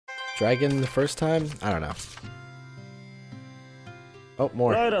dragon the first time? I don't know. Oh,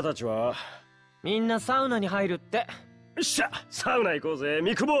 more. ライラたちはみんなサウナに入るって。よっしゃ、サウナ行こうぜ、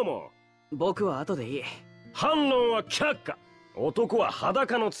ミクボーも。僕は後でいい。反論は却下。男は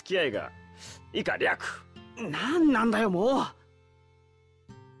裸の付き合いが以下略。なんなんだよもう。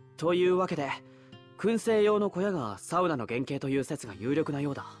というわけで燻製用の小屋がサウナの原型という説が有力な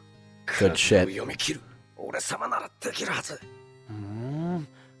ようだ。Good shit. 読み切る。俺様ならできるはず。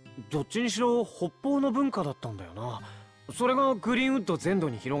どっちにしろ北方の文化だったんだよな。それがグリーンウッド全土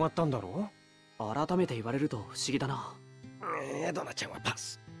に広がったんだろう。改めて言われると不思議だな。エドナちゃんはパ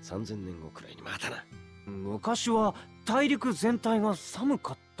ス。3000年後くらいにまたな。昔は大陸全体が寒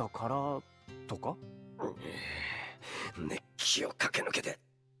かったからとか。熱気を駆け抜けて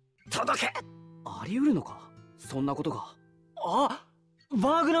届け。あり得るのか、そんなことが。あ、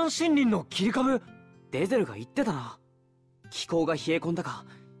バーグラン森林の切り株。デゼルが言ってたな。気候が冷え込んだか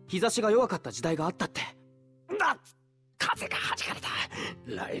日差しが弱かった時代があったって。だ。風が弾かれ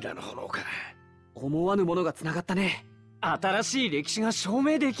た。ライラの炎か。思わぬものが繋がったね。新しい歴史が証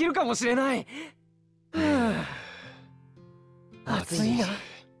明できるかもしれない。暑いな。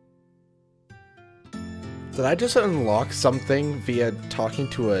Did I just unlock something via talking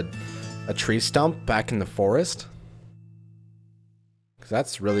to a tree stump back in the forest? Because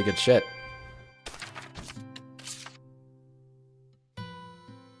that's really good shit.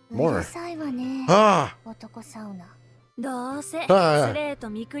 More. Ah! どうせスレイと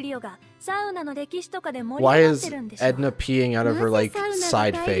ミクリオがサウナの歴史とかで盛り Why 上がっ is てるんでしょ。 Edna peeing out of her like なぜサウ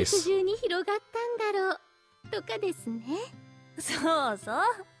side ナが大陸 face? 中に広がったんだろうとかですね。そうそう。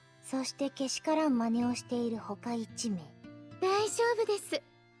そしてけしからん真似をしている他1名。大丈夫です。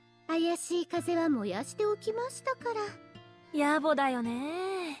怪しい風は燃やしておきましたから。野暮だよ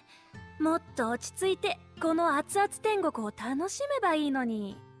ね。もっと落ち着いてこの熱々天国を楽しめばいいの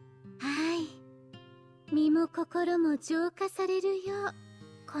に。はい。身も心も浄化されるよう。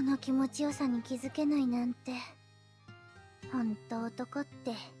この気持ちよさに気づけないなんて。本当男っ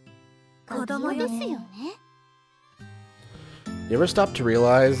て子供よですよね。You ever stop to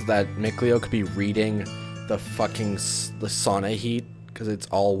realize that Mikleo could be reading the fucking the sauna heat because it's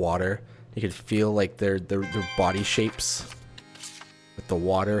all water? You could feel like their body shapes with the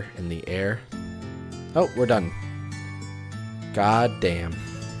water and the air. Oh, we're done. God damn.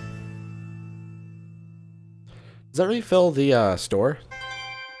 Does that refill the store?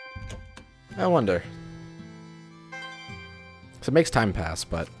 I wonder. So it makes time pass,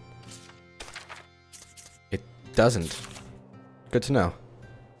 but it doesn't. Good to know.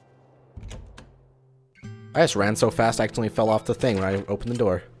 I just ran so fast I accidentally fell off the thing when I opened the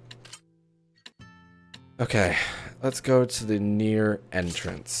door. Okay, let's go to the near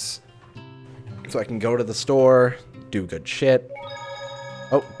entrance. So I can go to the store, do good shit.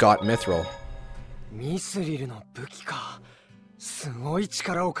 Oh, got mithril. ミスリルの武器か。すごい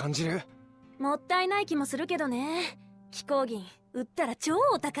力を感じる。もったいない気もするけどね。気候銀売ったら超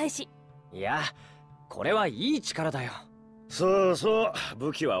お高いし。いや、これはいい力だよ。そうそう、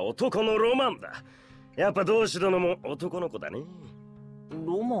武器は男のロマンだ。やっぱ同志殿も男の子だね。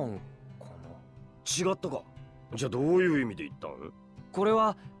ロマンかな。違ったか。じゃあどういう意味で言ったん？これ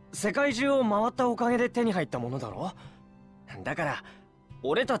は世界中を回ったおかげで手に入ったものだろ。だから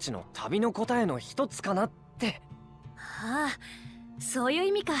俺たちの旅の答えの一つかなって。ああ、そういう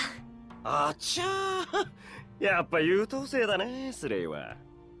意味か。あちゃー、やっぱ優等生だね、スレイは。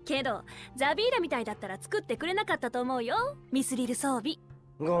けどザビーラみたいだったら作ってくれなかったと思うよ、ミスリル装備。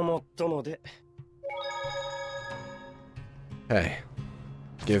ごもっともで。Hey,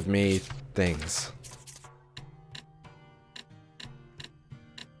 give me things.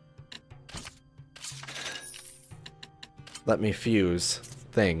 Let me fuse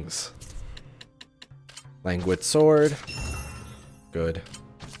things. Languid sword. Good.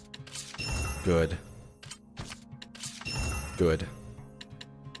 Good. Good.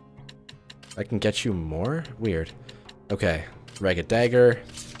 I can get you more? Weird. Okay. Ragged dagger.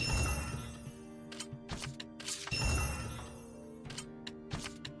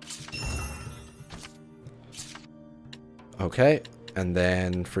 Okay. And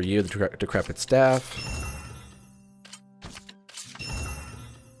then for you, the decrepit staff.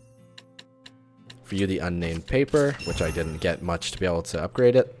 For you, the unnamed paper, which I didn't get much to be able to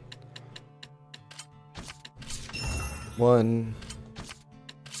upgrade it. 1,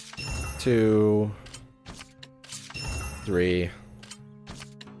 2, 3,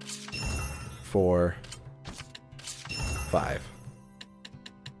 4, 5.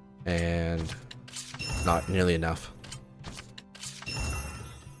 And not nearly enough.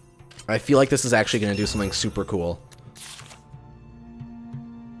 I feel like this is actually going to do something super cool.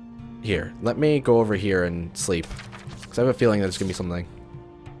 Here, let me go over here and sleep. Because I have a feeling there's going to be something.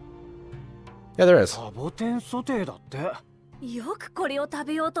 Yeah, there is. サボテンソテーだって。よくこれを食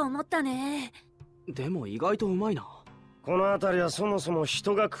べようと思ったね。でも意外とうまいな。この辺りはそもそも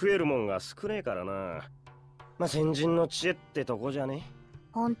人が食えるもんが少ねえからな。まあ、先人の知恵ってとこじゃね。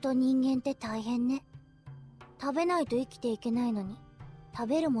ほんと人間って大変ね。食べないと生きていけないのに、食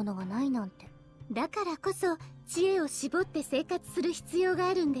べるものがないなんて。だからこそ知恵を絞って生活する必要が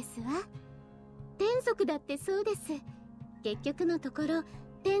あるんですわ。天族だってそうです。結局のところ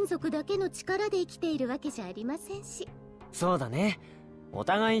天族だけの力で生きているわけじゃありませんし。そうだね。お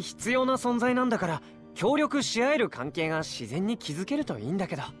互い必要な存在なんだから協力し合える関係が自然に築けるといいんだ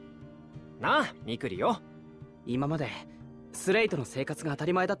けどなあ、ミクリよ。今までスレイとの生活が当た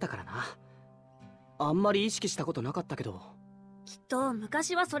り前だったからな。あんまり意識したことなかったけど。きっと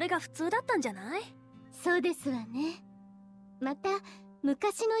昔はそれが普通だったんじゃない？そうですわね。また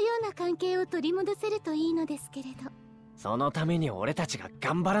昔のような関係を取り戻せるといいのですけれど。そのために俺たちが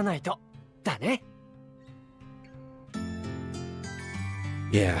頑張らないとだね。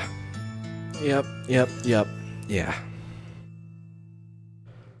 Yeah. Yep, yep, yep, yeah.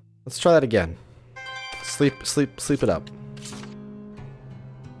 Let's try that again. Sleep it up.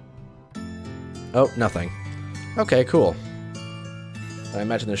 Oh, nothing. Okay, cool. I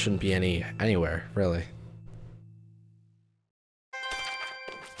imagine there shouldn't be anywhere, really.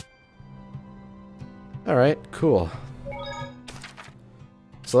 Alright, cool.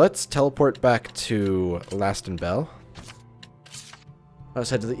 So let's teleport back to Last and Bell. Let's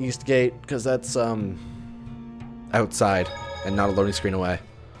head to the east gate, because that's, outside, and not a loading screen away.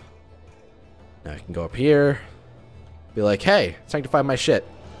 Now I can go up here, be like, hey, sanctify my shit.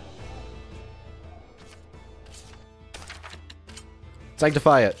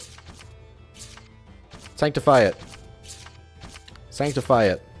 Sanctify it. Sanctify it. Sanctify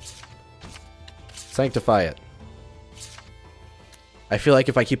it. Sanctify it. I feel like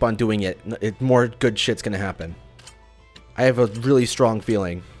if I keep on doing it, more good shit's gonna happen. I have a really strong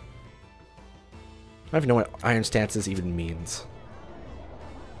feeling. I don't even know what Iron Stances even means.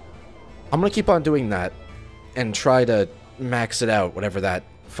 I'm gonna keep on doing that and try to max it out, whatever that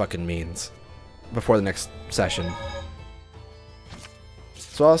fucking means, before the next session.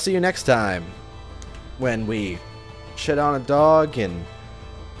 So I'll see you next time when we shit on a dog and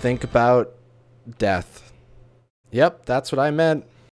think about death. Yep, that's what I meant.